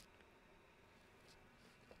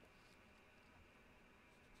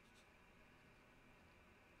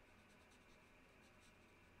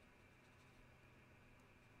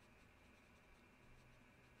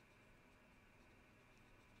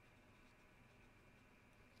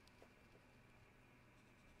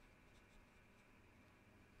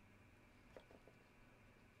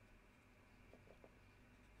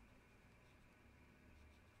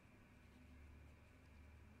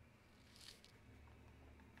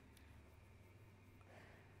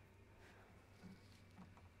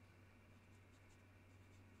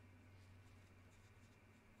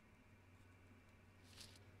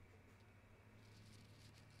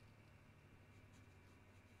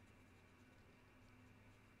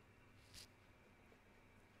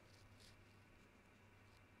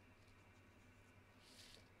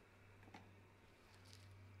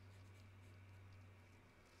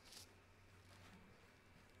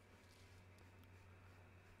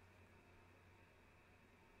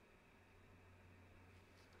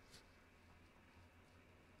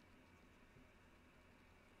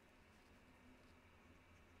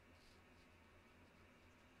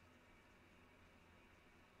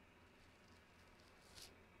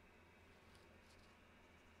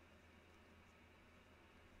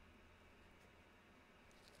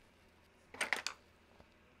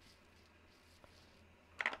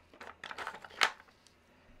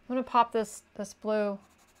 I'm gonna pop this blue.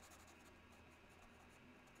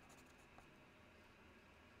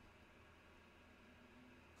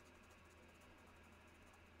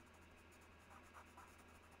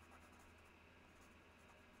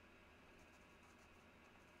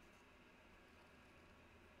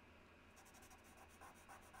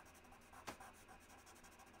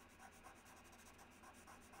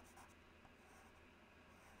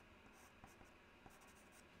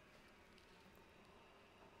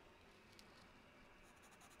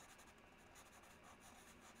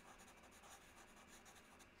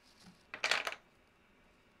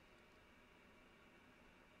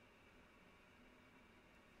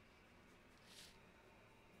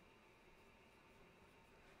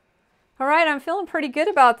 All right, I'm feeling pretty good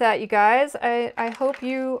about that, you guys. I hope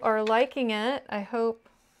you are liking it. I hope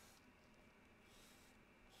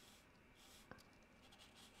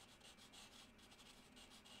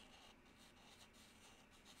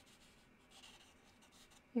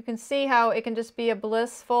you can see how it can just be a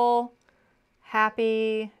blissful,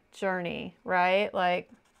 happy journey, right?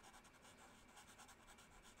 Like,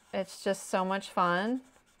 it's just so much fun.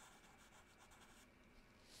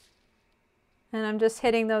 And I'm just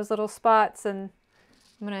hitting those little spots, and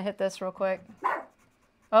I'm gonna hit this real quick.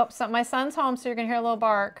 Oh, my son's home, so you're gonna hear a little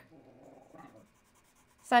bark.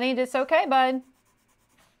 Sonny, it's okay, bud.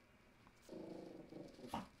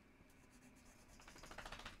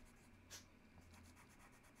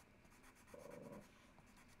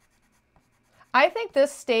 I think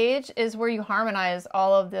this stage is where you harmonize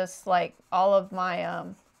all of this, like all of my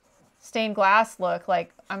stained glass look.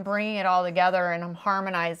 Like I'm bringing it all together and I'm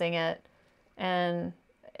harmonizing it. And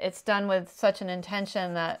it's done with such an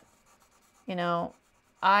intention that, you know,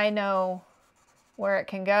 I know where it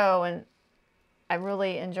can go, and I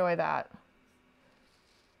really enjoy that.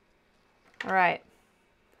 All right.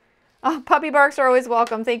 Oh, puppy barks are always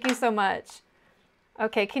welcome. Thank you so much.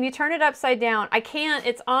 Okay, can you turn it upside down? I can't.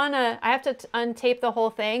 It's on a, I have to untape the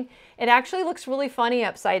whole thing. It actually looks really funny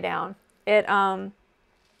upside down. It,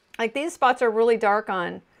 like these spots are really dark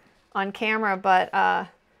on camera, but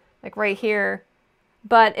like right here,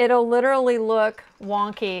 but it'll literally look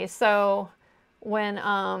wonky. So when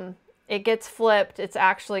it gets flipped, it's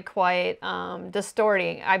actually quite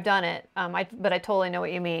distorting. I've done it, but I totally know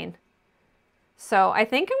what you mean. So I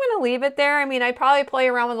think I'm going to leave it there. I mean, I'd probably play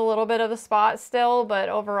around with a little bit of the spot still, but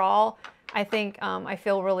overall, I think I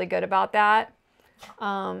feel really good about that.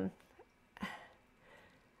 I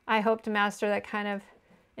hope to master that kind of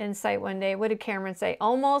insight one day. What did Cameron say?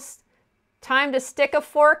 Almost time to stick a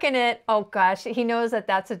fork in it. Oh gosh, he knows that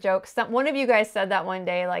that's a joke. One of you guys said that one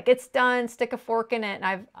day, like, it's done, stick a fork in it.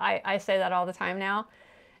 And I say that all the time now.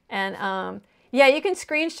 And yeah, you can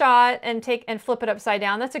screenshot and flip it upside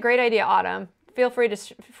down. That's a great idea, Autumn. Feel free to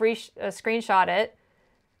screenshot it.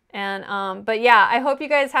 And but yeah, I hope you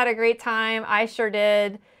guys had a great time. I sure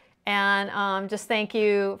did. And just thank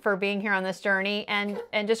you for being here on this journey. And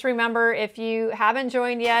just remember, if you haven't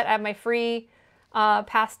joined yet, I have my free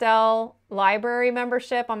pastel library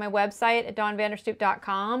membership on my website at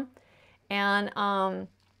dawnvanderstoep.com. And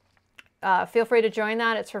feel free to join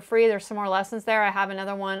that. It's for free. There's some more lessons there. I have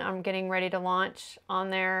another one I'm getting ready to launch on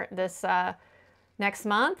there this next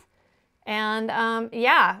month. And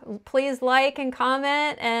yeah, please like and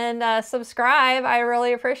comment and subscribe. I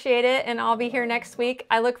really appreciate it. And I'll be here next week.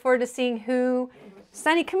 I look forward to seeing who...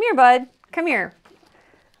 Sunny, come here, bud. Come here.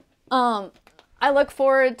 I look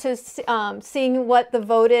forward to seeing what the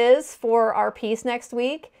vote is for our piece next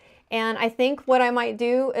week. And I think what I might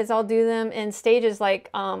do is I'll do them in stages,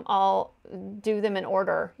 like I'll do them in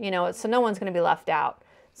order, you know, so no one's going to be left out.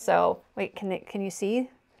 So wait, can you see?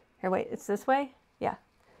 Here, wait, it's this way? Yeah.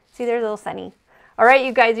 See, there's a little Sunny. All right,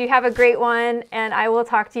 you guys, you have a great one, and I will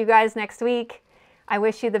talk to you guys next week. I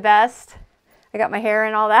wish you the best. I got my hair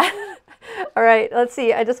and all that. All right, let's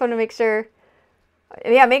see. I just want to make sure.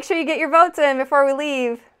 Yeah, make sure you get your votes in before we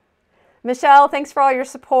leave. Michelle, thanks for all your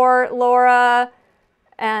support. Laura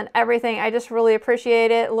and everything. I just really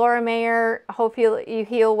appreciate it. Laura Mayer, hope you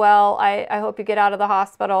heal well. I hope you get out of the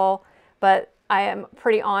hospital. But I am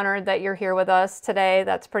pretty honored that you're here with us today.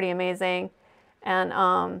 That's pretty amazing. And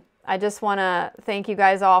I just want to thank you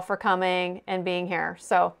guys all for coming and being here.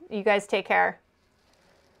 So you guys take care.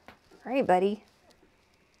 All right, buddy.